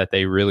a guy that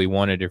they really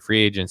wanted in free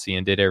agency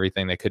and did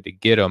everything they could to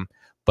get him,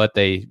 but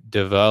they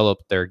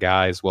developed their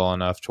guys well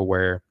enough to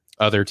where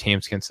other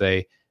teams can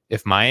say,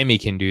 if Miami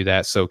can do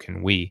that, so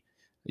can we.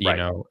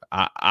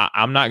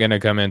 I'm not going to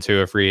come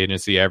into a free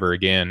agency ever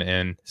again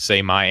and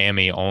say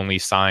Miami only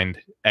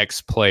signed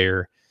X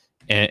player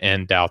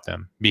and doubt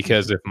them,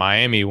 because if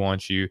Miami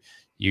wants you,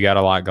 you got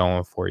a lot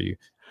going for you.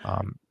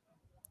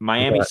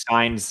 Miami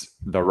signs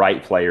the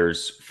right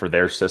players for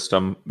their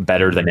system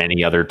better than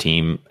any other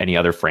team, any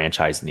other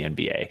franchise in the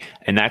NBA.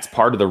 And that's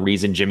part of the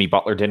reason Jimmy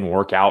Butler didn't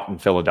work out in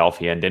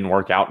Philadelphia and didn't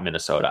work out in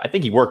Minnesota. I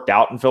think he worked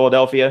out in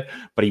Philadelphia,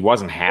 but he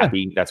wasn't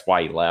happy. Yeah. That's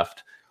why he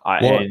left.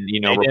 And they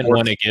didn't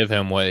want to give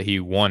him what he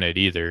wanted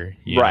either.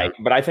 Right.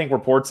 But I think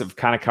reports have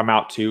kind of come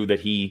out too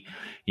that he,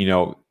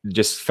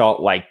 just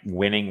felt like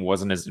winning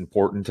wasn't as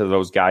important to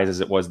those guys as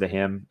it was to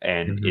him.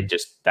 And it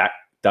just, that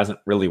doesn't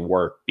really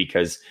work,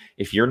 because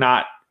if you're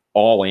not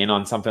all in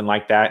on something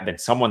like that, then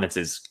someone that's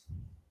as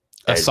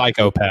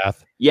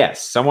psychopath.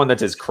 Yes. Someone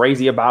that's as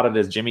crazy about it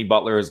as Jimmy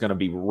Butler is going to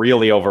be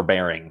really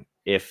overbearing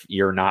if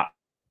you're not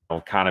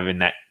kind of in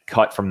that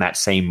cut from that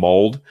same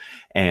mold.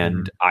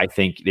 And I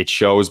think it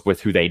shows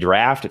with who they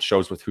draft. It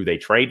shows with who they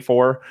trade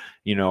for.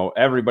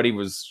 Everybody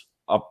was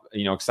up,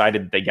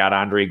 excited that they got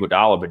Andre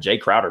Iguodala, but Jay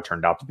Crowder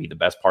turned out to be the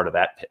best part of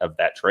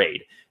that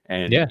trade.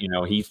 And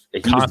he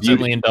constantly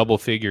viewed, in double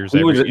figures.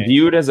 He was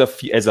viewed as a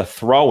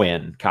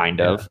throw-in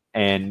kind of,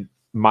 and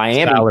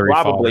Miami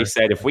probably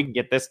said, if we can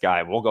get this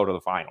guy, we'll go to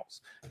the finals.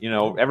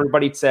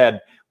 Everybody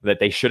said that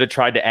they should have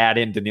tried to add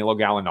in Danilo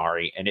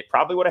Gallinari, and it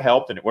probably would have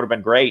helped, and it would have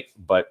been great.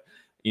 But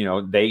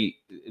they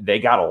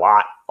got a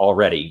lot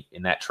already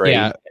in that trade.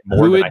 Yeah,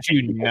 more than I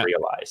think people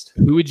realized.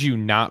 Who would you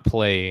not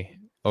play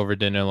over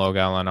Danilo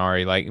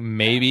Gallinari. Like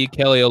maybe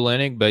Kelly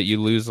Olynyk, but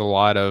you lose a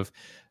lot of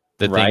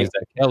the Right. things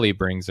that Kelly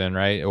brings in,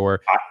 right?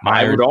 Or I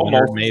Myers would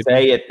Leonard, almost maybe.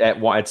 say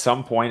at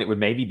some point it would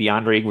maybe be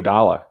Andre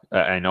Iguodala.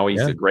 I know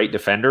he's Yeah. a great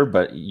defender,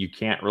 but you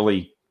can't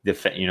really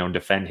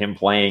defend him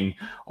playing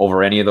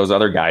over any of those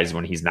other guys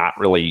when he's not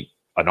really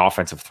an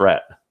offensive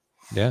threat.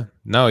 Yeah,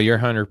 no, you're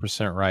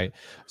 100% right.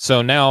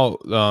 So now,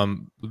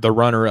 the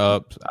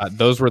runner-up,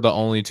 those were the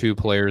only two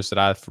players that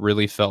I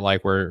really felt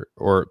like were,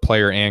 or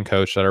player and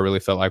coach that I really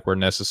felt like were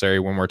necessary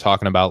when we're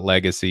talking about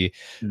legacy,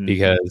 Mm-hmm.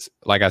 because,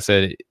 like I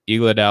said,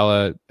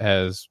 Iguodala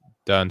has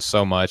done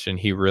so much, and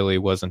he really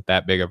wasn't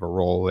that big of a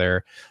role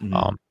there,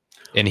 Mm-hmm.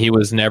 and he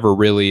was never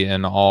really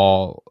an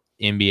all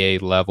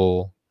NBA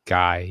level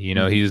guy. You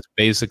know, Mm-hmm. he's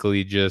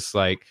basically just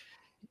like.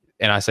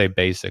 And I say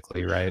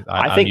basically, right?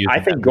 I I'm think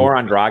using that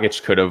Goran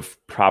Dragic could have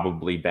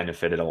probably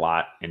benefited a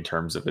lot in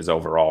terms of his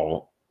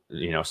overall,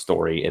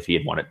 story if he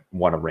had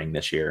won a ring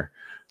this year.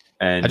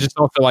 And I just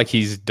don't feel like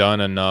he's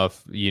done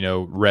enough,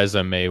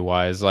 resume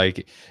wise.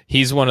 Like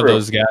he's one of true.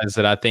 those guys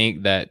that I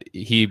think that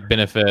he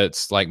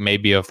benefits like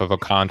maybe off of a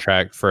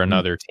contract for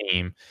another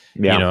team.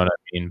 Yeah. You know what I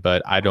mean?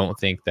 But I don't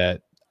think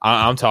that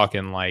I'm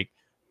talking like,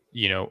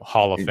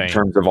 Hall of In Fame,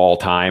 terms of all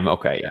time.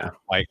 Okay. Yeah.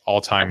 like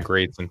all time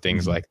greats and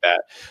things Mhm. like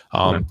that.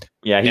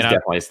 Yeah. He's And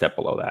definitely a step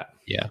below that.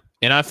 yeah.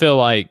 And I feel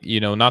like,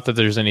 not that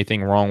there's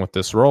anything wrong with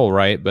this role,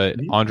 right? But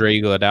Mhm.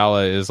 Andre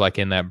Iguodala is like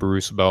in that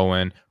Bruce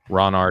Bowen,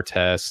 Ron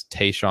Artest,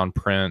 Tayshaun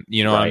Prince,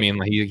 what I Right. mean?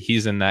 Like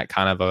he's in that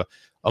kind of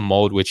a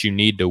mold which you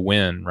need to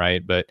win,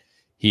 right? But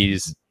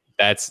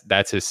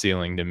that's his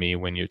ceiling to me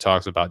when you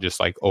talks about just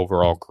like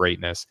overall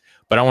greatness.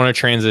 But I want to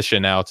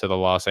transition now to the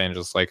Los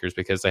Angeles Lakers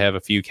because they have a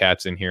few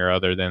cats in here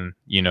other than,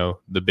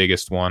 the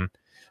biggest one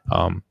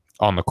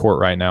on the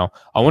court right now.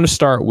 I want to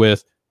start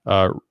with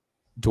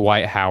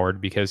Dwight Howard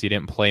because he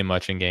didn't play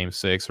much in Game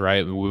 6,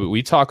 right?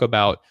 We talk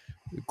about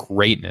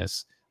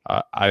greatness.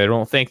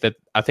 I think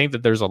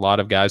that there's a lot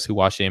of guys who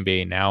watch the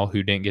NBA now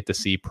who didn't get to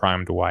see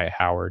prime Dwight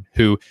Howard,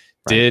 who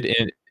did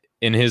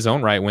in his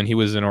own right when he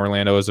was in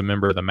Orlando as a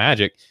member of the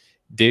Magic,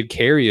 did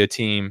carry a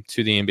team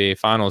to the NBA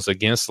Finals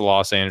against the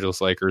Los Angeles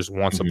Lakers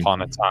once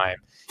upon a time.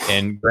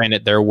 And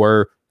granted, there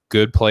were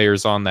good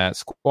players on that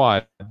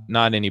squad,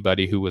 not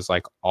anybody who was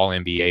like all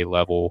NBA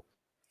level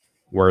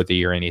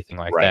worthy or anything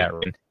like that.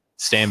 Right?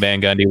 Stan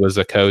Van Gundy was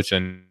a coach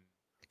and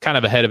kind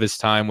of ahead of his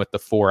time with the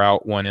 4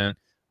 out, 1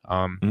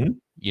 in.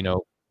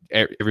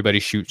 Everybody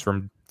shoots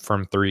from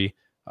 3.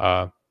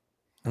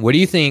 What do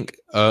you think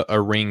a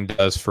ring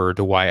does for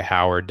Dwight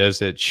Howard?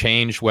 Does it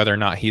change whether or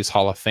not he's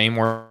Hall of Fame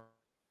or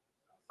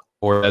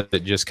does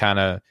it just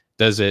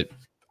does it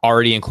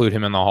already include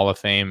him in the Hall of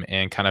Fame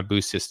and kind of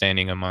boost his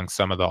standing among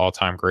some of the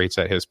all-time greats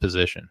at his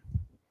position?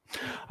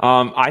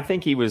 I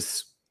think he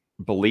was,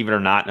 believe it or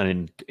not,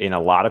 in a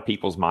lot of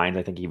people's minds,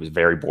 I think he was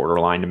very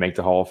borderline to make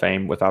the Hall of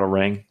Fame without a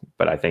ring.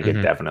 But I think it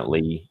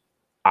definitely,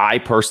 I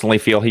personally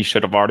feel he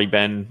should have already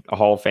been a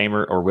Hall of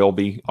Famer or will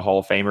be a Hall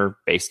of Famer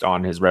based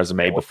on his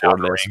resume before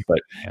this.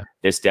 But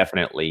this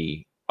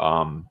definitely,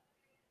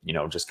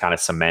 just kind of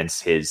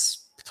cements his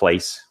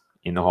place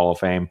in the Hall of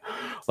Fame.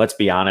 Let's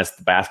be honest,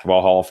 the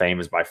Basketball Hall of Fame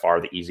is by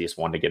far the easiest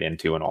one to get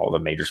into in all the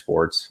major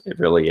sports. It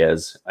really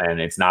is. And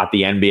it's not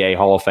the NBA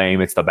Hall of Fame,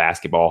 it's the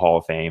Basketball Hall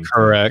of Fame.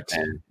 Correct.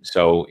 And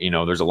so,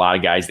 there's a lot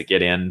of guys that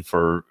get in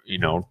for,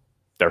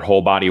 their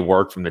whole body of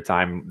work from the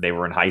time they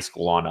were in high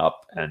school on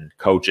up, and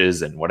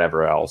coaches and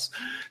whatever else.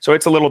 So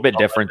it's a little bit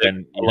different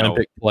than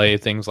Olympic play,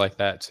 things like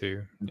that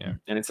too. Yeah.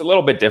 And it's a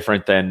little bit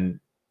different than,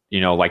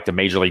 like the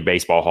Major League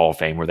Baseball Hall of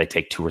Fame where they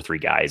take 2 or 3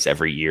 guys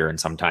every year and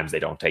sometimes they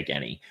don't take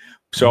any.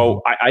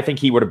 So I think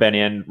he would have been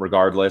in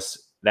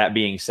regardless. That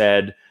being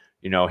said,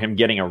 him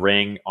getting a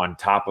ring on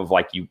top of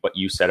what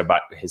you said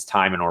about his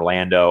time in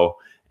Orlando.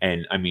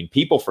 And I mean,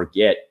 people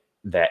forget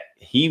that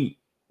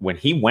when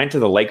he went to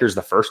the Lakers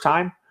the first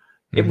time,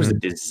 it was a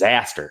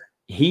disaster.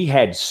 He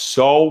had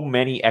so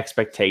many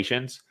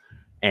expectations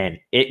and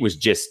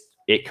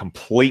it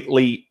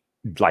completely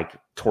like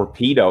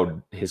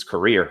torpedoed his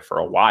career for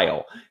a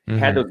while. He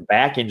had those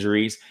back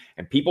injuries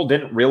and people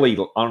didn't really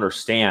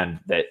understand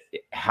that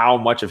how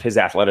much of his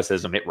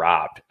athleticism it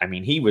robbed. I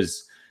mean, he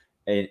was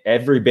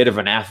every bit of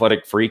an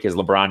athletic freak as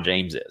LeBron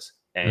James is.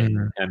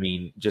 And I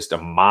mean, just a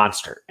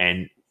monster.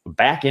 And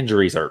back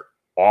injuries are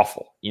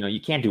awful.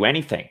 You can't do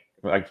anything.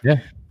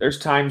 There's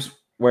times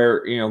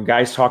where,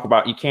 guys talk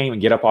about you can't even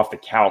get up off the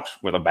couch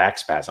with a back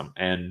spasm.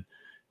 And,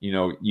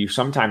 you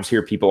sometimes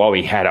hear people,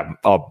 he had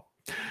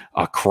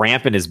a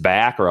cramp in his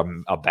back or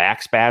a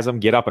back spasm,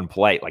 get up and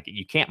play. Like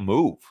you can't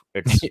move.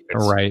 It's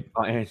right.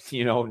 And,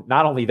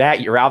 not only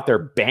that, you're out there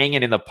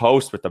banging in the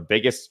post with the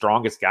biggest,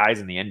 strongest guys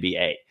in the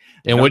NBA.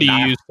 And what do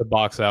you use to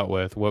box out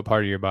with? What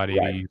part of your body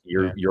do you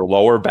use? Your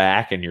lower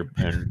back and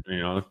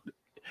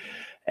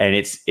and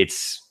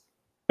it's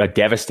a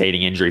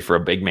devastating injury for a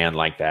big man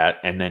like that.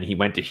 And then he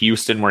went to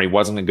Houston where he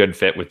wasn't a good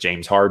fit with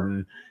James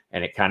Harden.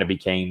 And it kind of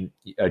became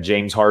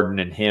James Harden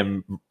and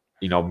him,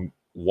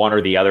 one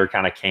or the other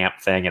kind of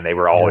camp thing. And they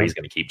were always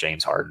going to keep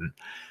James Harden.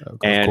 Of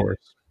course.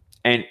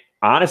 And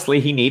honestly,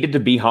 he needed to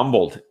be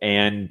humbled,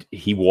 and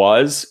he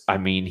was. I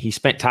mean, he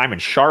spent time in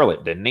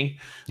Charlotte, didn't he?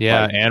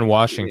 Yeah, and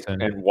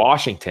Washington. And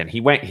Washington.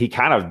 He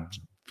kind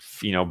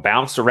of,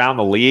 bounced around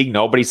the league.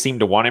 Nobody seemed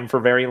to want him for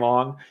very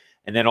long.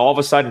 And then all of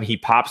a sudden he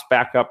pops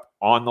back up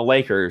on the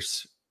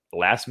Lakers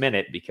last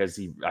minute because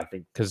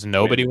because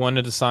nobody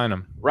wanted to sign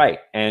him. Right.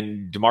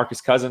 And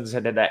DeMarcus Cousins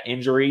had that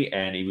injury,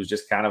 and he was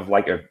just kind of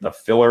like the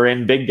filler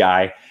in big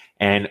guy.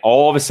 And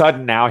all of a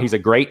sudden now he's a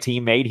great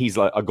teammate. He's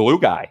a glue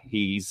guy. And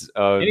he's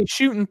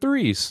shooting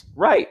threes.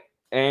 Right.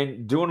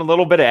 And doing a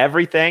little bit of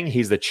everything.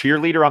 He's the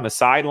cheerleader on the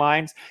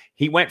sidelines.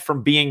 He went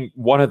from being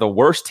one of the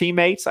worst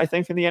teammates, I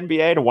think, in the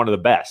NBA to one of the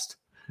best.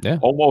 Yeah.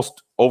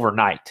 Almost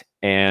overnight.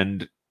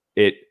 And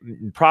it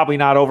probably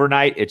not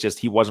overnight. It just,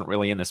 he wasn't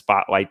really in the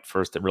spotlight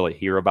for us to really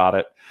hear about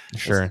it.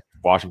 Sure.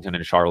 Washington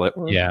and Charlotte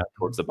were yeah,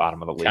 towards the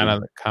bottom of the league.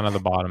 Kind of the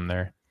bottom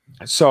there.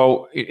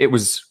 So it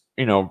was,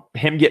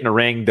 him getting a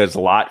ring does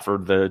a lot for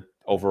the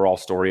overall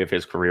story of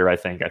his career. I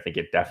think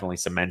it definitely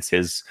cements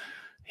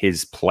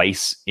his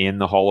place in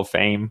the Hall of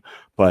Fame.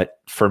 But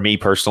for me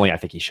personally, I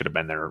think he should have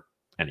been there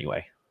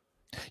anyway.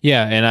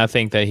 Yeah, and I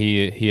think that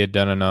he had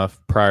done enough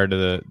prior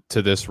to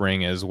this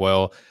ring as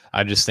well.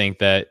 I just think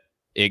that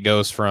it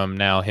goes from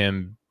now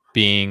him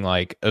being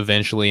like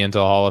eventually into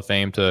the Hall of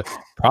Fame to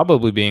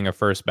probably being a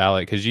first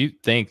ballot, because you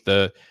think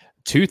the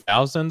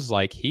 2000s,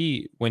 like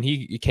when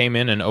he came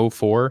in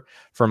 04,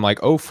 from like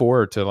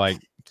 04 to like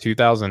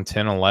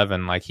 2010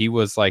 11, like he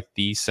was like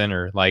the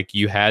center. Like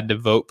you had to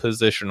vote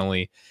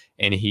positionally,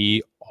 and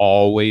he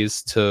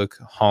always took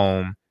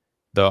home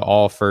the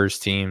all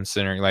first team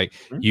center. Like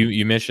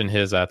you mentioned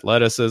his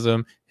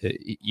athleticism,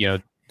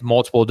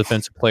 multiple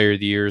defensive player of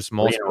the years,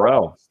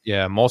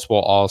 multiple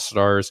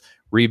all-stars,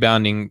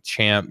 rebounding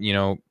champ,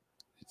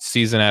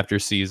 season after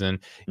season.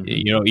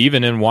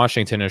 Even in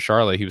Washington and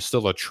Charlotte, he was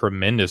still a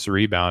tremendous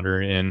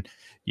rebounder. And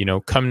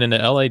coming into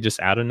LA, just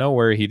out of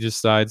nowhere, he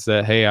decides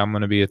that, hey, I'm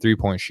going to be a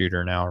 3-point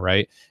shooter now,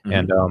 right?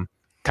 And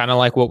kind of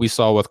like what we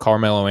saw with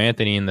Carmelo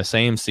Anthony in the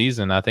same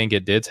season, I think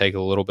it did take a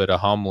little bit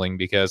of humbling,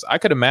 because I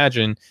could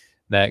imagine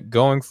that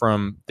going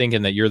from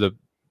thinking that you're the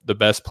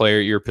best player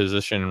at your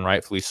position, and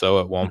rightfully so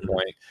at one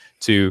point,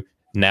 to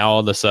now all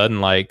of a sudden,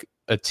 like,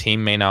 a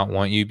team may not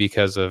want you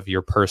because of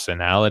your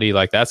personality.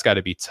 Like, that's got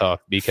to be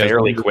tough, because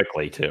fairly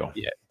quickly too.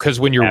 Yeah, because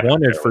when you're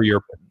wanted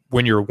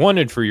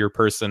for your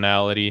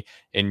personality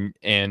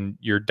and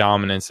your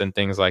dominance and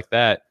things like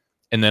that,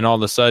 and then all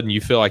of a sudden you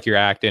feel like you're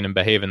acting and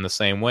behaving the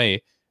same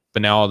way,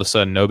 but now all of a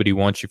sudden nobody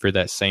wants you for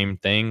that same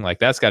thing. Like,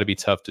 that's got to be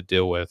tough to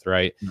deal with,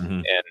 right?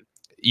 And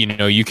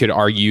you could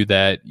argue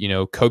that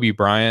Kobe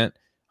Bryant,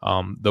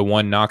 the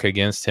one knock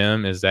against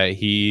him is that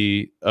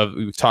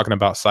talking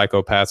about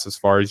psychopaths as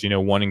far as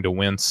wanting to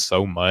win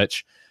so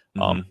much.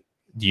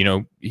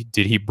 Did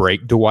he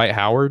break Dwight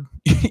Howard?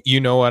 You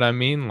know what I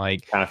mean?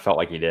 Like, kind of felt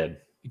like he did.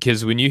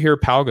 Because when you hear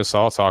Pau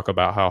Gasol talk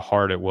about how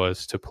hard it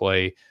was to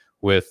play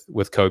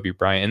with Kobe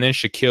Bryant, and then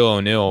Shaquille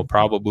O'Neal,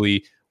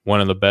 probably one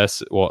of the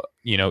best,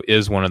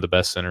 is one of the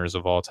best centers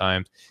of all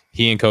time.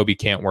 He and Kobe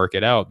can't work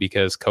it out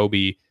because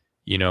Kobe,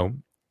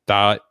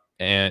 thought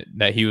and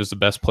that he was the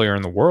best player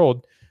in the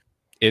world.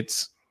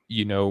 It's,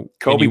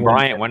 Kobe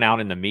Bryant went out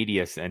in the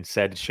media and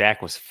said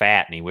Shaq was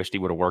fat and he wished he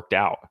would have worked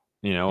out.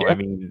 I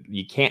mean,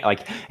 you can't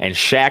and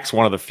Shaq's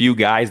one of the few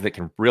guys that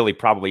can really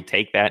probably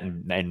take that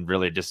and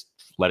really just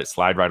let it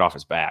slide right off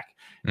his back.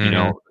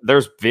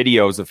 There's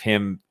videos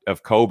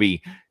of Kobe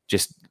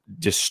just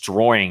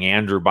destroying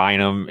Andrew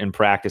Bynum in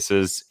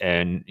practices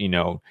and,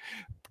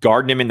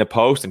 guarding him in the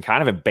post and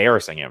kind of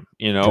embarrassing him,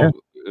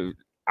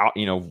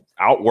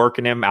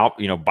 outworking him,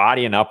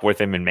 bodying up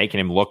with him and making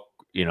him look,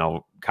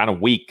 kind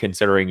of weak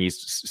considering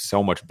he's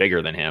so much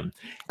bigger than him.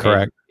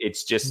 Correct. And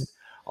it's just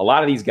a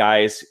lot of these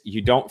guys,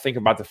 you don't think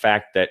about the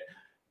fact that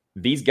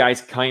these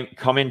guys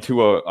come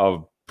into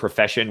a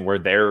profession where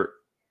they're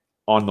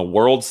on the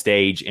world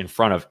stage in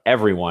front of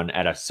everyone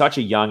at such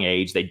a young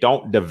age. They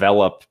don't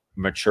develop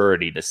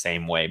maturity the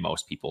same way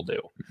most people do.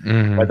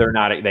 Whether or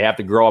not they have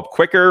to grow up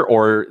quicker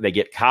or they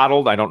get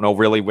coddled, I don't know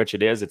really which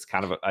it is. It's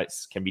kind of it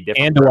can be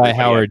different. And Dwight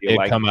Howard did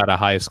come out of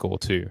high school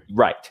too,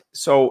 right?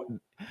 So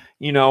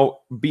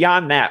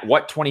beyond that,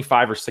 what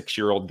 25 or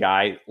 6-year-old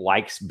guy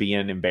likes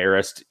being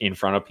embarrassed in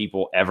front of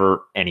people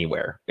ever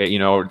anywhere?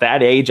 That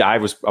age, I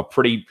was a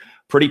pretty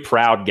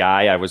proud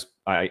guy.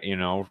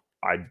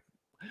 I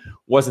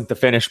wasn't the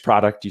finished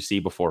product you see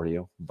before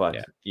you, but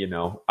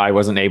I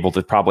wasn't able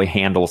to probably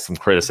handle some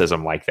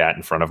criticism like that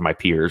in front of my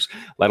peers,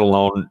 let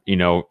alone,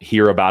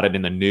 hear about it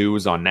in the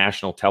news on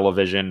national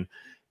television.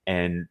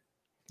 And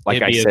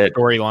like I said,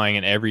 storyline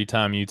and every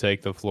time you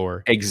take the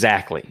floor.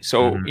 Exactly.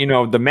 So,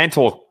 the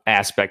mental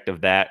aspect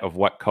of that, of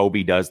what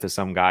Kobe does to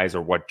some guys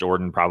or what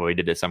Jordan probably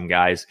did to some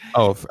guys.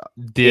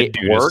 It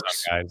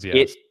works. Guys,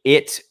 yes.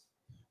 It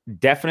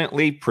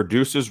definitely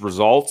produces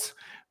results,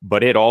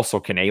 but it also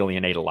can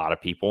alienate a lot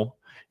of people.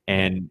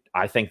 And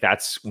I think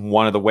that's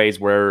one of the ways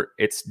where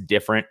it's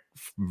different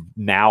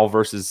now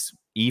versus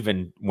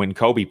even when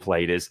Kobe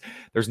played, is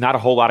there's not a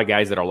whole lot of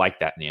guys that are like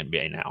that in the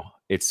NBA now.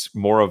 It's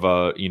more of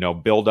a,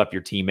 build up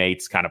your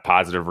teammates, kind of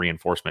positive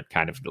reinforcement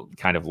kind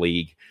of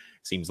league.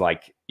 Seems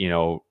like,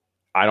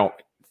 I don't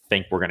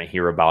think we're going to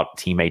hear about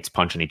teammates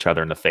punching each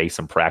other in the face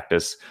in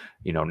practice,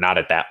 not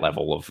at that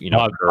level of,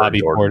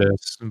 Bobby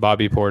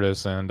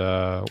Portis and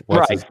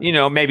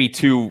right. Maybe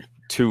two,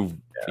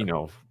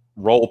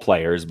 role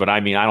players, but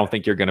I mean, I don't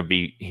think you're going to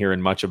be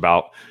hearing much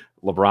about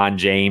LeBron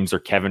James or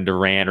Kevin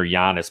Durant or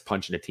Giannis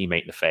punching a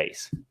teammate in the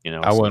face.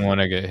 I wouldn't want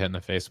to get hit in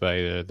the face by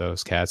either of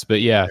those cats. But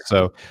yeah,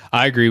 so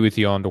I agree with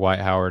you on Dwight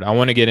Howard. I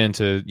want to get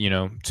into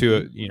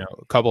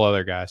a couple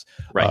other guys.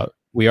 Right.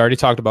 We already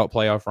talked about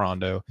playoff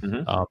Rondo.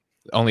 Mm-hmm.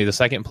 Only the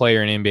second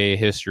player in NBA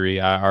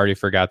history. I already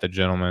forgot the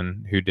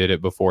gentleman who did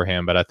it before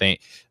him, but I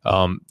think,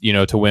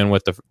 to win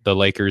with the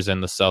Lakers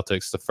and the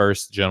Celtics, the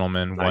first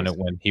gentleman won it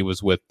when he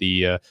was with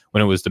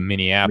when it was the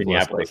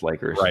Minneapolis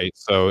Lakers. Right.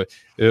 So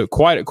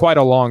quite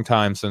a long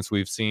time since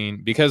we've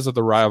seen, because of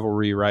the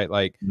rivalry, right?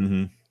 Like,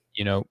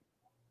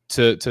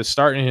 to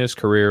start in his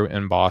career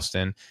in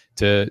Boston,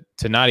 to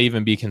not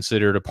even be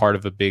considered a part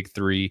of a big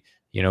three,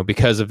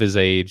 because of his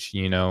age,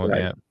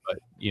 right. but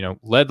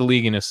led the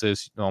league in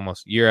assists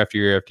almost year after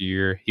year after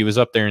year. He was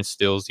up there in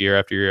steals year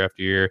after year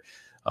after year.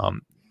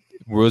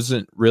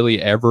 Wasn't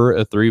really ever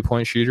a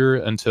 3-point shooter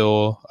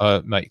until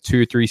like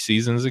 2 or 3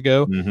 seasons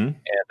ago. Mm-hmm.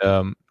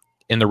 And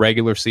in the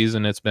regular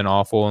season, it's been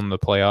awful. In the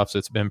playoffs,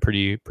 it's been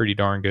pretty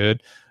darn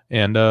good.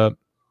 And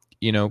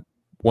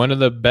one of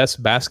the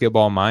best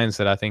basketball minds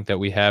that I think that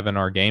we have in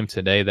our game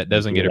today that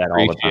doesn't get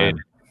appreciated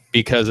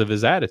because of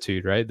his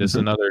attitude, right? This is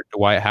another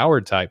Dwight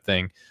Howard type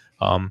thing.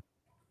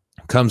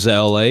 Comes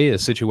to LA, a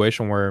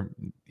situation where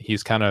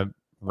he's kind of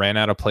ran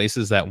out of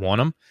places that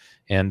want him.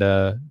 And,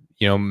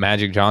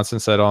 Magic Johnson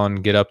said on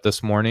Get Up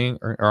this morning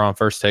or on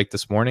First Take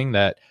this morning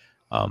that,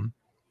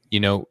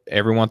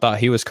 everyone thought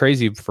he was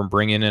crazy for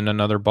bringing in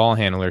another ball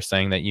handler,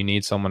 saying that you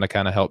need someone to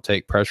kind of help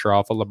take pressure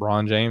off of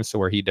LeBron James so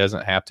where he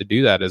doesn't have to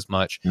do that as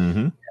much.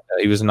 Mm-hmm.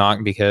 He was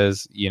knocked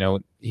because,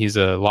 he's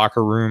a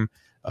locker room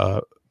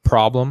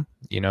problem,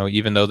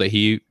 even though that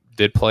he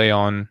did play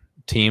on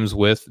teams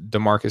with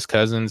DeMarcus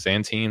Cousins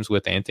and teams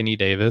with Anthony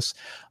Davis.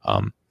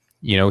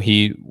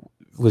 He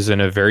was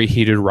in a very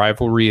heated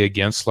rivalry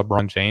against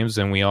LeBron James,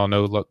 and we all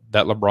know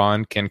that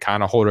LeBron can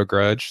kind of hold a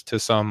grudge to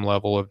some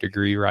level of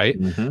degree, right?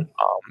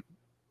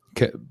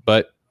 Mm-hmm.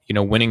 But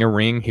winning a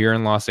ring here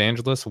in Los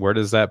Angeles, where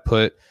does that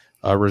put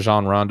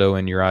Rajon Rondo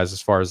in your eyes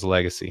as far as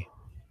legacy?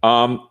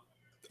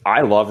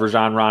 I love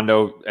Rajon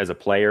Rondo as a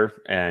player,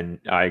 and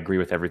I agree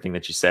with everything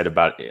that you said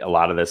about a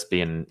lot of this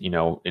being,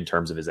 in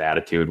terms of his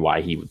attitude,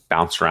 why he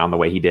bounced around the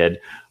way he did.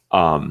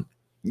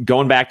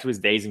 Going back to his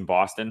days in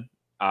Boston,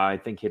 I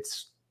think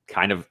it's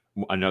kind of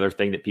another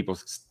thing that people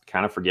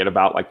kind of forget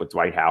about, like with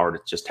Dwight Howard.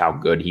 It's just how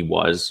good he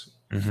was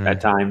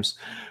at times.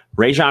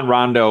 Rajon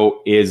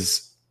Rondo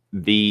is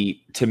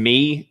to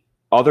me,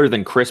 other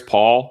than Chris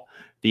Paul,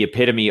 the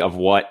epitome of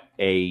what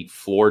a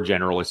floor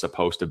general is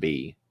supposed to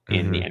be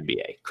in the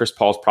NBA. Chris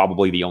Paul's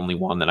probably the only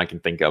one that I can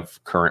think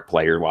of current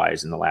player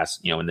wise in the last,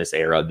 in this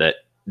era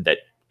that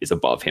is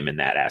above him in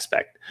that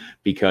aspect,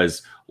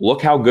 because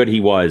look how good he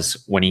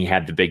was when he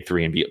had the big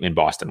three in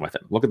Boston with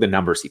him. Look at the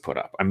numbers he put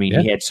up. I mean,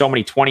 he had so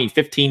many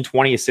 15,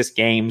 20 assist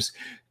games,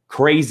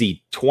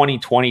 crazy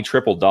 20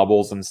 triple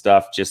doubles and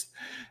stuff, just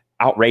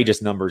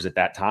outrageous numbers at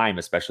that time,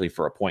 especially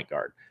for a point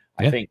guard.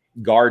 I think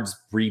guards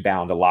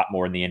rebound a lot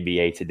more in the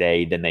NBA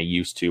today than they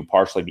used to,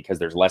 partially because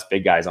there's less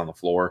big guys on the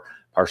floor,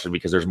 partially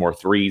because there's more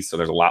threes, so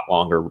there's a lot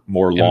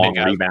more long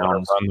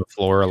rebounds on the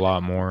floor, a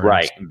lot more.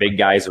 Right, big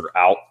guys are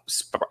out,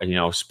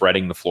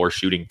 spreading the floor,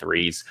 shooting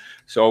threes.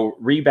 So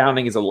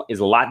rebounding is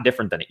a lot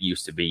different than it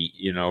used to be.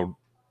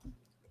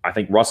 I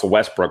think Russell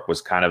Westbrook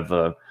was kind of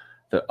the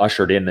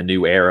ushered in the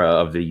new era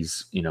of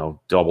these,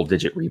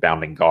 double-digit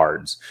rebounding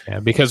guards. Yeah,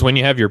 because when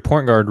you have your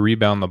point guard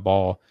rebound the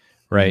ball,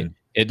 right. Mm-hmm.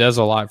 It does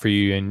a lot for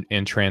you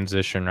in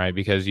transition, right?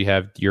 Because you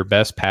have your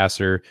best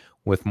passer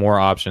with more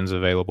options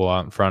available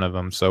out in front of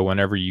him. So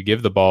whenever you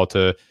give the ball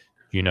to,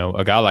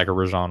 a guy like a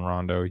Rajon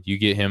Rondo, you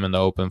get him in the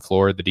open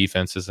floor, the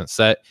defense isn't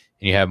set,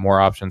 and you have more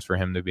options for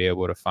him to be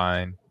able to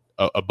find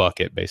a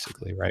bucket,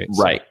 basically, right?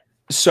 Right.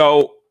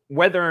 So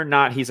whether or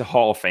not he's a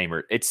Hall of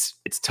Famer, it's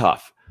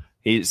tough.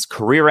 His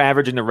career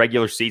average in the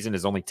regular season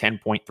is only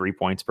 10.3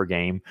 points per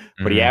game,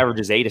 but he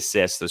averages 8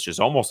 assists, which is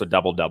almost a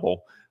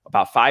double-double,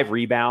 about 5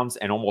 rebounds,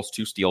 and almost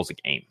 2 steals a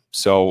game.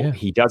 So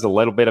he does a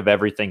little bit of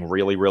everything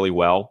really, really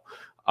well.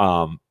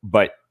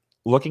 But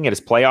looking at his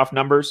playoff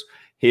numbers,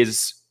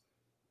 his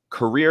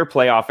career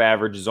playoff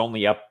average is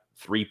only up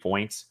 3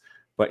 points,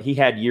 but he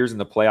had years in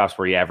the playoffs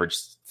where he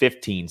averaged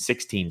 15,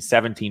 16,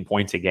 17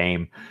 points a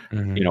game,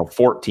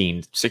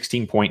 14,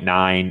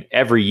 16.9.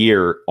 Every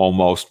year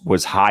almost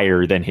was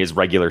higher than his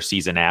regular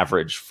season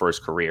average for his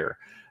career.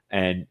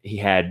 And he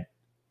had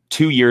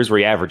 2 years where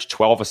he averaged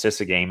 12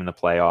 assists a game in the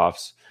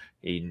playoffs.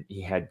 He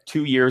had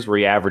 2 years where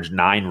he averaged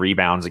 9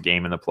 rebounds a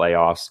game in the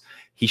playoffs.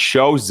 He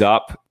shows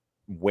up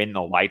when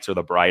the lights are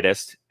the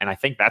brightest. And I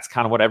think that's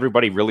kind of what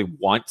everybody really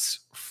wants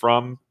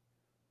from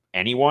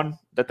anyone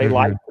that they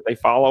like, that they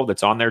follow,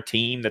 that's on their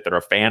team, that they're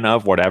a fan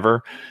of,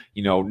 whatever.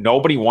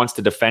 Nobody wants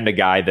to defend a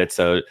guy that's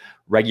a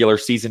regular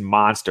season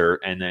monster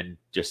and then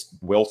just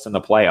wilts in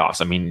the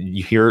playoffs. I mean,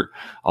 you hear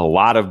a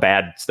lot of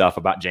bad stuff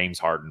about James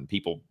Harden.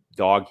 People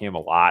dog him a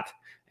lot,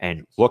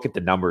 and look at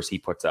the numbers he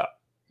puts up.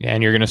 Yeah,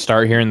 and you're going to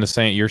start hearing the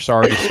same. You're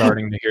already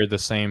starting to hear the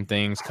same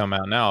things come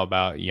out now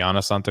about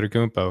Giannis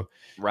Antetokounmpo.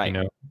 Right.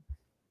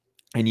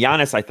 And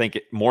Giannis, I think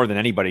more than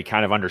anybody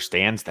kind of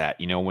understands that,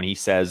 when he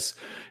says,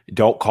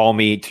 don't call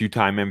me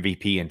 2-time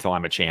MVP until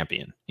I'm a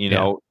champion.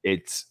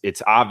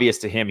 It's obvious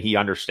to him. He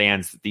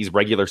understands that these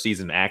regular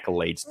season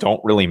accolades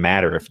don't really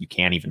matter if you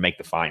can't even make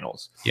the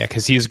finals. Yeah,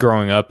 because he's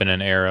growing up in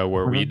an era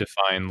where we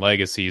define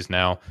legacies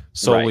now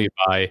solely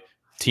by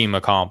team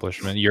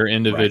accomplishment. Your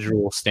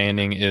individual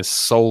standing is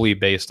solely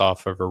based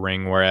off of a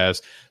ring,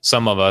 whereas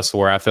some of us,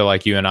 where I feel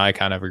like you and I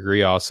kind of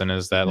agree, Austin,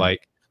 is that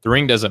like the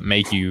ring doesn't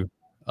make you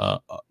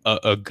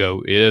a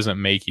GOAT. It doesn't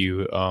make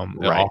you a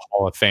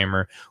Hall of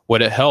Famer.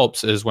 What it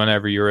helps is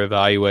whenever you're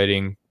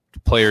evaluating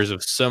players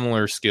of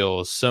similar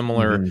skills,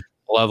 similar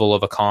level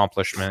of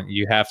accomplishment,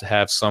 you have to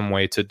have some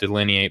way to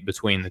delineate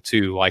between the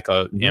two, like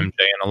a MJ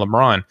and a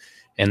LeBron.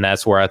 And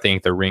that's where I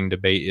think the ring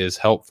debate is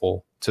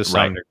helpful to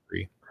some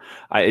degree.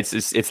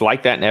 It's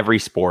like that in every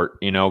sport.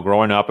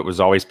 Growing up, it was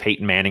always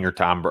Peyton Manning or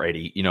Tom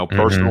Brady.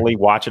 Personally,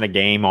 watching a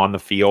game on the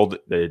field,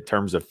 in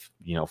terms of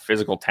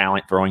physical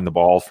talent, throwing the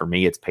ball, for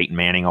me, it's Peyton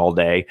Manning all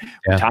day.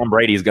 Yeah. Tom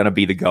Brady is going to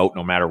be the GOAT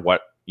no matter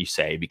what you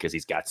say, because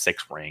he's got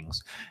 6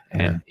 rings,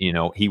 and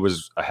he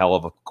was a hell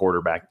of a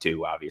quarterback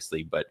too,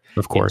 obviously. But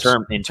of course,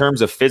 in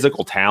terms of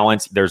physical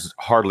talents, there's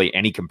hardly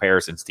any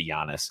comparisons to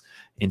Giannis.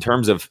 In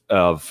terms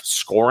of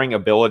scoring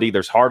ability,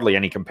 there's hardly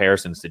any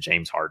comparisons to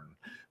James Harden.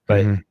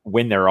 But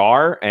when there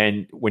are,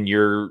 and when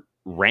you're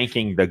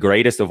ranking the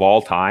greatest of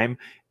all time,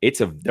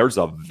 there's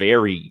a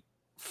very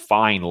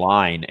fine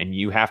line, and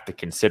you have to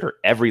consider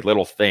every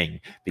little thing,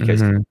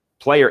 because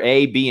player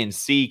A, B, and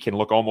C can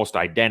look almost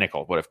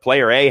identical. But if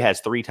player A has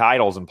 3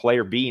 titles and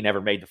player B never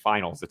made the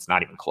finals, it's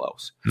not even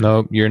close.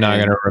 Nope, you're not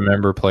going to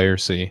remember player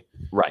C.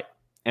 Right.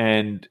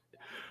 And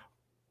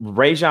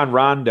Rajon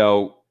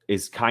Rondo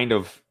is kind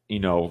of,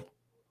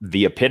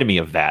 the epitome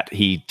of that.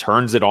 He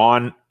turns it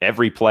on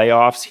every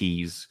playoffs.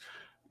 He's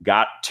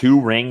got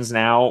 2 rings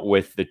now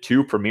with the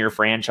 2 premier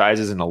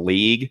franchises in the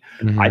league.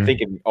 I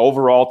think in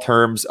overall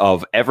terms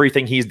of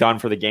everything he's done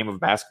for the game of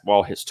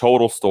basketball, his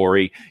total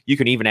story, you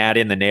can even add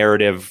in the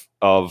narrative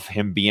of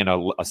him being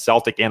a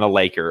Celtic and a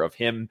Laker, of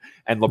him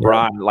and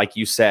LeBron. Like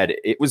you said,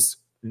 it was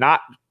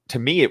not, to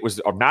me, it was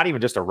not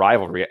even just a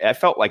rivalry. I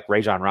felt like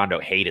Rajon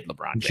Rondo hated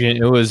LeBron James.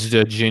 It was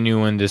a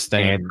genuine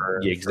disdain.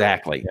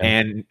 Exactly.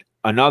 And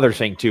another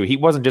thing too, he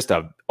wasn't just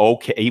not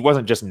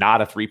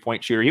a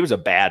 3-point shooter. He was a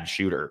bad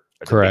shooter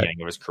at the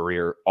beginning of his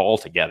career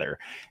altogether.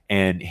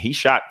 And he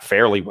shot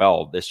fairly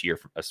well this year,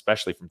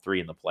 especially from 3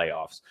 in the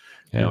playoffs.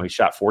 He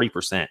shot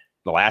 40%.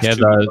 The last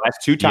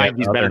two times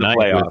he's been in the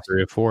playoffs.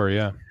 3 or 4,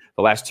 the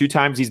last 2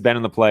 times he's been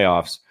in the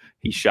playoffs,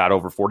 he shot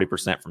over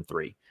 40% from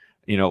 3.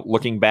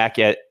 Looking back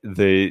at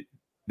the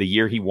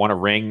year he won a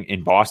ring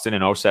in Boston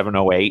in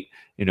 07-08,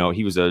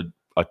 he was a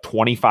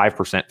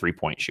 25%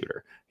 3-point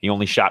shooter. He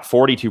only shot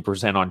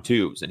 42% on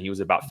 2s, and he was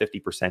about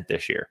 50%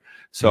 this year.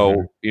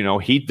 So,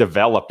 he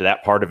developed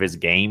that part of his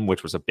game,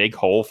 which was a big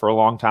hole for a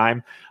long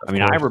time. I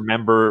mean, I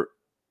remember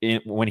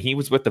when he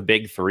was with the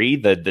big 3,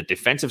 the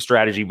defensive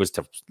strategy was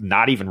to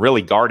not even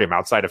really guard him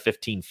outside of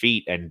 15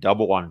 feet and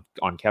double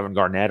on Kevin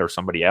Garnett or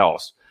somebody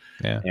else.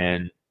 Yeah.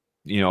 And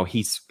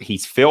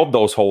he's filled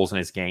those holes in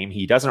his game.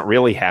 He doesn't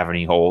really have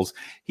any holes.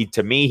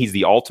 To me, he's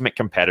the ultimate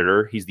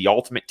competitor. He's the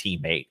ultimate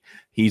teammate.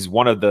 He's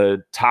one of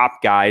the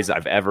top guys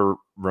I've ever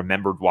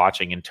remembered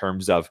watching, in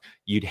terms of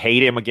you'd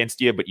hate him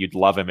against you, but you'd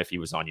love him if he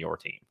was on your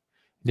team.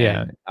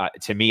 Yeah. And,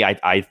 to me,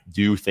 I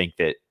do think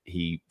that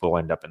he will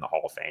end up in the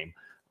Hall of Fame.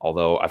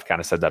 Although I've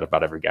kind of said that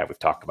about every guy we've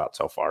talked about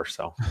so far.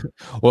 So,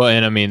 well,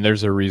 and I mean,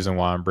 there's a reason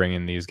why I'm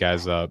bringing these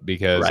guys up,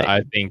 because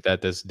I think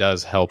that this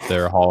does help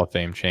their Hall of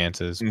Fame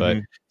chances. But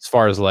as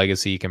far as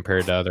legacy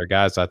compared to other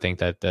guys, I think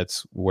that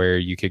that's where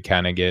you could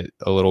kind of get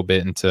a little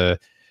bit into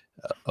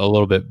a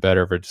little bit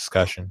better of a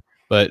discussion.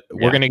 But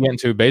we're going to get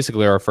into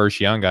basically our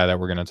first young guy that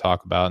we're going to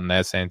talk about, and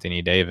that's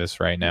Anthony Davis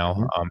right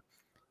now.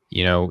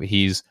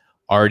 He's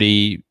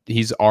already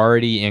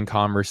in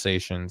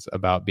conversations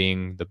about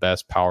being the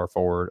best power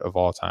forward of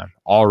all time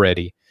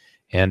already.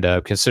 And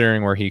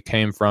considering where he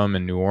came from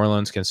in New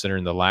Orleans,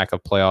 considering the lack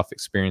of playoff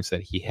experience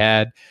that he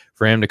had,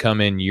 for him to come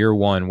in year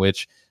 1,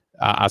 which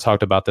I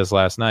talked about this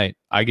last night,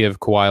 I give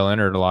Kawhi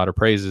Leonard a lot of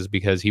praises,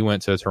 because he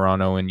went to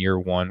Toronto in year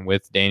 1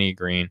 with Danny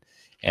Green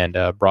and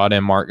brought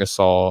in Marc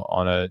Gasol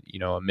on a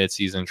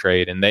midseason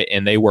trade,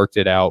 and they worked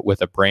it out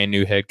with a brand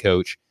new head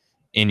coach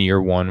in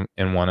year 1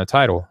 and won a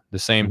title. The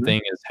same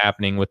thing is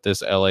happening with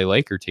this LA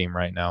Laker team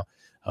right now.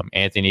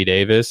 Anthony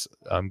Davis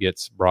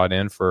gets brought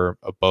in for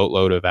a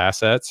boatload of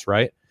assets,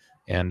 right?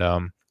 And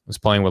was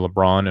playing with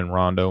LeBron and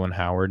Rondo and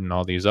Howard and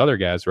all these other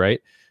guys,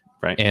 right?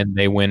 Right. And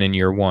they win in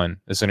year 1.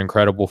 It's an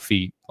incredible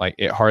feat. Like,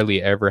 it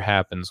hardly ever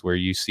happens where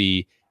you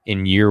see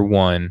in year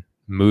 1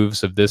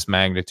 moves of this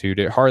magnitude,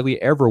 it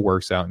hardly ever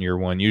works out in year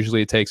one.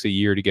 Usually it takes a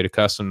year to get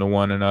accustomed to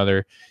one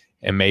another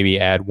and maybe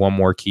add one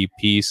more key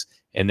piece.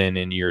 And then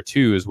in year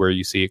two is where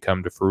you see it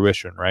come to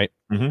fruition, right?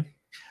 Mm-hmm.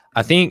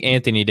 I think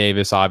Anthony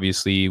Davis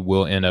obviously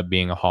will end up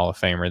being a Hall of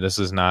Famer. This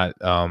is not,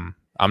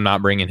 I'm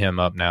not bringing him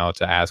up now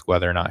to ask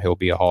whether or not he'll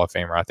be a Hall of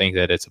Famer. I think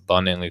that it's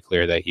abundantly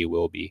clear that he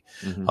will be,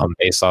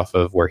 based off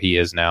of where he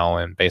is now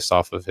and based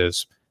off of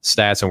his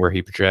stats and where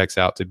he projects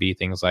out to be,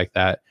 things like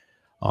that.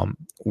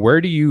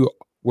 Where do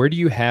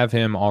you have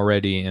him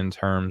already in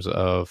terms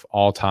of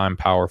all-time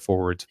power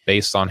forwards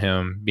based on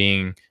him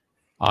being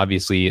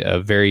obviously a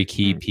very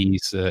key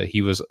piece?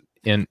 He was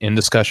in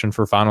discussion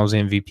for Finals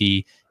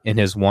MVP in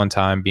his one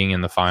time being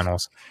in the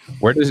finals.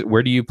 Where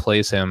do you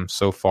place him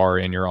so far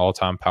in your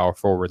all-time power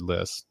forward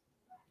list?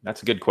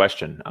 That's a good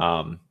question.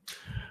 Well,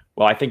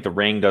 I think the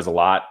ring does a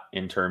lot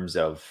in terms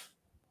of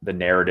the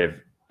narrative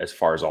as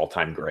far as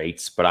all-time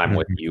greats, but I'm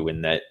with you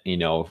in that,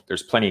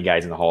 there's plenty of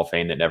guys in the Hall of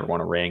Fame that never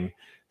won a ring.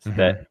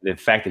 That the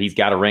fact that he's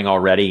got a ring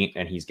already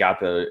and he's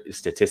got the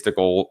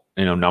statistical,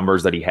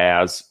 numbers that he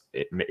has,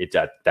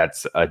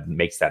 that's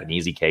makes that an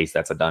easy case.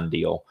 That's a done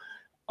deal.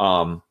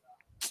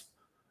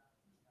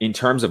 In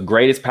terms of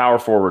greatest power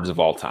forwards of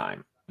all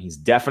time, he's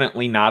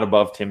definitely not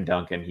above Tim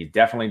Duncan. He's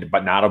definitely,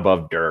 but not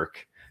above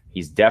Dirk.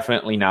 He's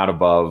definitely not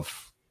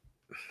above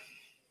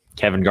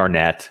Kevin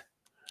Garnett.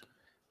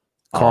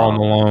 Karl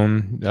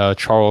Malone,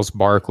 Charles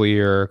Barkley,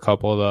 or a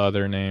couple of the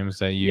other names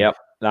that you. Yep.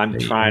 I'm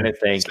trying to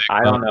think.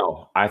 I don't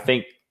know. I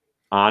think,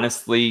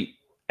 honestly,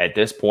 at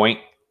this point,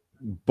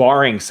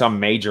 barring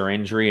some major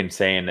injury and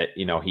saying that,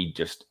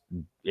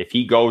 if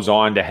he goes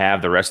on to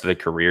have the rest of the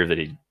career that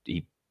he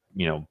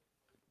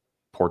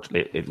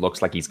it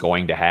looks like he's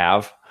going to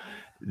have,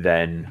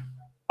 then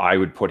I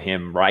would put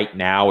him right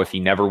now, if he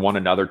never won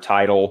another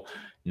title,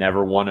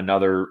 never won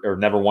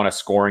a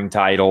scoring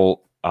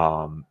title.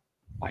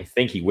 I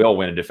think he will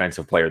win a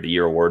Defensive Player of the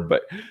Year award,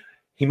 but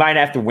he might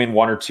have to win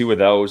one or two of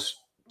those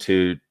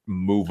to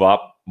move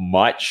up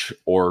much,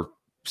 or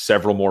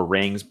several more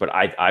rings. But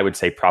I would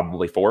say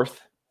probably fourth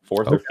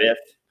or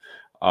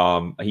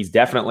fifth. He's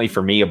definitely,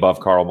 for me, above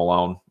Karl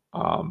Malone.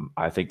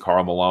 I think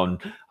Karl Malone,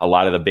 a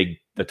lot of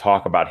the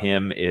talk about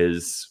him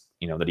is,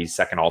 that he's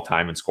second all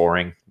time in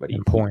scoring, but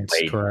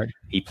correct.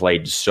 He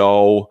played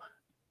so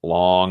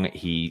long.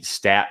 He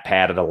stat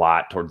padded a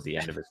lot towards the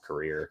end of his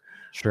career.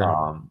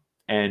 Sure.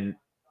 And,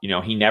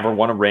 he never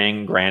won a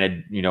ring.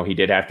 Granted, he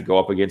did have to go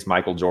up against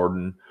Michael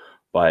Jordan,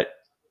 but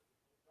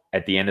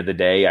at the end of the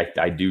day,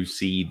 I do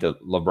see the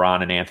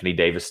LeBron and Anthony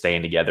Davis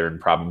staying together and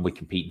probably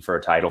competing for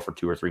a title for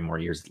 2 or 3 more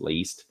years at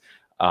least.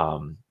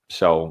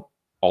 So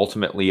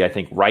ultimately, I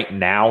think right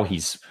now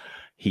he's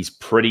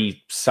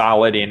pretty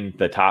solid in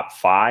the top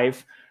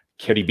 5.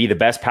 Could he be the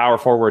best power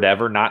forward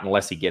ever? Not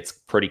unless he gets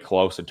pretty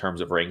close in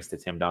terms of rings to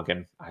Tim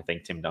Duncan. I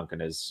think Tim Duncan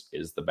is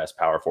the best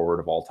power forward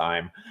of all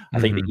time. I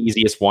think the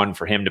easiest one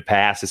for him to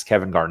pass is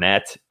Kevin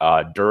Garnett.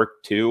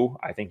 Dirk too.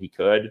 I think he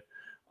could.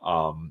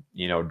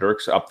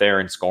 Dirk's up there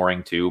in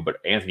scoring too, but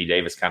Anthony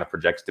Davis kind of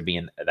projects to be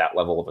in that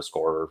level of a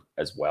scorer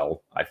as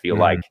well, I feel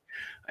like.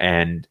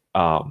 And,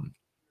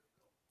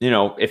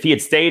 if he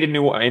had stayed in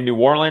New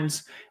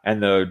Orleans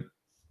and the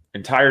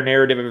entire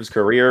narrative of his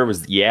career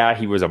was,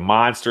 he was a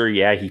monster.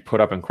 Yeah, he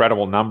put up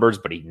incredible numbers,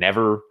 but he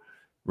never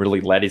really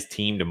led his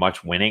team to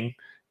much winning,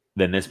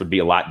 then this would be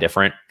a lot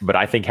different. But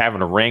I think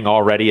having a ring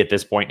already at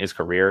this point in his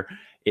career,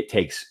 it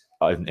takes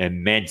an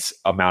immense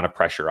amount of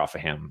pressure off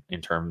of him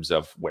in terms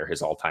of where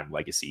his all-time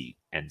legacy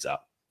ends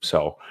up.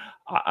 So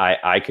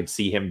I could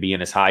see him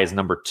being as high as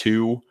number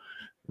 2,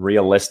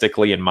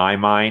 realistically, in my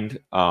mind.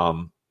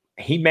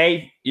 He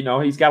may,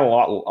 he's got a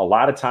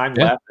lot of time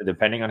left,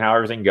 depending on how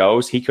everything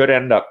goes. He could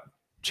end up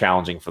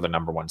challenging for the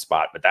number 1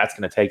 spot, but that's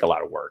going to take a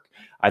lot of work.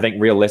 I think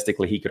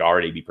realistically, he could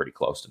already be pretty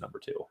close to number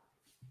 2.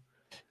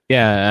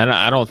 Yeah, and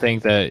I don't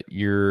think that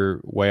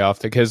you're way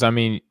off because,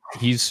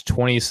 he's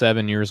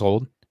 27 years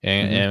old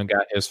and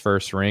got his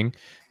first ring.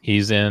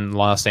 He's in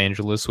Los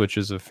Angeles, which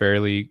is a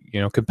fairly,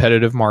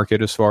 competitive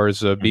market as far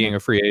as being a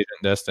free agent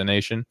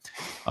destination.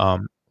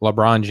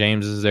 LeBron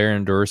James is there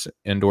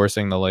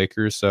endorsing the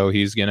Lakers, so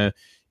he's gonna,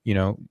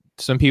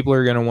 some people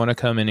are gonna want to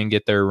come in and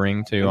get their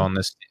ring too on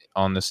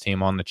this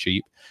team on the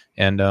cheap,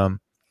 and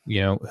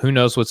who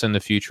knows what's in the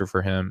future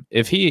for him.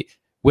 If he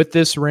with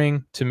this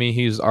ring, to me,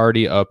 he's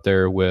already up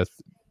there with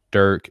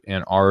Dirk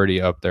and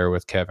already up there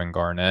with Kevin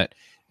Garnett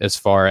as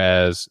far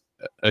as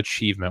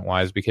achievement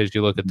wise, because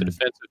you look at the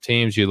defensive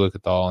teams, you look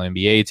at the All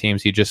NBA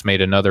teams. He just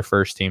made another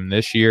first team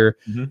this year.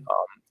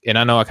 And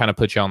I know I kind of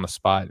put you on the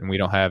spot and we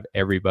don't have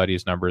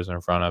everybody's numbers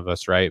in front of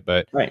us, right?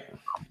 But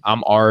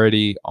I'm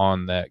already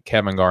on that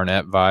Kevin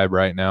Garnett vibe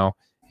right now.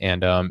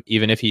 And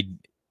even if he,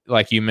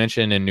 like you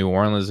mentioned in New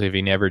Orleans, if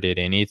he never did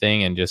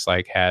anything and just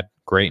like had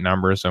great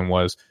numbers and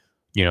was,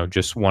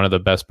 just one of the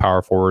best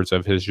power forwards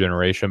of his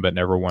generation, but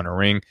never won a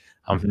ring,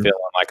 I'm feeling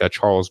like a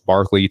Charles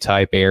Barkley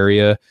type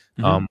area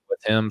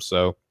with him.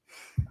 So,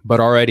 but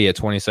already at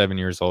 27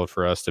 years old,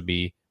 for us to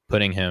be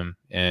putting him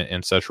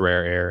in such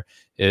rare air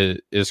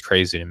is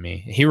crazy to me.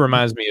 He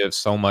reminds me of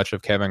so much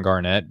of Kevin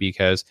Garnett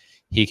because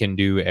he can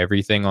do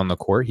everything on the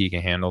court. He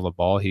can handle the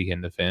ball. He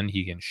can defend.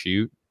 He can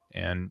shoot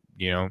and,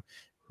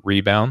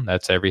 rebound.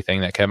 That's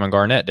everything that Kevin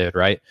Garnett did,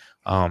 right?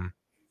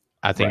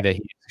 I think that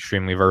he's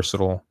extremely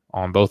versatile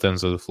on both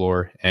ends of the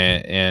floor,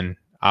 and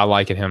I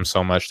liken him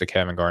so much to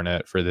Kevin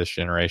Garnett for this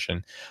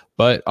generation.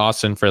 But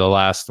Austin, for the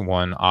last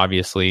one,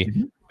 obviously,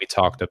 we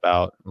talked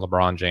about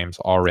LeBron James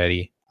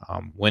already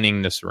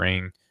winning this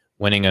ring,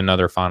 winning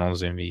another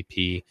Finals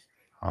MVP.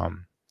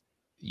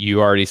 You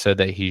already said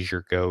that he's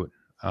your GOAT.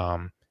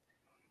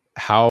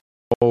 How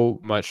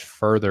much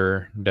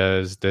further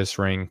does this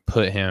ring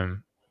put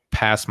him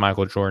past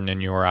Michael Jordan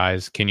in your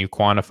eyes? Can you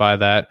quantify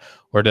that,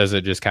 or does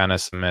it just kind of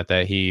cement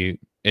that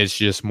it's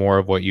just more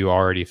of what you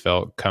already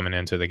felt coming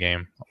into the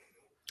game?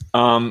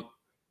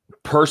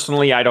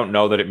 Personally, I don't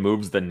know that it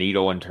moves the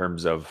needle in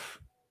terms of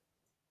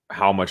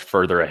how much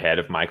further ahead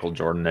of Michael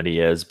Jordan that he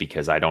is,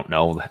 because I don't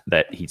know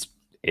that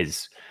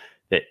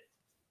that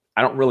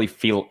I don't really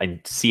feel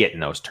and see it in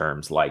those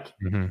terms. Like,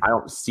 I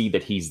don't see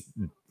that he's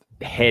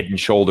head and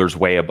shoulders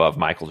way above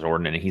Michael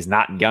Jordan, and he's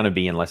not going to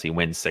be unless he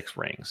wins 6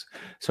 rings.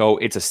 So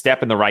it's a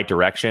step in the right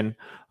direction.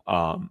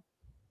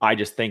 I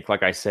just think,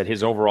 like I said,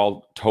 his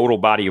overall total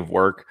body of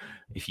work,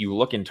 if you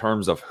look in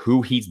terms of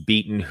who he's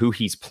beaten, who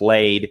he's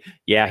played,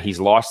 yeah, he's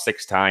lost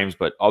 6 times,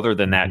 but other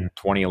than that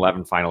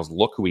 2011 finals,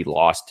 look who he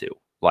lost to.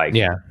 Like,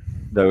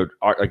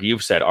 like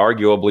you've said,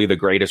 arguably the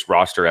greatest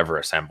roster ever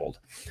assembled.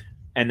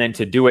 And then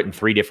to do it in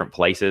 3 different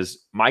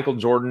places. Michael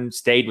Jordan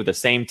stayed with the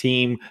same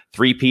team,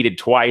 3-peated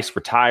twice,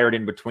 retired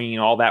in between.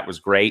 All that was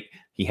great.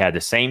 He had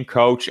the same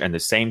coach and the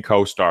same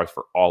co-stars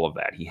for all of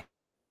that. He had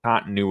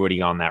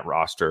continuity on that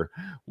roster.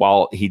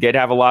 While he did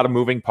have a lot of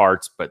moving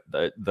parts, but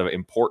the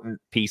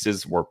important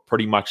pieces were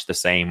pretty much the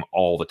same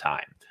all the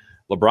time.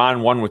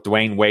 LeBron won with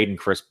Dwayne Wade and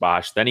Chris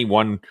Bosh. Then he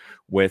won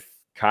with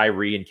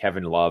Kyrie and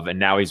Kevin Love. And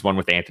now he's won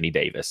with Anthony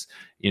Davis.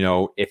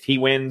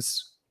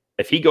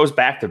 If he goes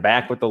back to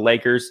back with the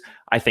Lakers,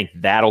 I think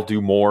that'll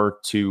do more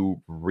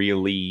to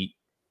really,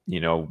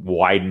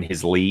 widen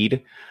his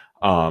lead.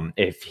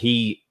 If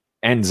he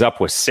ends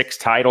up with 6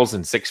 titles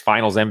and 6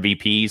 finals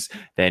MVPs,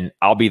 then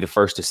I'll be the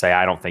first to say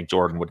I don't think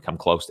Jordan would come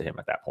close to him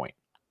at that point.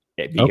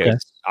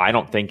 Because I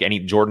don't think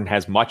Jordan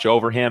has much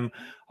over him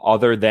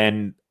other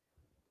than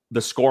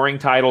the scoring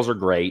titles are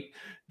great.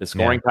 The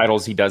scoring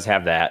titles, he does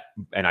have that.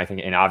 And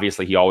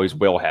obviously he always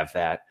will have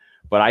that.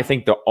 But I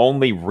think the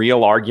only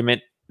real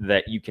argument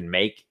that you can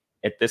make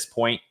at this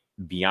point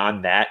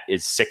beyond that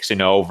is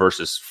 6-0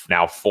 versus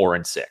now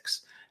 4-6.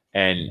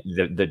 And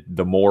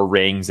the more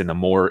rings and the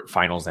more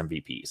finals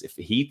MVPs. If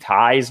he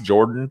ties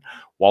Jordan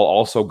while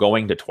also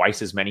going to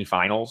twice as many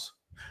finals,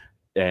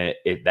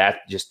 that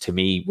just to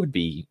me would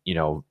be,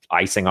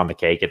 icing on the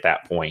cake at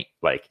that point.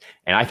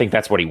 And I think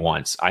that's what he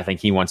wants. I think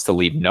he wants to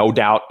leave no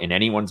doubt in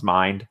anyone's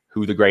mind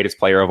who the greatest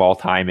player of all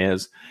time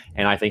is.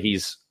 And I think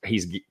he's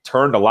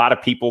turned a lot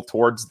of people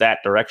towards that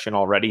direction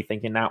already,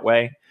 thinking that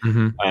way.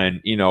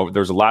 And,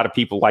 there's a lot of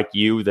people like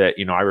you that,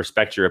 I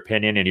respect your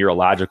opinion, and you're a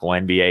logical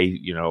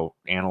NBA,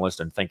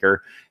 analyst and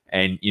thinker.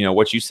 And,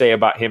 what you say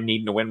about him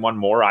needing to win one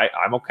more,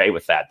 I'm okay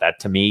with that. That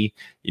to me,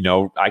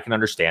 I can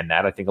understand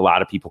that. I think a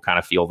lot of people kind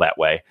of feel that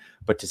way.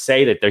 But to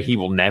say that he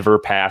will never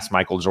pass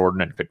Michael Jordan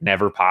and could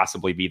never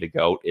possibly be the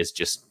GOAT is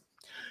just,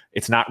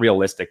 it's not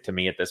realistic to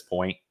me at this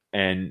point.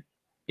 And,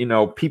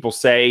 people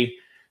say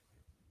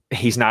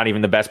he's not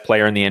even the best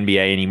player in the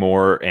NBA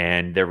anymore.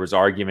 And there was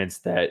arguments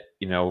that,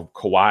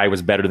 Kawhi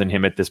was better than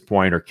him at this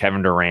point, or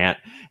Kevin Durant.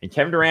 And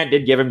Kevin Durant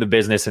did give him the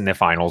business in the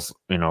finals.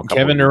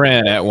 Kevin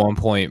Durant at one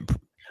point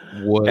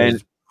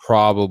was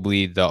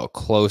probably the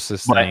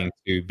closest thing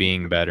to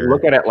being better.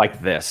 Look at it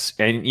like this.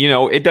 And,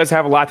 it does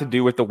have a lot to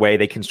do with the way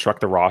they construct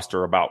the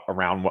roster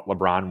around what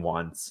LeBron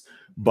wants.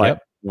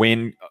 But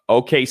when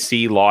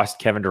OKC lost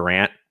Kevin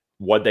Durant,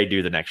 what'd they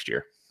do the next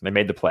year? They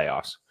made the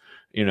playoffs.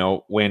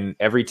 When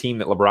every team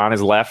that LeBron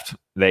has left,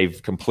 they've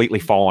completely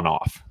fallen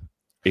off,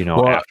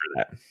 after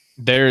that.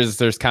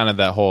 There's kind of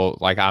that whole,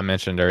 like I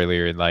mentioned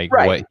earlier, like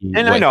right.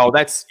 I know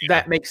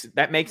that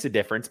makes a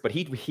difference. But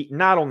he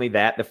not only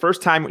that, the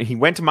first time he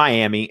went to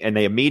Miami and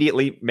they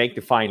immediately make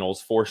the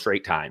finals 4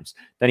 straight times.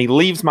 Then he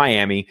leaves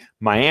Miami.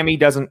 Miami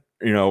doesn't,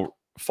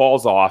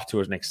 falls off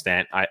to an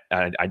extent. I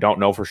don't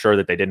know for sure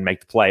that they didn't make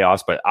the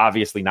playoffs, but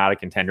obviously not a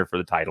contender for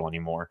the title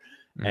anymore.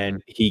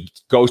 And he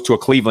goes to a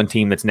Cleveland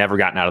team that's never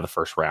gotten out of the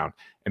first round,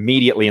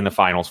 immediately in the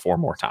finals 4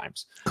 more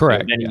times.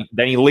 Correct.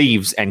 Then he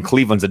leaves, and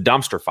Cleveland's a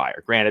dumpster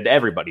fire. Granted,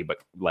 everybody but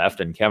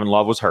left, and Kevin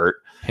Love was hurt.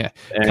 Yeah,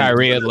 and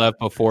Kyrie had left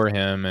before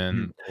him,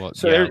 and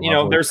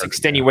there's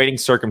extenuating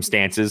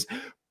circumstances,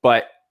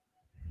 but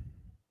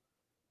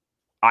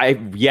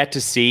I've yet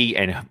to see,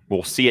 and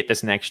we'll see it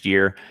this next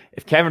year,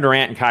 if Kevin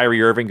Durant and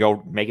Kyrie Irving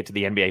go make it to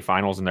the NBA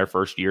Finals in their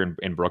first year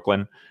in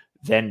Brooklyn.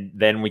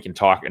 Then we can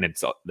talk, and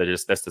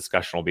this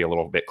discussion will be a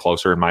little bit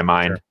closer in my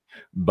mind.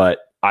 Sure. But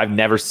I've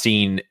never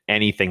seen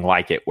anything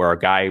like it where a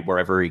guy,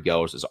 wherever he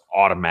goes, is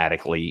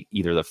automatically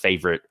either the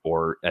favorite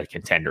or a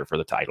contender for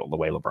the title, the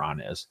way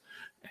LeBron is.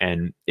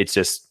 And it's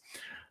just,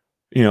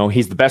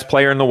 he's the best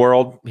player in the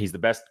world. He's the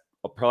best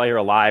player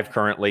alive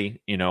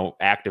currently,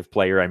 active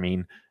player. I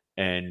mean,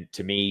 And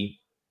to me,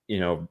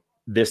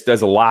 this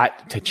does a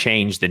lot to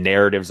change the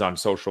narratives on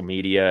social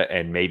media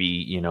and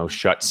maybe,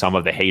 shut some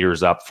of the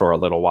haters up for a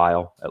little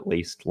while, at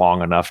least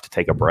long enough to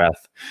take a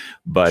breath.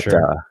 But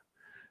Sure.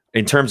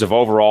 In terms of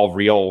overall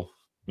real,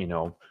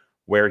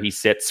 where he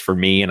sits for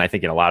me, and I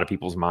think in a lot of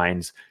people's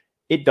minds,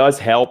 it does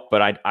help,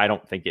 but I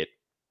don't think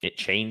it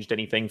changed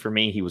anything for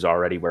me. He was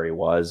already where he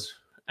was.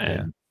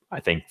 And I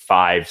think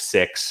 5,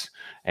 6,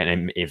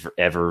 and if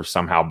ever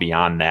somehow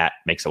beyond that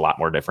makes a lot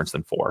more difference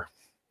than 4.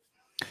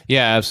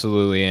 Yeah,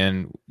 absolutely.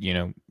 And,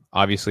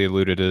 obviously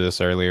alluded to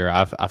this earlier.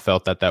 I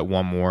felt that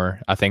one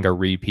more, I think a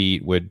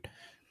repeat would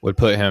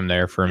put him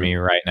there for me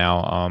right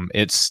now.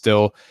 It's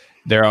still,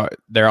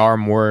 there are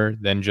more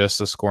than just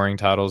the scoring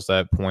titles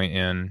that point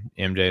in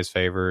MJ's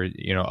favor,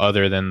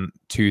 other than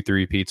 2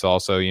 3-peats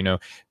also,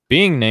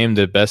 being named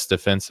the best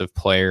defensive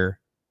player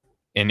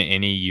in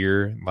any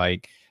year,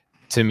 like,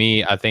 to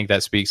me, I think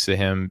that speaks to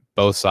him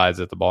both sides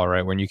of the ball,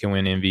 right? When you can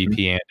win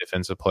MVP and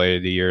defensive player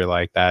of the year,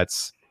 like,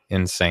 that's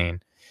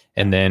insane.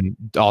 And then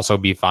also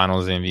be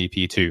finals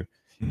MVP too.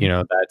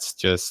 That's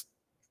just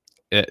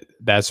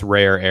that's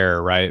rare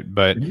air, right?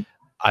 But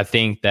I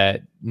think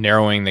that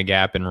narrowing the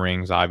gap in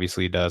rings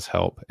obviously does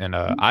help. And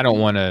I don't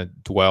want to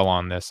dwell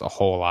on this a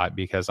whole lot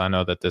because I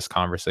know that this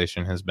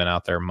conversation has been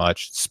out there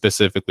much,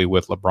 specifically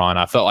with LeBron.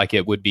 I felt like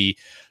it would be,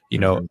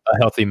 a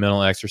healthy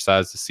mental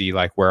exercise to see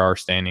like where our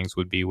standings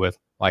would be with,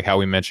 like how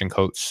we mentioned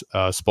Coach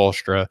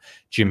Spoelstra,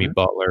 Jimmy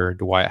Butler,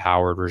 Dwight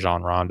Howard,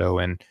 Rajon Rondo,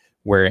 and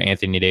where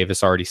Anthony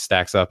Davis already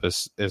stacks up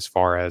as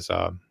far as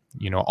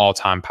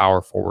all-time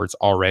power forwards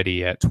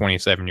already at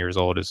 27 years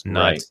old is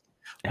nuts.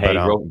 Right. Hey,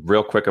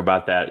 real quick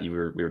about that. We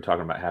were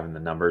talking about having the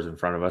numbers in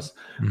front of us.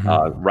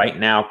 Right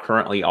now,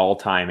 currently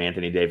all-time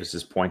Anthony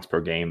Davis's points per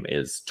game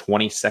is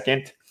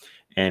 22nd.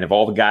 And of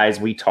all the guys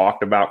we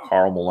talked about,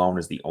 Karl Malone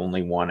is the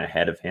only one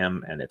ahead of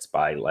him, and it's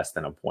by less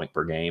than a point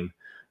per game.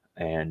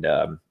 And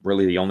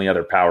really the only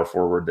other power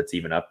forward that's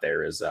even up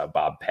there is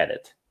Bob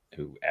Pettit,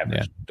 who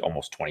averaged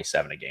almost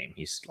 27 a game.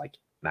 He's like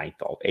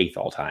 8th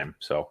all time.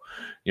 So,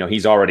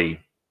 he's already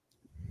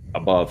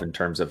above in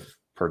terms of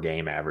per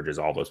game averages,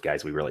 all those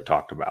guys we really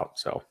talked about.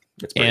 So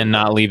it's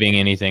not leaving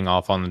anything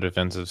off on the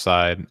defensive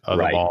side of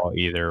the ball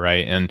either.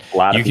 Right. And a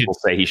lot of people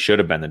say he should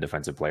have been the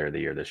defensive player of the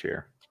year this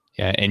year.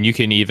 Yeah. And you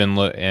can even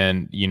look,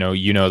 and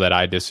that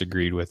I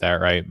disagreed with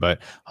that. Right.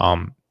 But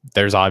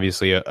there's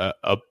obviously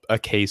a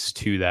case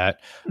to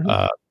that.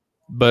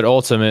 But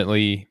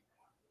ultimately,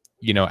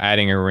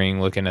 adding a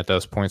ring, looking at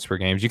those points per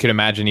games, you could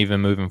imagine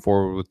even moving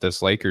forward with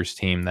this Lakers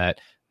team that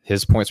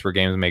his points per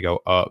games may go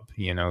up,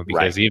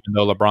 because even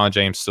though LeBron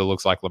James still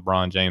looks like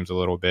LeBron James a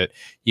little bit,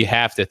 you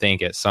have to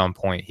think at some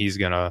point he's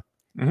going to,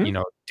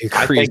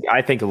 decrease.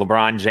 I think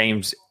LeBron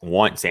James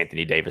wants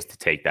Anthony Davis to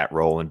take that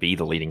role and be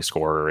the leading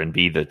scorer and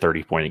be the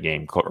 30-point a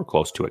game or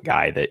close to a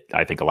guy that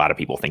I think a lot of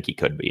people think he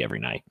could be every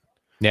night.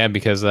 Yeah,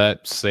 because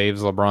that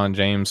saves LeBron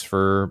James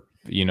for,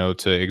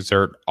 to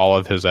exert all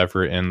of his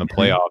effort in the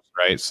playoffs,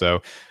 right?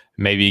 So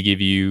maybe give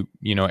you,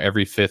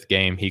 every 5th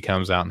game he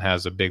comes out and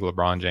has a big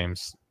LeBron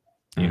James,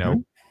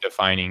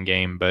 defining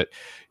game. But,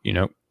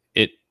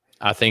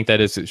 I think that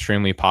is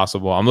extremely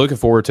possible. I'm looking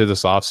forward to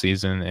this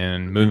offseason,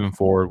 and moving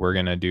forward, we're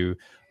going to do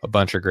a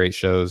bunch of great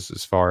shows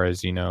as far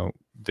as, the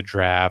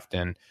draft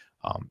and,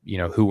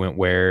 who went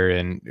where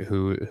and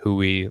who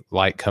we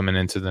like coming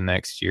into the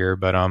next year.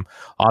 But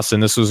Austin,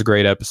 this was a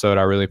great episode.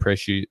 I really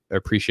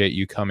appreciate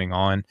you coming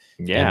on.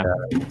 Yeah,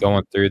 and,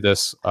 going through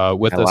this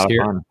with us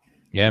here.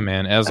 Yeah,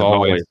 man. As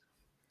always,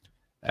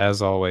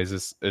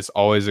 it's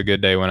always a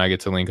good day when I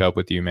get to link up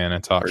with you, man,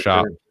 and talk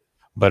shop. Sure.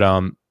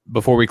 But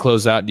before we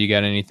close out, do you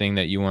got anything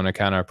that you want to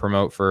kind of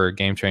promote for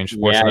Game Change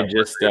Sports?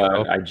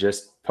 Yeah, I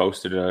just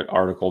posted an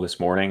article this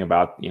morning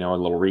about a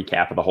little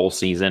recap of the whole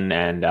season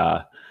and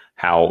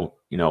how,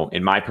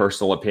 in my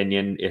personal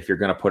opinion, if you're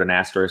going to put an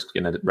asterisk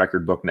in a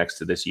record book next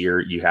to this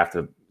year,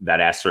 that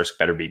asterisk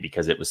better be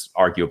because it was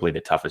arguably the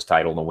toughest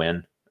title to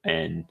win.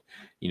 And,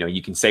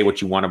 you can say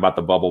what you want about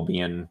the bubble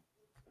being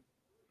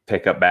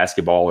pickup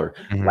basketball or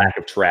lack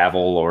of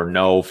travel or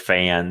no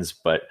fans.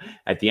 But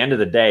at the end of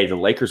the day, the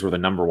Lakers were the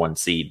number 1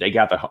 seed. They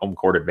got the home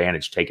court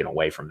advantage taken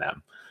away from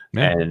them.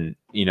 Yeah. And,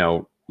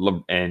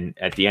 and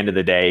at the end of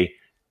the day,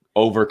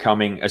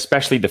 overcoming,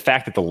 especially the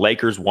fact that the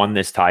Lakers won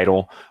this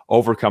title,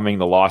 overcoming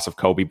the loss of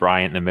Kobe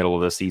Bryant in the middle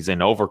of the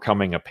season,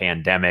 overcoming a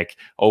pandemic,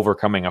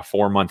 overcoming a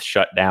 4-month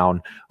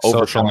shutdown,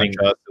 overcoming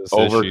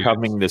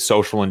the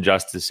social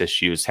injustice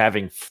issues,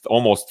 having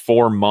almost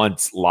 4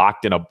 months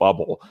locked in a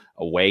bubble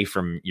away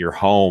from your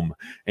home.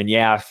 And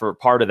yeah, for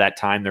part of that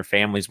time, their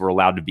families were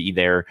allowed to be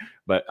there,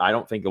 but I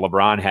don't think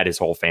LeBron had his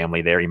whole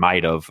family there. He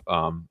might have,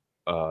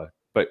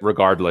 but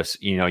regardless,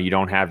 you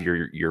don't have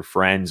your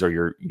friends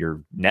or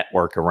your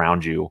network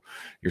around you,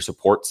 your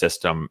support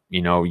system.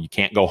 You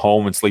can't go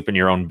home and sleep in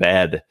your own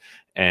bed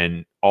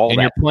and all that.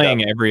 And you're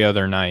playing every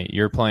other night.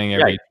 You're playing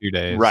every 2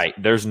 days. Right.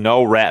 There's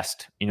no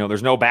rest.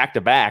 There's no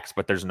back-to-backs,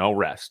 but there's no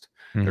rest.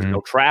 There's no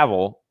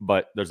travel,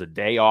 but there's a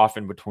day off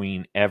in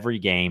between every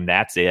game.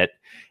 That's it.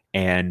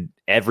 And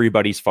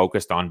everybody's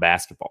focused on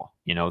basketball.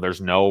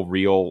 There's no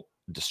real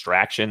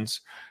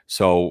distractions.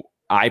 So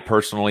I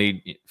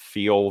personally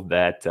feel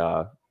that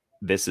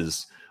this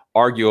is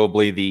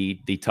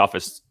arguably the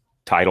toughest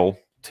title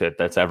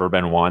that's ever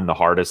been won, the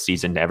hardest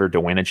season ever to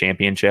win a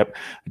championship.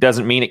 It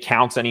doesn't mean it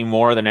counts any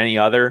more than any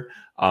other,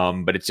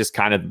 but it's just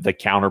kind of the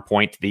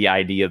counterpoint to the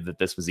idea that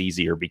this was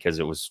easier because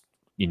it was,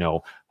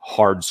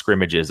 hard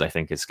scrimmages, I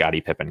think, as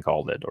Scottie Pippen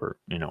called it, or,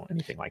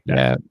 anything like that.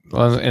 Yeah.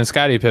 Well, and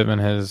Scottie Pippen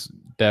has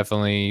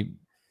definitely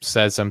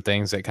said some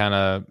things that kind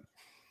of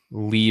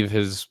leave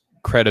his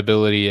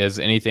credibility as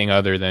anything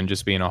other than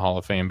just being a Hall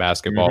of Fame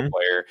basketball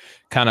player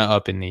kind of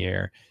up in the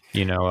air.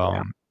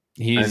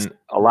 He's and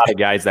a lot of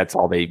guys, that's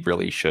all they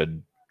really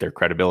should, their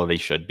credibility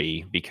should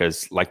be,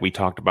 because like we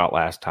talked about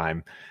last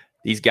time,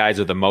 these guys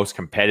are the most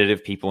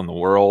competitive people in the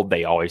world.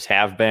 They always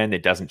have been.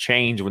 It doesn't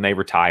change when they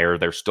retire.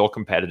 They're still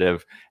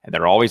competitive, and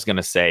they're always going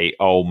to say,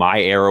 oh, my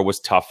era was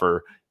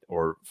tougher,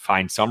 or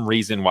find some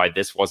reason why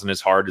this wasn't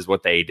as hard as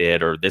what they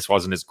did, or this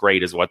wasn't as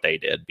great as what they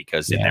did,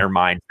 because in their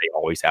minds, they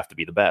always have to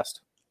be the best.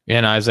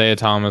 And Isaiah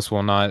Thomas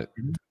will not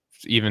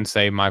even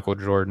say Michael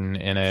Jordan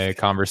in a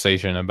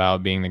conversation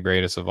about being the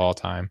greatest of all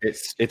time.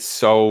 It's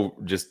so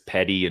just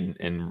petty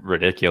and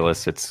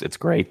ridiculous. It's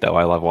great though.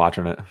 I love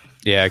watching it.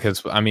 Yeah,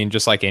 because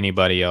just like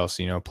anybody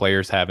else,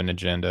 players have an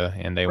agenda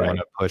and they want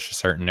to push a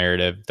certain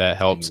narrative that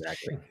helps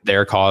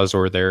their cause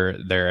or their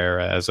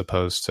era, as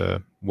opposed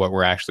to what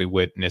we're actually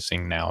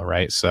witnessing now,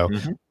 right? So,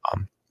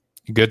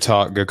 good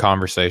talk, good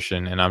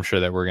conversation, and I'm sure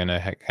that we're going to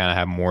kind of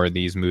have more of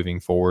these moving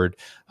forward.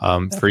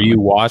 For you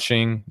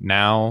watching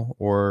now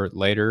or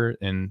later,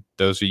 and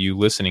those of you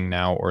listening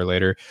now or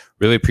later,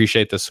 really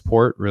appreciate the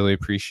support. Really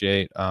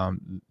appreciate,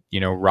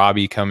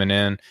 Robbie coming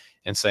in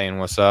and saying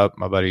what's up,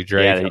 my buddy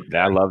Drake.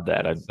 Yeah, I love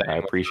that. I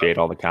appreciate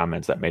all the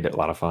comments. That made it a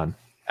lot of fun.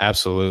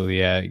 Absolutely,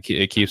 yeah.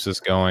 It keeps us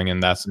going,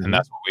 and that's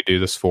what we do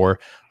this for.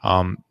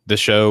 The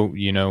show,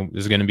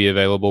 is going to be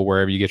available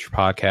wherever you get your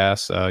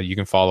podcasts. You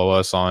can follow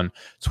us on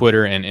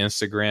Twitter and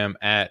Instagram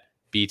at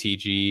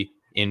BTG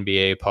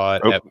NBA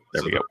Pod.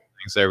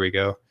 There we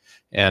go.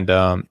 And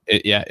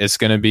it's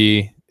going to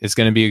be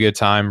a good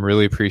time.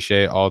 Really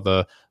appreciate all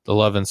the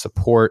love and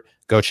support.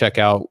 Go check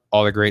out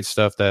all the great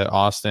stuff that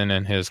Austin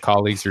and his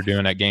colleagues are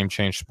doing at Game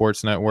Change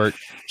Sports Network.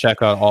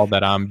 Check out all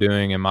that I'm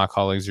doing and my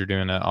colleagues are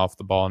doing at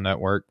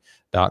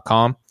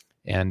offtheballnetwork.com.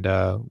 And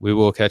we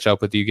will catch up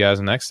with you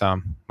guys next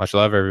time. Much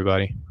love,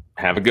 everybody.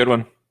 Have a good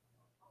one.